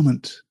at that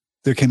moment,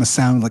 there came a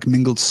sound like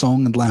mingled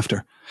song and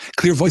laughter.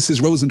 Clear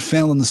voices rose and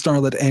fell in the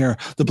starlit air.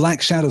 The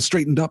black shadow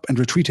straightened up and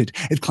retreated.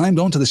 It climbed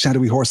onto the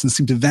shadowy horse and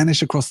seemed to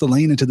vanish across the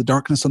lane into the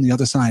darkness on the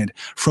other side.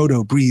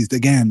 Frodo breathed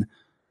again.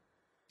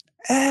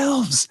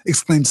 "Elves!"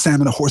 exclaimed Sam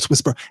in a hoarse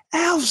whisper.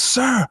 "Elves,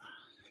 sir!"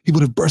 He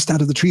would have burst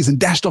out of the trees and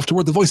dashed off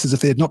toward the voices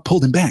if they had not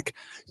pulled him back.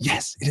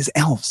 "Yes, it is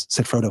elves,"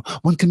 said Frodo.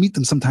 "One can meet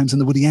them sometimes in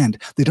the woody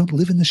end. They don't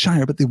live in the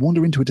Shire, but they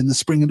wander into it in the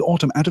spring and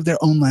autumn out of their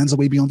own lands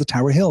away beyond the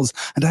Tower Hills,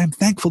 and I am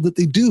thankful that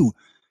they do.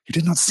 You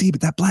did not see,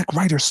 but that black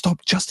rider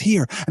stopped just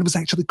here and was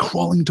actually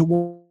crawling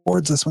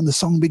towards us when the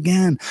song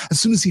began. As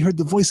soon as he heard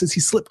the voices,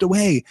 he slipped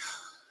away."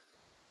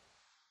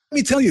 Let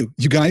me tell you,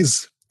 you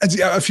guys,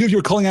 a few of you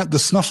are calling out the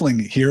snuffling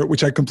here,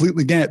 which I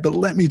completely get, but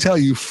let me tell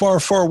you,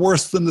 far, far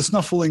worse than the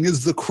snuffling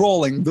is the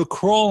crawling. The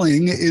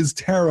crawling is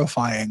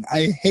terrifying.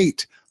 I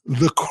hate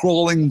the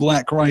crawling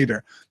black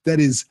rider. That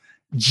is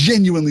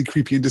genuinely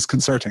creepy and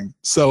disconcerting.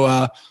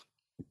 So,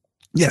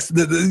 yes,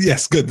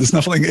 yes, good. The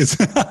snuffling is,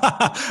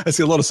 I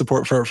see a lot of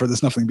support for the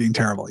snuffling being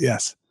terrible.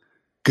 Yes,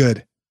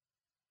 good.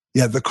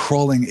 Yeah, the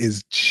crawling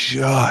is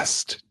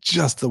just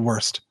the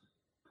worst.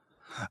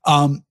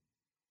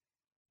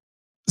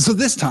 So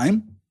this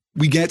time,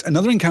 we get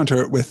another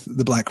encounter with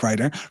the Black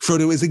Rider.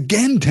 Frodo is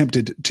again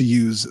tempted to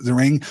use the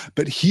ring,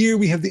 but here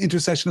we have the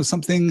intercession of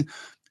something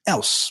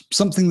else,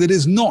 something that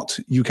is not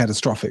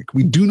eucatastrophic.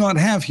 We do not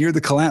have here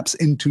the collapse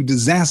into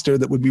disaster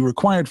that would be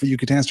required for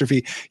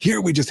eucatastrophe. Here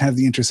we just have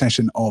the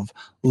intercession of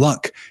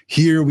luck.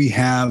 Here we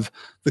have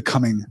the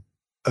coming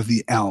of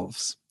the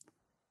elves.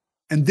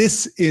 And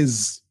this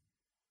is,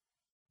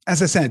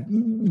 as I said,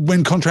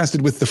 when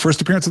contrasted with the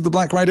first appearance of the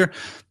Black Rider,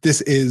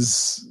 this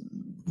is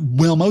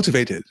well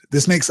motivated.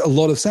 This makes a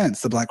lot of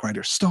sense. The Black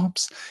Rider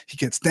stops, he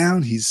gets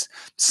down, he's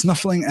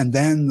snuffling, and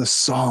then the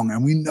song.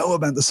 And we know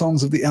about the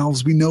songs of the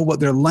elves. We know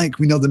what they're like.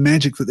 We know the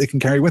magic that they can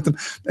carry with them.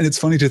 And it's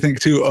funny to think,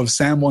 too, of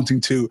Sam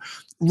wanting to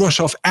rush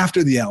off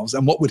after the elves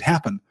and what would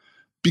happen.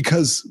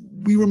 Because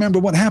we remember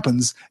what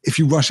happens if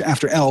you rush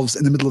after elves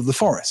in the middle of the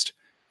forest.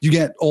 You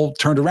get all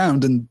turned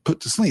around and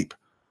put to sleep.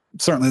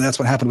 Certainly that's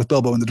what happened with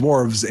Bilbo and the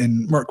dwarves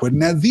in Mirkwood.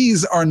 Now,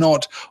 these are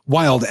not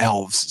wild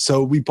elves,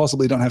 so we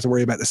possibly don't have to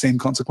worry about the same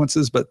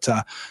consequences, but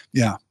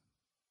yeah.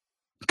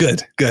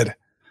 Good.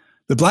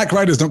 The Black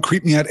Riders don't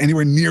creep me out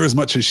anywhere near as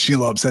much as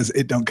Shelob says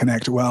it don't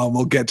connect. Well,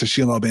 we'll get to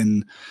Shelob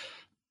in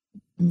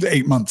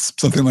 8 months,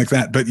 something like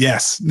that. But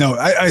yes, no,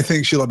 I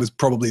think Shelob is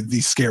probably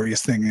the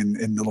scariest thing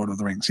in the Lord of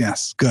the Rings.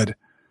 Yes, good.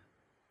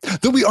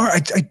 Though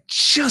I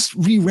just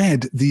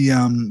reread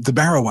the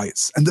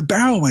Barrow-wights, and the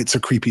Barrow-wights are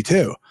creepy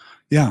too.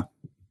 Yeah.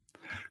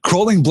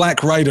 Crawling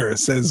Black Rider,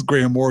 says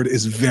Graham Ward,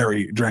 is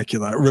very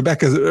Dracula.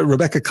 Rebecca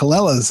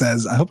Kallela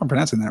says, I hope I'm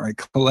pronouncing that right.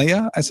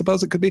 Kalea, I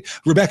suppose it could be.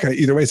 Rebecca,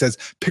 either way, says,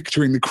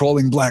 picturing the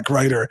crawling Black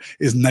Rider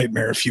is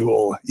nightmare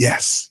fuel.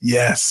 Yes,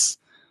 yes.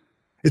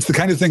 It's the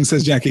kind of thing,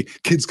 says Jackie,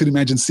 kids could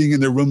imagine seeing in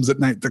their rooms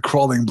at night the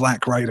crawling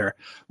Black Rider.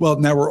 Well,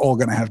 now we're all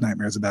going to have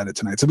nightmares about it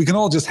tonight. So we can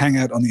all just hang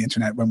out on the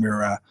internet when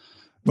we're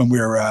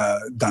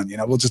done.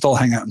 We'll just all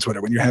hang out on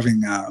Twitter when you're having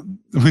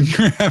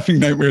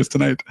nightmares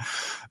tonight.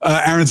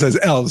 Aaron says,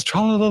 elves,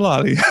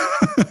 tra-la-la-lolly.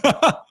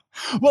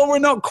 Well, we're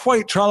not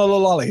quite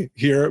tra-la-la-lolly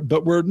here,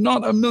 but we're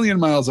not a million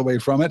miles away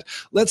from it.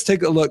 Let's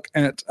take a look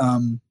at,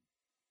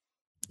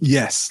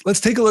 let's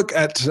take a look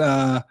at,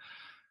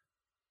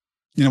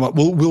 you know what,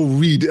 we'll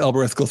read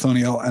Elbereth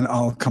Gulthoniel, and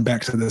I'll come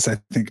back to this,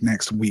 I think,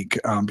 next week,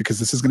 because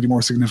this is going to be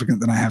more significant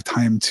than I have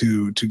time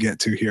to get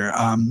to here.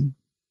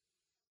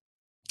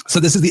 So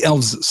this is the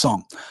elves'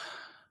 song.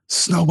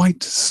 Snow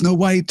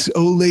white,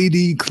 O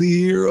lady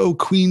clear, O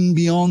queen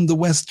beyond the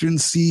western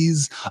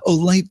seas, O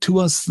light to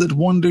us that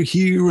wander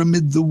here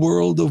amid the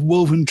world of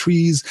woven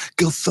trees,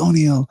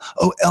 Gulthoniel,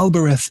 O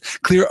Elbereth,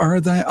 clear are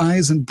thy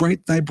eyes and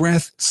bright thy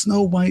breath,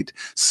 snow white,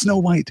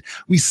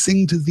 we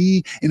sing to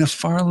thee in a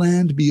far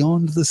land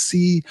beyond the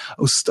sea,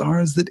 O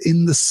stars that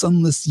in the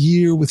sunless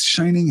year with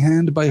shining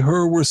hand by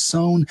her were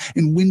sown,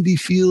 in windy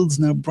fields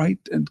now bright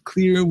and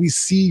clear we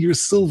see your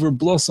silver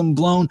blossom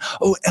blown,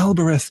 O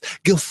Elbereth,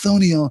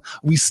 Gulthoniel,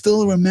 we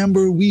still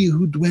remember, we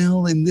who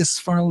dwell in this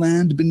far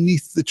land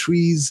beneath the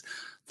trees,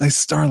 thy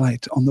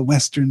starlight on the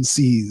western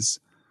seas.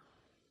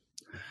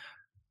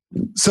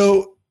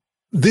 So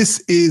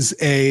this is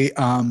a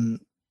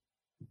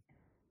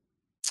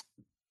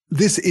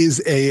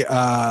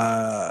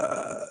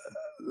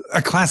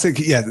classic.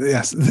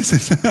 Yes. This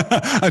is.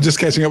 I'm just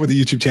catching up with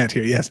the YouTube chat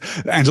here. Yes,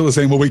 Angela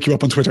saying we'll wake you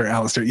up on Twitter,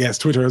 Alistair. Yes,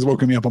 Twitter has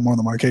woken me up on more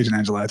than one occasion,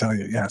 Angela. I tell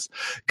you. Yes,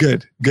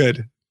 good.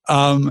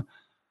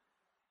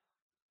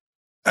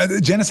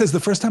 Jenna says, the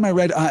first time I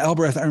read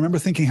Elbereth, I remember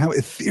thinking how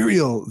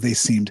ethereal they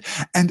seemed.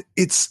 And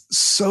it's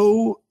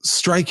so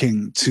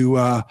striking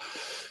to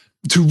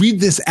read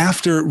this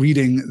after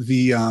reading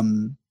the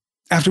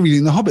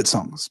Hobbit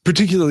songs,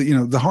 particularly,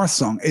 the Hearth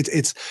song.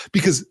 It's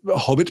because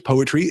Hobbit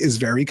poetry is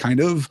very kind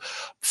of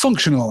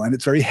functional, and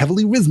it's very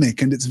heavily rhythmic,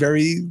 and it's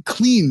very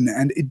clean,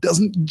 and it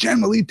doesn't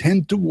generally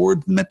tend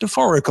toward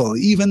metaphorical.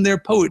 Even their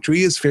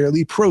poetry is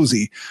fairly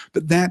prosy,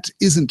 but that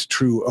isn't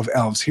true of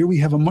elves. Here we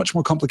have a much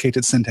more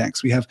complicated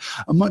syntax. We have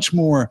a much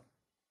more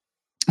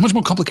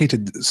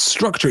complicated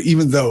structure,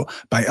 even though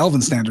by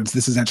elven standards,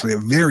 this is actually a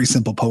very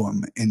simple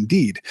poem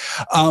indeed.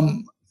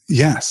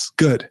 Yes,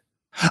 good.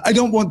 I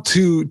don't want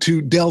to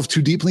delve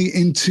too deeply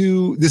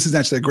into this. Is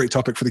actually a great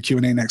topic for the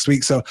Q&A next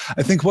week. So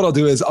I think what I'll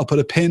do is I'll put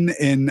a pin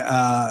in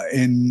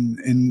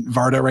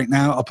Varda right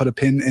now. I'll put a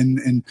pin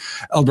in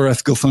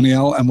Elbereth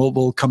Gulthoniel, and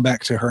we'll come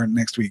back to her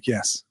next week.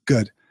 Yes,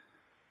 good.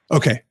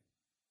 Okay,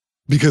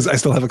 because I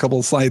still have a couple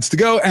of slides to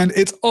go, and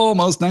it's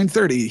almost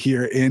 9:30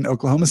 here in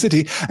Oklahoma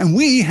City, and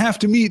we have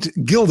to meet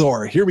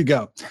Gildor. Here we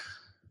go.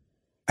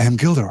 I am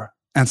Gildor,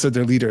 answered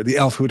their leader, the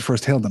elf who had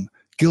first hailed them.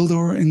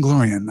 Gildor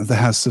Inglorian of the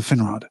House of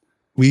Finrod.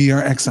 We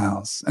are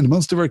exiles, and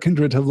most of our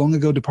kindred have long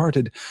ago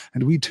departed,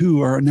 and we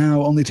too are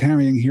now only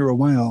tarrying here a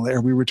while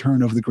ere we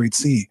return over the great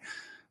sea.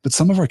 But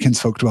some of our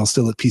kinsfolk dwell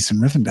still at peace in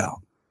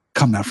Rivendell.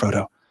 Come now,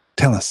 Frodo,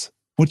 tell us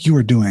what you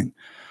are doing,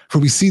 for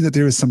we see that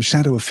there is some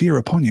shadow of fear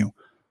upon you.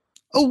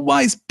 Oh,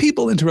 wise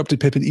people, interrupted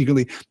Pippin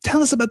eagerly,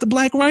 tell us about the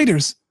Black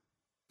Riders.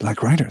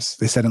 Black Riders,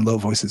 they said in low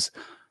voices.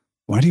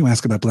 Why do you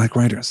ask about Black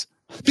Riders?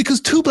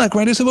 Because 2 Black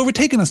Riders have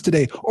overtaken us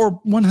today, or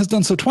one has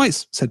done so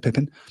twice, said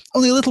Pippin.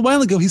 Only a little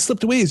while ago he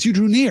slipped away as you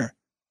drew near.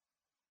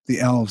 The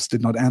elves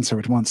did not answer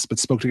at once, but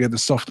spoke together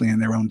softly in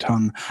their own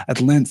tongue. At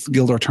length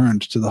Gildor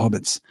turned to the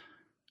hobbits.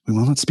 We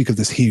will not speak of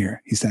this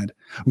here, he said.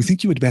 We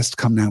think you had best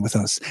come now with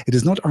us. It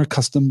is not our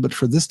custom, but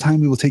for this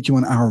time we will take you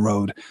on our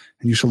road,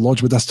 and you shall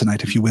lodge with us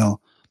tonight if you will.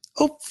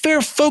 Oh,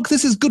 fair folk,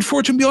 this is good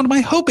fortune beyond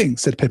my hoping,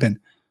 said Pippin.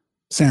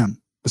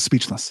 Sam was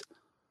speechless.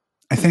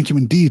 I thank you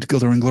indeed,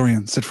 Gildor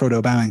Inglorian, said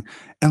Frodo, bowing.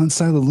 Ellen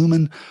Sila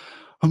Lumen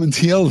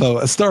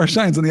Tielvo, a star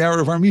shines in the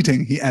hour of our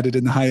meeting, he added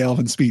in the high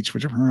elven speech,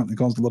 which apparently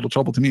caused a little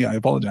trouble to me. I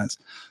apologize.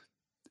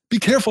 Be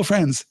careful,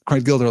 friends,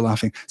 cried Gildor,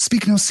 laughing.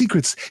 Speak no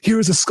secrets.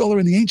 Here is a scholar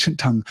in the ancient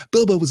tongue.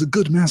 Bilbo was a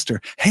good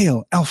master.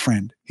 Hail, elf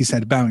friend, he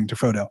said, bowing to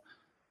Frodo.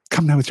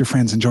 Come now with your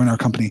friends and join our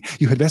company.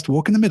 You had best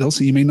walk in the middle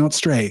so you may not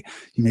stray.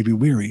 You may be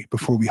weary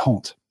before we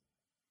halt.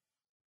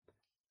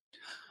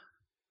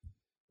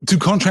 To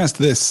contrast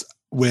this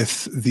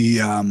with the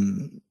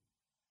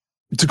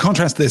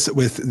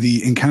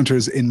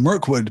encounters in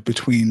Mirkwood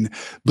between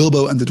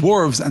Bilbo and the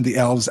dwarves and the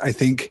elves, I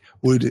think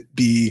would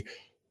be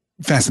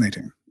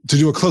fascinating. to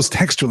do a close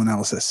textual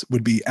analysis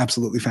would be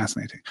absolutely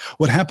fascinating.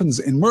 What happens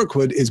in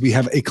Mirkwood is we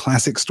have a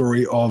classic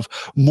story of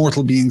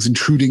mortal beings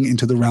intruding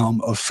into the realm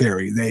of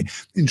fairy. They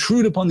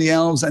intrude upon the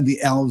elves and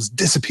the elves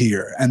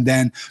disappear and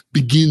then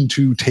begin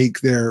to take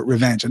their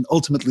revenge. And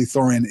ultimately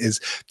Thorin is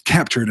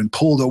captured and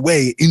pulled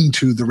away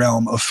into the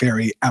realm of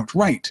fairy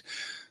outright.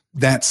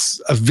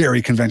 That's a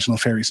very conventional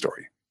fairy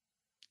story.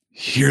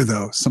 Here,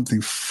 though,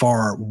 something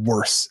far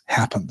worse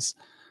happens.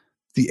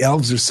 The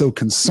elves are so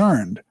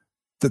concerned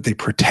that they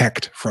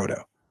protect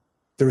Frodo.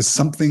 There is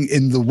something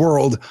in the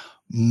world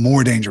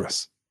more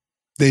dangerous.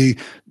 They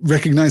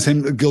recognize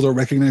him, Gildor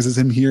recognizes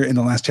him here in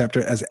the last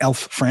chapter as elf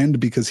friend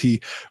because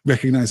he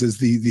recognizes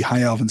the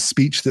high elven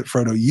speech that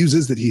Frodo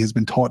uses, that he has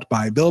been taught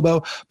by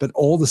Bilbo, but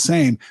all the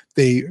same,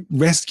 they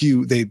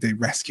rescue,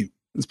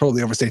 it's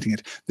probably overstating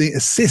it, they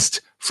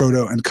assist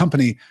Frodo and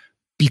company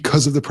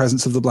because of the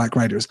presence of the Black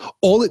Riders.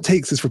 All it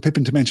takes is for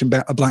Pippin to mention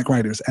Black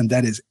Riders, and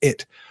that is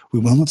it. We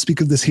will not speak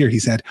of this here, he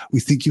said. We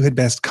think you had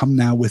best come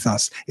now with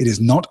us. It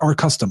is not our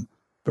custom,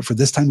 but for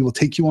this time we will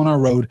take you on our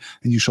road,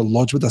 and you shall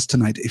lodge with us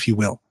tonight if you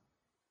will.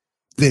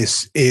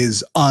 This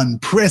is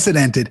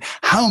unprecedented.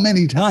 How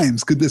many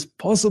times could this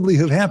possibly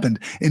have happened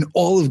in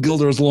all of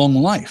Gildor's long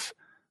life?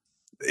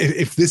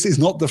 If this is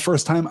not the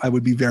first time, I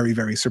would be very,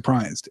 very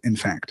surprised, in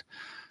fact.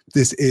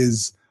 This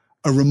is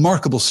a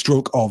remarkable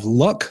stroke of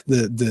luck.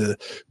 The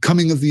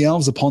coming of the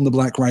elves upon the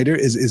Black Rider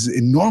is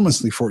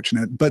enormously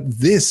fortunate, but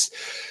this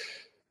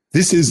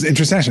is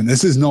intercession.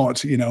 This is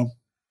not,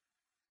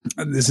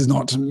 this is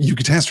not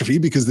eucatastrophe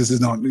because this is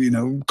not,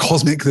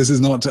 cosmic. This is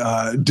not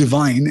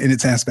divine in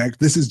its aspect.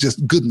 This is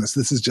just goodness.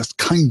 This is just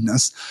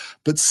kindness.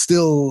 But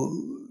still,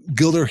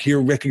 Gildor here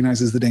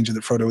recognizes the danger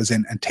that Frodo is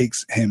in and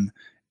takes him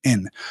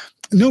in.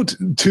 Note,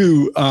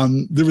 too,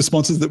 the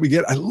responses that we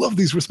get. I love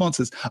these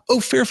responses.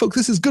 "Oh, fair folk,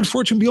 this is good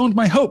fortune beyond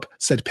my hope,"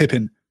 said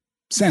Pippin.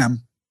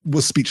 Sam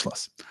was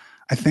speechless.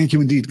 "I thank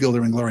you indeed,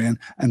 Gildor and Glorian."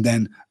 And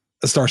then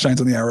a star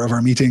shines on the hour of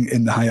our meeting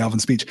in the High Elven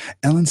speech.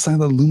 "Ellen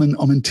Sila Lumen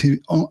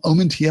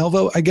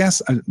Omentielvo," I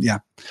guess.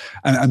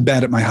 I'm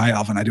bad at my High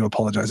Elven. I do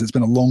apologize. It's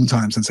been a long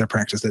time since I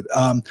practiced it.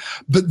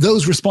 But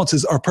those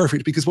responses are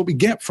perfect because what we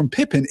get from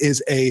Pippin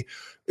is a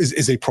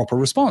proper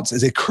response,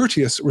 is a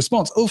courteous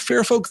response. "Oh,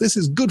 fair folk, this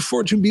is good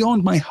fortune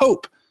beyond my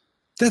hope."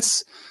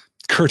 That's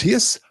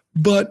courteous,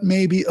 but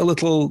maybe a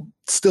little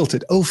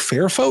stilted. "Oh,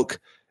 fair folk?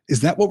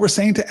 Is that what we're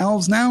saying to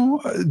elves now?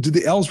 Do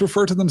the elves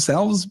refer to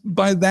themselves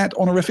by that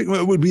honorific?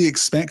 Would we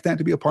expect that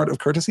to be a part of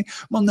courtesy?"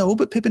 Well, no,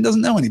 but Pippin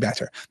doesn't know any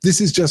better. This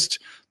is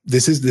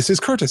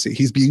courtesy.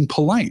 He's being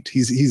polite.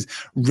 He's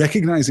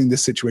recognizing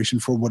this situation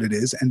for what it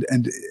is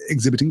and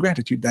exhibiting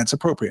gratitude. That's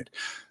appropriate.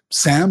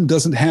 Sam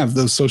doesn't have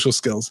those social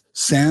skills.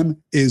 Sam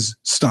is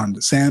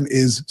stunned. Sam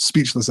is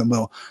speechless, and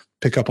we'll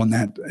pick up on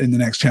that in the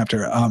next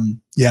chapter.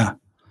 Yeah.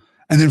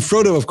 And then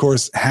Frodo, of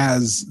course,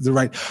 has the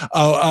right.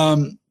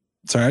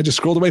 Sorry, I just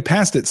scrolled away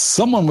past it.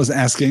 Someone was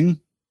asking.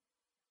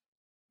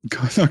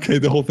 Okay,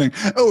 the whole thing.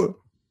 Oh,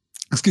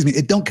 excuse me.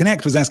 It Don't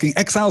Connect was asking,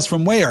 "Exiles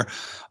from where?"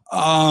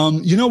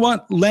 You know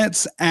what?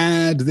 Let's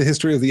add the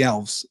history of the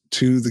elves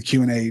to the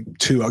Q&A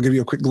too. I'll give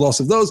you a quick gloss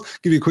of those,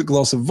 give you a quick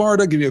gloss of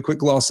Varda, give you a quick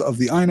gloss of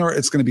the Ainur.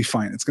 It's going to be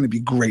fine. It's going to be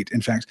great. In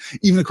fact,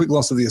 even a quick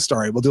gloss of the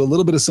Astari. We'll do a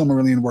little bit of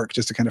Silmarillion work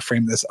just to kind of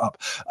frame this up.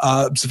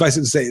 Suffice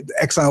it to say,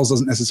 exiles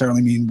doesn't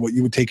necessarily mean what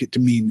you would take it to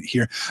mean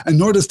here. And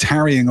nor does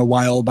tarrying a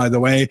while, by the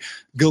way.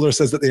 Gildor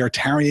says that they are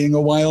tarrying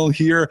a while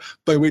here,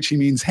 by which he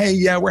means, hey,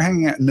 yeah, we're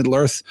hanging out in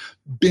Middle-earth.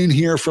 Been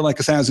here for like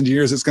 1,000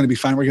 years. It's going to be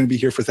fine. We're going to be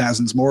here for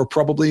thousands more,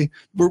 probably.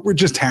 We're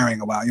just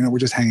tarrying a while. We're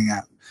just hanging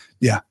out.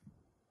 Yeah.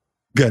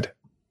 Good.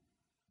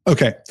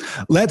 Okay.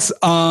 Let's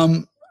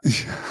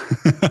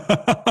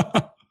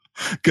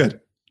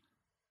good.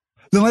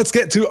 Then let's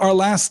get to our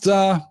last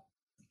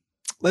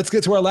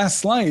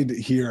slide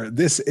here.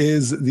 This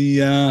is the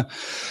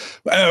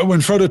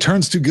when Frodo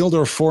turns to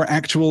Gildor for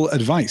actual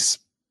advice.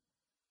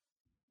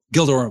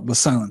 Gildor was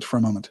silent for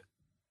a moment.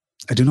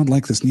 "I do not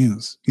like this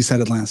news," he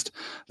said at last.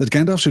 "That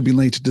Gandalf should be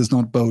late does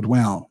not bode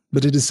well.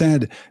 But it is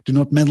said, do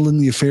not meddle in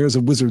the affairs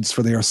of wizards,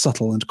 for they are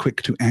subtle and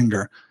quick to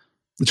anger.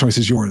 The choice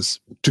is yours,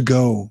 to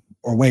go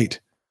or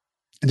wait."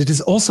 "And it is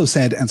also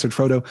said," answered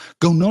Frodo,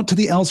 "go not to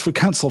the elves for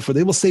counsel, for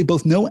they will say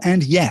both no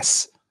and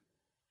yes."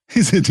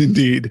 "Is it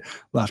indeed?"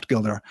 laughed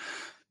Gildor.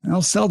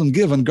 "Elves seldom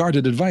give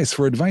unguarded advice,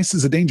 for advice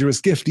is a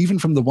dangerous gift, even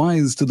from the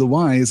wise to the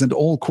wise, and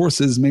all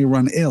courses may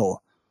run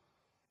ill.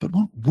 But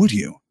what would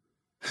you?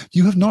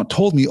 You have not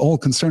told me all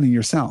concerning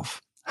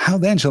yourself. How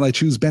then shall I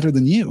choose better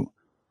than you?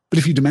 But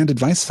if you demand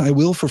advice, I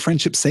will, for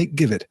friendship's sake,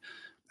 give it.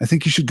 I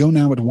think you should go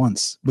now at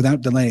once,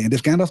 without delay, and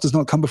if Gandalf does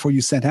not come before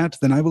you set out,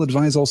 then I will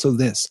advise also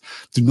this.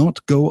 Do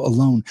not go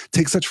alone.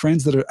 Take such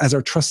friends as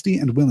are trusty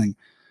and willing.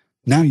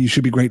 Now you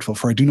should be grateful,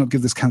 for I do not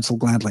give this counsel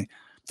gladly.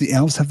 The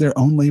elves have their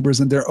own labors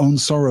and their own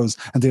sorrows,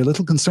 and they are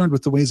little concerned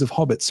with the ways of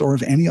hobbits or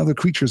of any other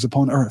creatures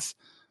upon earth.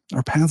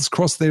 Our paths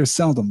cross there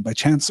seldom, by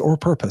chance or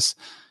purpose.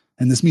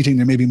 In this meeting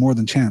there may be more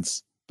than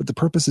chance, but the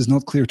purpose is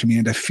not clear to me,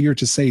 and I fear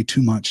to say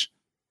too much."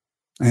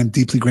 "I am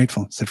deeply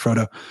grateful," said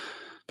Frodo.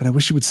 But I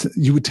wish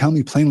you would tell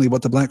me plainly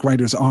what the Black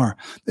Riders are.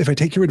 If I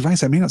take your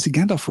advice, I may not see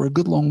Gandalf for a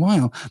good long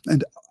while,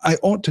 and I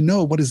ought to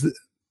know what is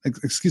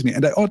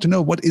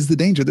the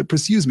danger that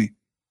pursues me.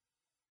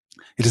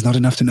 It is not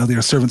enough to know they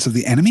are servants of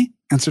the enemy,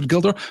 answered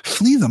Gildor.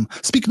 Flee them.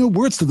 Speak no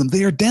words to them.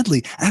 They are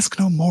deadly. Ask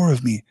no more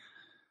of me.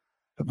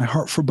 But my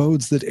heart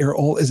forebodes that ere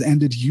all is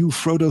ended, you,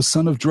 Frodo,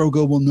 son of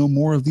Drogo, will know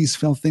more of these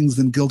fell things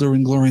than Gildor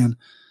and Glorian.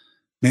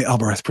 May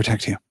Albereth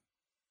protect you.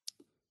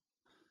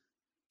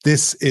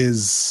 This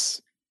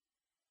is,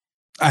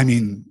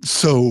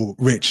 so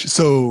rich,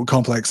 so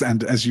complex,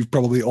 and as you've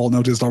probably all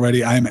noticed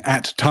already, I'm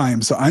at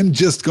time, so I'm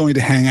just going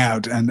to hang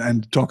out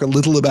and talk a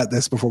little about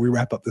this before we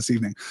wrap up this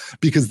evening,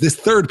 because this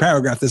third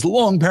paragraph, this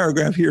long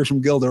paragraph here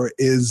from Gildor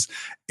is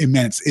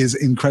immense, is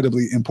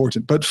incredibly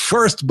important. But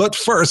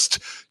first,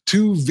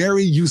 two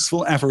very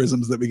useful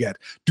aphorisms that we get.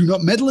 Do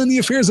not meddle in the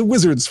affairs of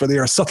wizards, for they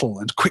are subtle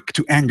and quick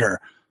to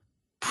anger.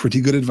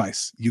 Pretty good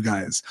advice, you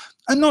guys.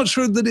 I'm not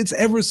sure that it's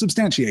ever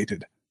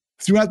substantiated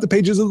throughout the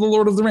pages of The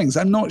Lord of the Rings.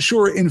 I'm not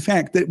sure, in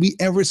fact, that we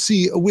ever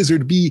see a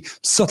wizard be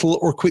subtle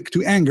or quick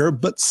to anger,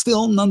 but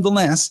still,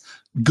 nonetheless,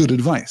 good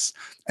advice.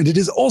 And it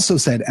is also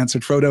said,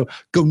 answered Frodo,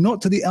 go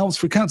not to the elves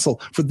for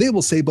counsel, for they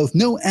will say both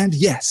no and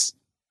yes.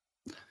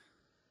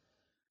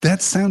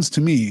 That sounds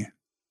to me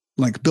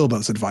like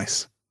Bilbo's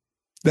advice.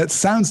 That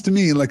sounds to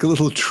me like a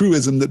little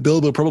truism that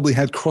Bilbo probably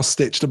had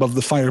cross-stitched above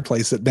the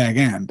fireplace at Bag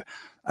End.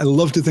 I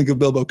love to think of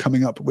Bilbo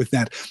coming up with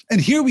that.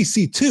 And here we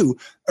see, too,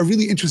 a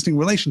really interesting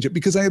relationship,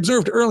 because I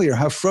observed earlier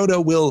how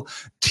Frodo will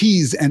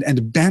tease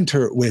and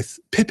banter with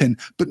Pippin,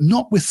 but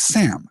not with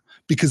Sam,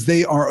 because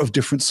they are of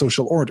different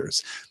social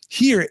orders.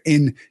 Here,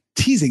 in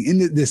teasing,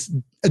 in this,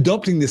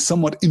 adopting this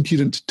somewhat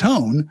impudent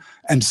tone,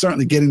 and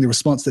certainly getting the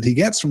response that he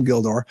gets from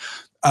Gildor,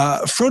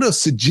 Frodo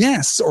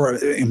suggests or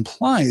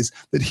implies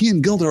that he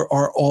and Gildor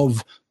are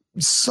of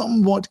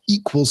somewhat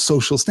equal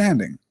social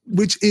standing,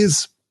 which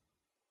is,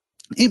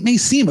 it may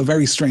seem a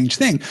very strange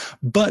thing,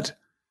 but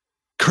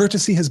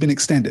courtesy has been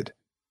extended.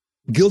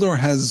 Gildor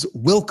has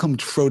welcomed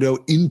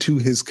Frodo into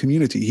his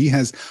community. He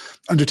has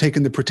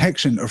undertaken the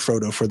protection of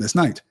Frodo for this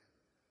night.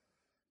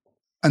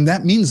 And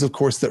that means, of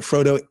course, that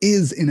Frodo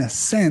is, in a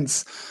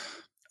sense,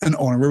 an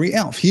honorary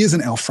elf. He is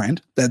an elf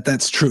friend,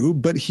 that's true,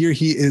 but here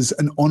he is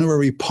an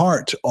honorary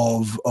part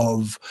of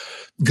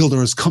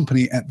Gildor's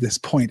company at this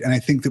point, and I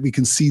think that we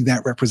can see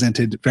that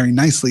represented very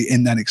nicely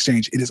in that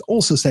exchange. It is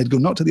also said, go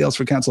not to the elves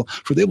for counsel,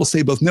 for they will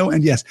say both no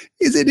and yes.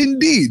 Is it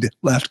indeed?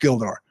 Laughed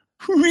Gildor.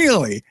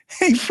 Really?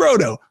 Hey,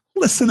 Frodo,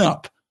 listen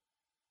up.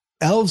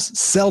 Elves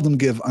seldom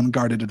give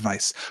unguarded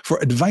advice, for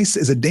advice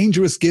is a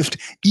dangerous gift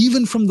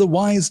even from the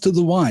wise to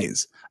the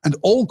wise, and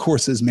all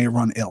courses may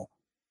run ill.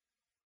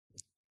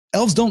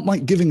 Elves don't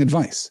like giving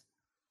advice,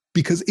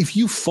 because if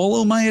you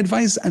follow my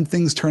advice and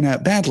things turn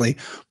out badly,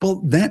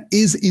 well, that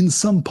is in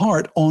some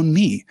part on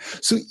me.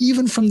 So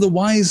even from the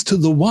wise to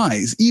the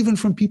wise, even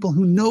from people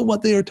who know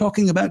what they are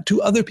talking about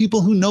to other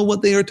people who know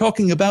what they are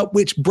talking about,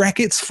 which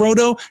brackets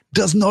Frodo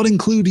does not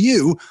include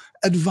you,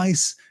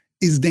 advice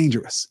is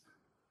dangerous.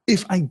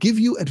 If I give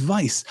you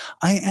advice,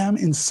 I am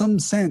in some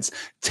sense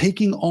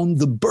taking on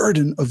the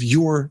burden of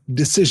your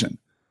decision.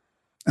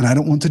 And I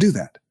don't want to do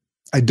that.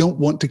 I don't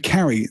want to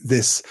carry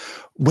this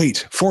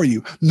weight for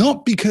you,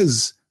 not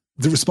because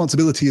the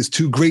responsibility is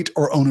too great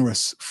or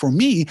onerous for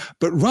me,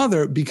 but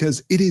rather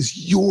because it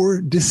is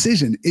your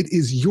decision. It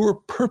is your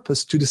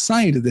purpose to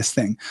decide this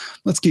thing.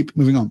 Let's keep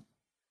moving on.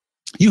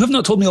 You have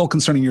not told me all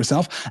concerning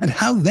yourself, and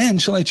how then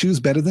shall I choose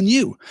better than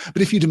you?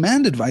 But if you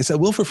demand advice, I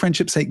will for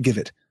friendship's sake give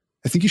it.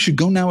 I think you should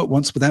go now at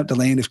once without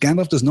delay, and if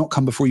Gandalf does not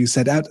come before you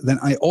set out, then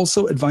I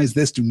also advise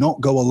this, do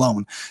not go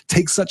alone.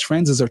 Take such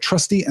friends as are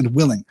trusty and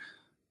willing.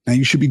 Now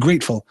you should be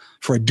grateful,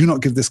 for I do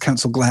not give this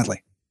counsel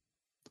gladly.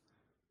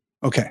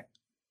 Okay,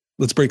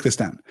 let's break this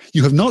down.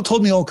 You have not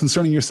told me all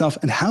concerning yourself,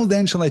 and how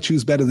then shall I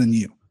choose better than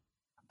you?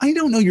 I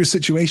don't know your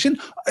situation.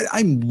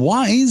 I'm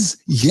wise,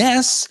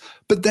 yes,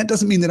 but that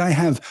doesn't mean that I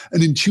have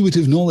an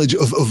intuitive knowledge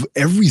of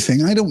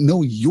everything. I don't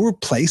know your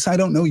place. I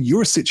don't know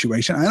your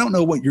situation. I don't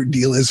know what your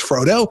deal is,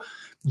 Frodo.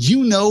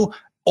 You know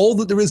all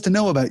that there is to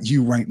know about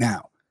you right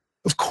now.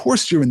 Of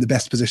course you're in the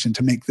best position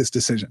to make this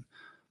decision.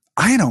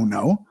 I don't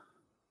know.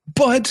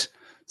 But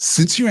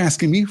since you're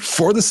asking me,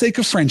 for the sake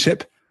of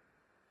friendship,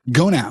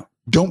 go now.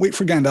 Don't wait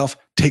for Gandalf.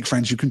 Take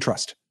friends you can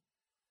trust.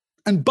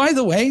 And by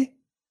the way,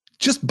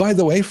 just by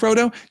the way,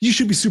 Frodo, you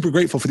should be super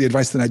grateful for the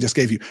advice that I just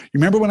gave you. You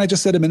remember when I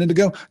just said a minute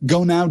ago,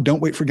 go now,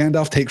 don't wait for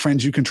Gandalf, take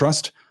friends you can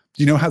trust?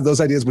 You know how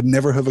those ideas would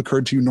never have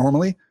occurred to you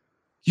normally?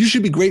 You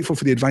should be grateful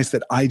for the advice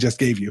that I just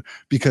gave you,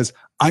 because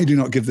I do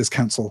not give this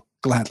counsel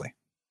gladly.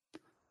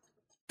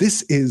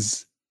 This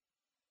is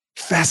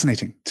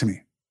fascinating to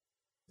me.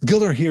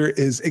 Gildor here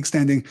is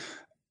extending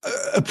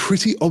a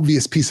pretty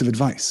obvious piece of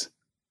advice.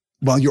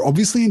 While you're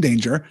obviously in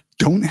danger,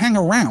 don't hang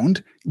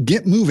around,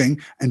 get moving,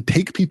 and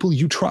take people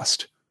you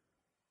trust.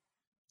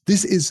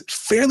 This is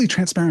fairly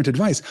transparent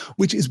advice,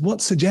 which is what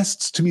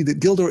suggests to me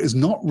that Gildor is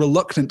not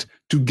reluctant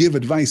to give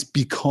advice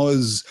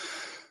because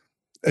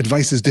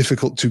advice is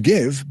difficult to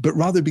give, but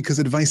rather because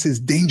advice is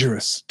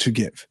dangerous to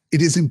give.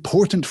 It is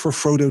important for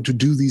Frodo to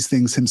do these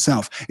things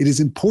himself. It is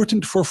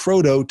important for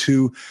Frodo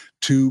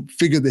to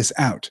figure this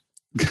out.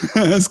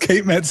 As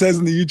Kate Met says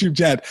in the YouTube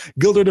chat,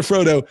 Gildor to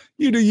Frodo,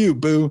 you do you,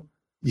 boo.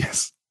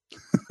 Yes.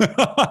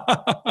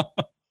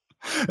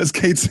 As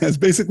Kate says,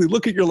 basically,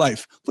 look at your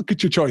life. Look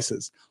at your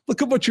choices.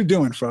 Look at what you're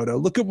doing,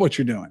 Frodo. Look at what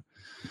you're doing.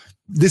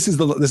 This is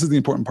the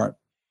important part.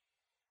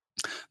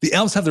 The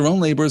elves have their own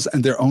labors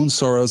and their own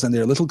sorrows, and they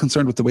are little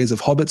concerned with the ways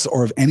of hobbits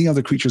or of any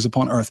other creatures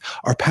upon earth.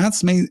 Our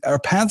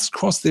paths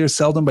cross there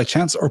seldom by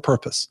chance or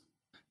purpose.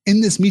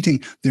 In this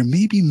meeting, there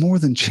may be more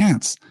than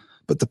chance,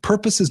 but the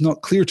purpose is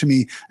not clear to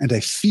me, and I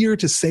fear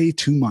to say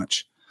too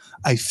much.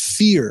 I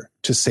fear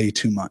to say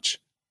too much.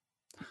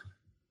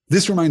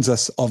 This reminds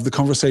us of the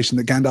conversation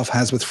that Gandalf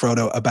has with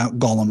Frodo about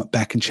Gollum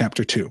back in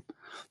chapter 2.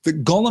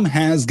 That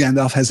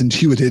Gandalf has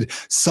intuited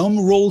some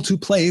role to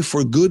play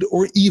for good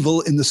or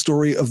evil in the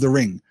story of the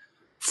ring.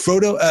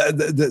 Frodo,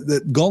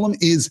 that Gollum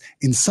is,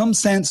 in some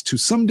sense, to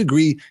some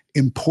degree,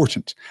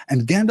 important.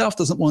 And Gandalf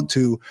doesn't want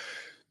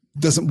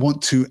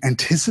to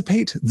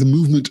anticipate the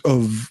movement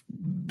of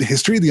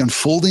history, the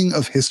unfolding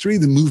of history,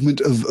 the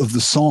movement of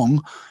the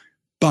song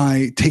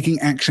by taking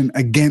action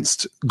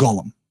against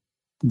Gollum.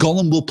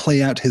 Gollum will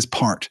play out his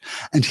part.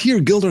 And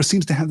here, Gildor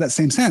seems to have that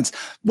same sense.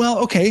 Well,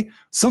 okay,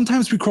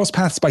 sometimes we cross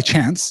paths by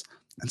chance,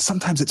 and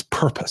sometimes it's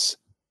purpose.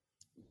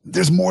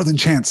 There's more than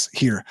chance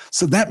here.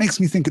 So that makes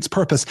me think it's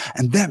purpose,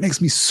 and that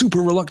makes me super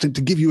reluctant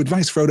to give you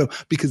advice, Frodo,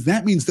 because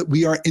that means that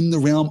we are in the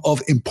realm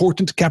of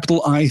important,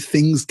 capital I,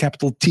 things,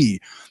 capital T.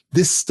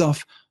 This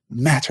stuff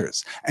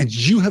matters, and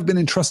you have been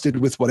entrusted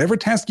with whatever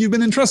task you've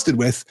been entrusted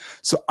with,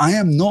 so I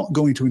am not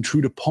going to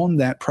intrude upon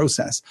that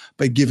process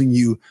by giving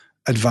you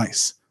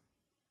advice.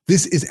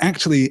 This is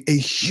actually a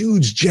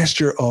huge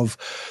gesture of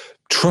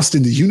trust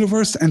in the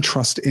universe and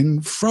trust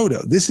in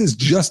Frodo. This is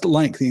just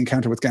like the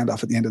encounter with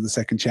Gandalf at the end of the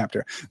second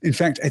chapter. In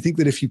fact, I think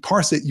that if you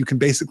parse it, you can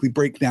basically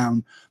break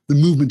down the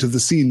movement of the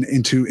scene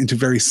into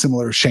very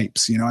similar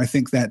shapes. You know, I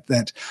think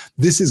that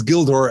this is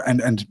Gildor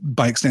and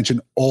by extension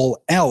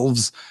all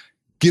elves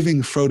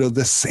giving Frodo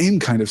the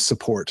same kind of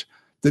support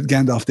that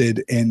Gandalf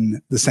did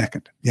in the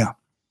second. Yeah,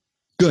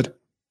 good.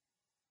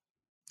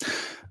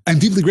 I'm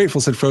deeply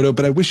grateful, said Frodo,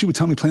 but I wish you would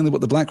tell me plainly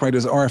what the Black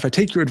Riders are. If I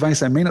take your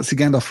advice, I may not see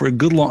Gandalf for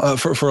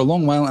a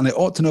long while, and I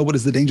ought to know what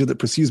is the danger that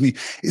pursues me.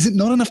 Is it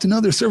not enough to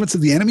know they're servants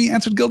of the enemy?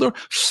 Answered Gildor.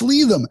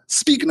 Flee them.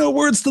 Speak no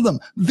words to them.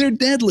 They're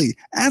deadly.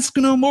 Ask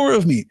no more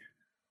of me.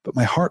 But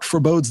my heart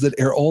forebodes that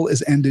ere all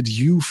is ended,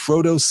 you,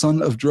 Frodo,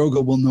 son of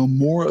Drogo, will know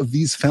more of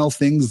these fell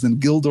things than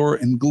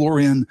Gildor and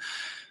Glorian.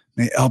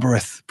 May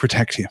Elbereth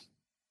protect you.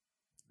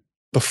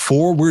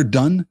 Before we're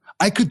done,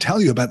 I could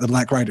tell you about the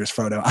Black Riders,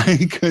 Frodo.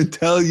 I could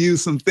tell you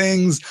some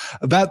things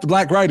about the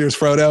Black Riders,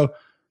 Frodo.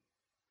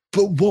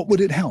 But what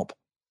would it help?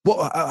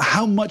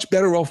 How much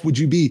better off would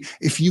you be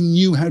if you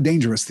knew how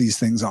dangerous these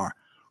things are?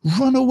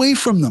 Run away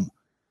from them.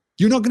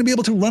 You're not going to be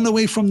able to run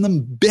away from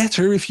them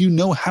better if you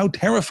know how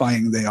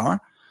terrifying they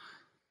are.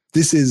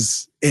 This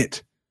is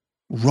it.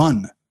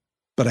 Run.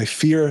 But I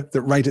fear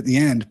that right at the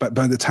end, but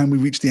by the time we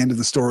reach the end of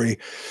the story,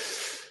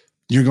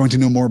 you're going to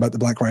know more about the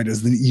Black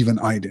Riders than even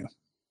I do.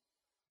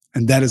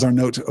 And that is our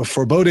note of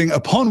foreboding,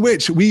 upon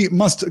which we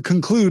must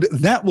conclude.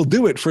 That will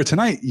do it for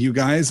tonight, you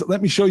guys.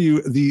 Let me show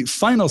you the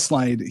final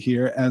slide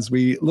here as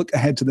we look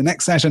ahead to the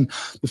next session.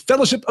 The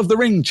Fellowship of the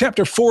Ring,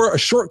 Chapter 4, A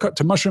Shortcut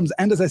to Mushrooms.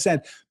 And as I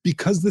said,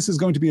 because this is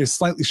going to be a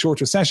slightly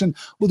shorter session,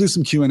 we'll do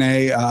some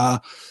Q&A.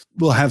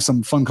 We'll have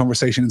some fun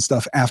conversation and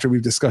stuff after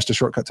we've discussed A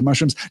Shortcut to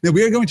Mushrooms. Now,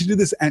 we are going to do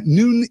this at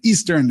noon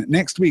Eastern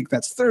next week.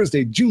 That's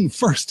Thursday, June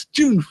 1st.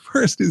 June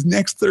 1st is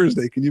next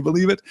Thursday. Can you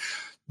believe it?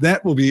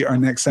 That will be our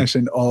next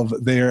session of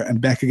There and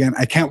Back Again.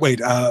 I can't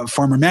wait.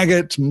 Farmer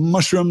Maggot,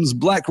 Mushrooms,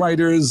 Black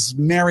Riders,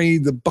 Mary,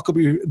 the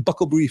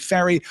Bucklebury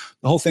Ferry.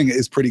 The whole thing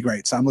is pretty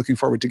great. So I'm looking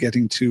forward to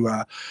getting to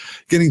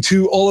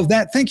all of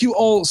that. Thank you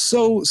all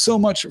so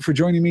much for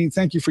joining me.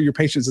 Thank you for your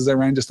patience as I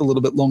ran just a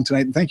little bit long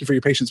tonight. And thank you for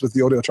your patience with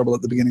the audio trouble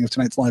at the beginning of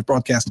tonight's live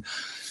broadcast.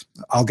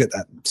 I'll get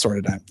that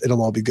sorted out.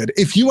 It'll all be good.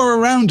 If you are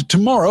around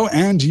tomorrow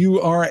and you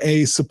are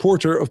a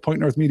supporter of Point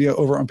North Media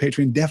over on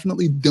Patreon,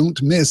 definitely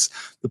don't miss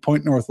the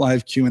Point North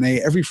Live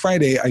Q&A. Every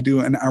Friday, I do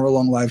an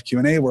hour-long live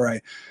Q&A where I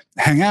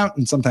hang out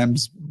and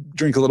sometimes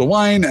drink a little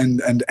wine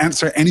and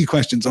answer any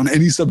questions on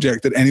any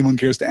subject that anyone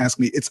cares to ask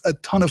me. It's a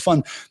ton of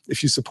fun.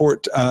 If you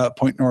support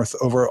Point North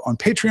over on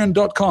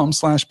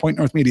patreon.com/Point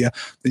North Media,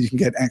 then you can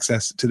get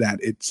access to that.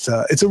 It's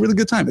a really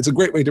good time. It's a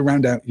great way to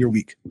round out your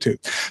week too.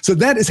 So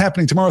that is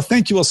happening tomorrow.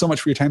 Thank you all so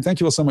much for your time. Thank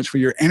you all so much for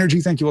your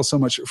energy. Thank you all so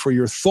much for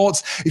your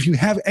thoughts. If you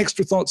have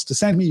extra thoughts to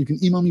send me, you can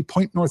email me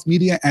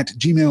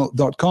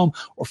pointnorthmedia@gmail.com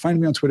or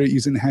find me on Twitter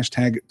using the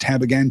hashtag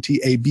 #TABAGAN,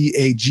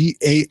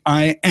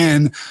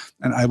 TABAGAIN,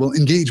 and I will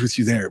engage with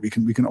you there. We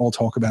can all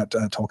talk about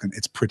Tolkien.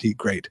 It's pretty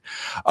great.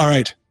 All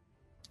right.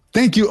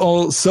 Thank you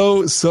all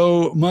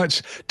so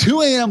much.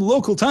 2 a.m.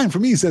 local time for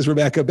me, says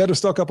Rebecca. Better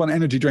stock up on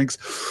energy drinks.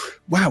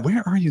 Wow,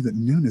 where are you that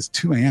noon is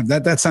 2 a.m.?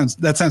 That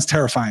sounds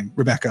terrifying,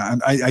 Rebecca.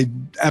 I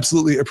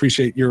absolutely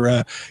appreciate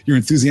your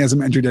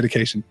enthusiasm and your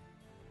dedication.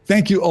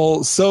 Thank you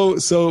all so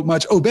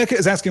much. Oh, Becca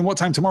is asking what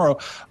time tomorrow.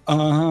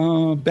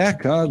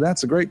 Becca,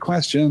 that's a great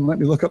question. Let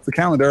me look up the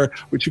calendar,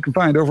 which you can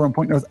find over on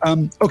Point North.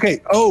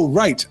 Okay. Oh,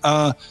 right.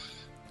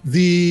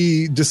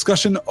 The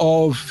discussion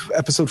of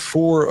episode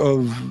 4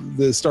 of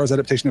the Starz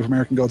adaptation of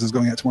American Gods is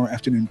going out tomorrow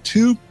afternoon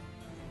too.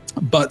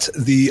 But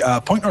the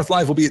Point North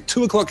Live will be at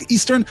 2 o'clock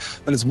Eastern.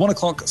 That is 1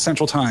 o'clock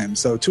Central Time.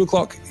 So 2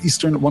 o'clock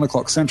Eastern, 1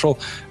 o'clock Central.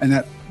 And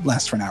that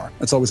lasts for an hour.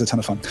 That's always a ton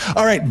of fun.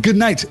 All right. Good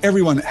night,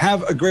 everyone.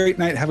 Have a great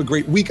night. Have a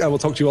great week. I will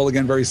talk to you all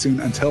again very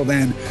soon. Until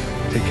then,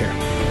 take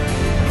care.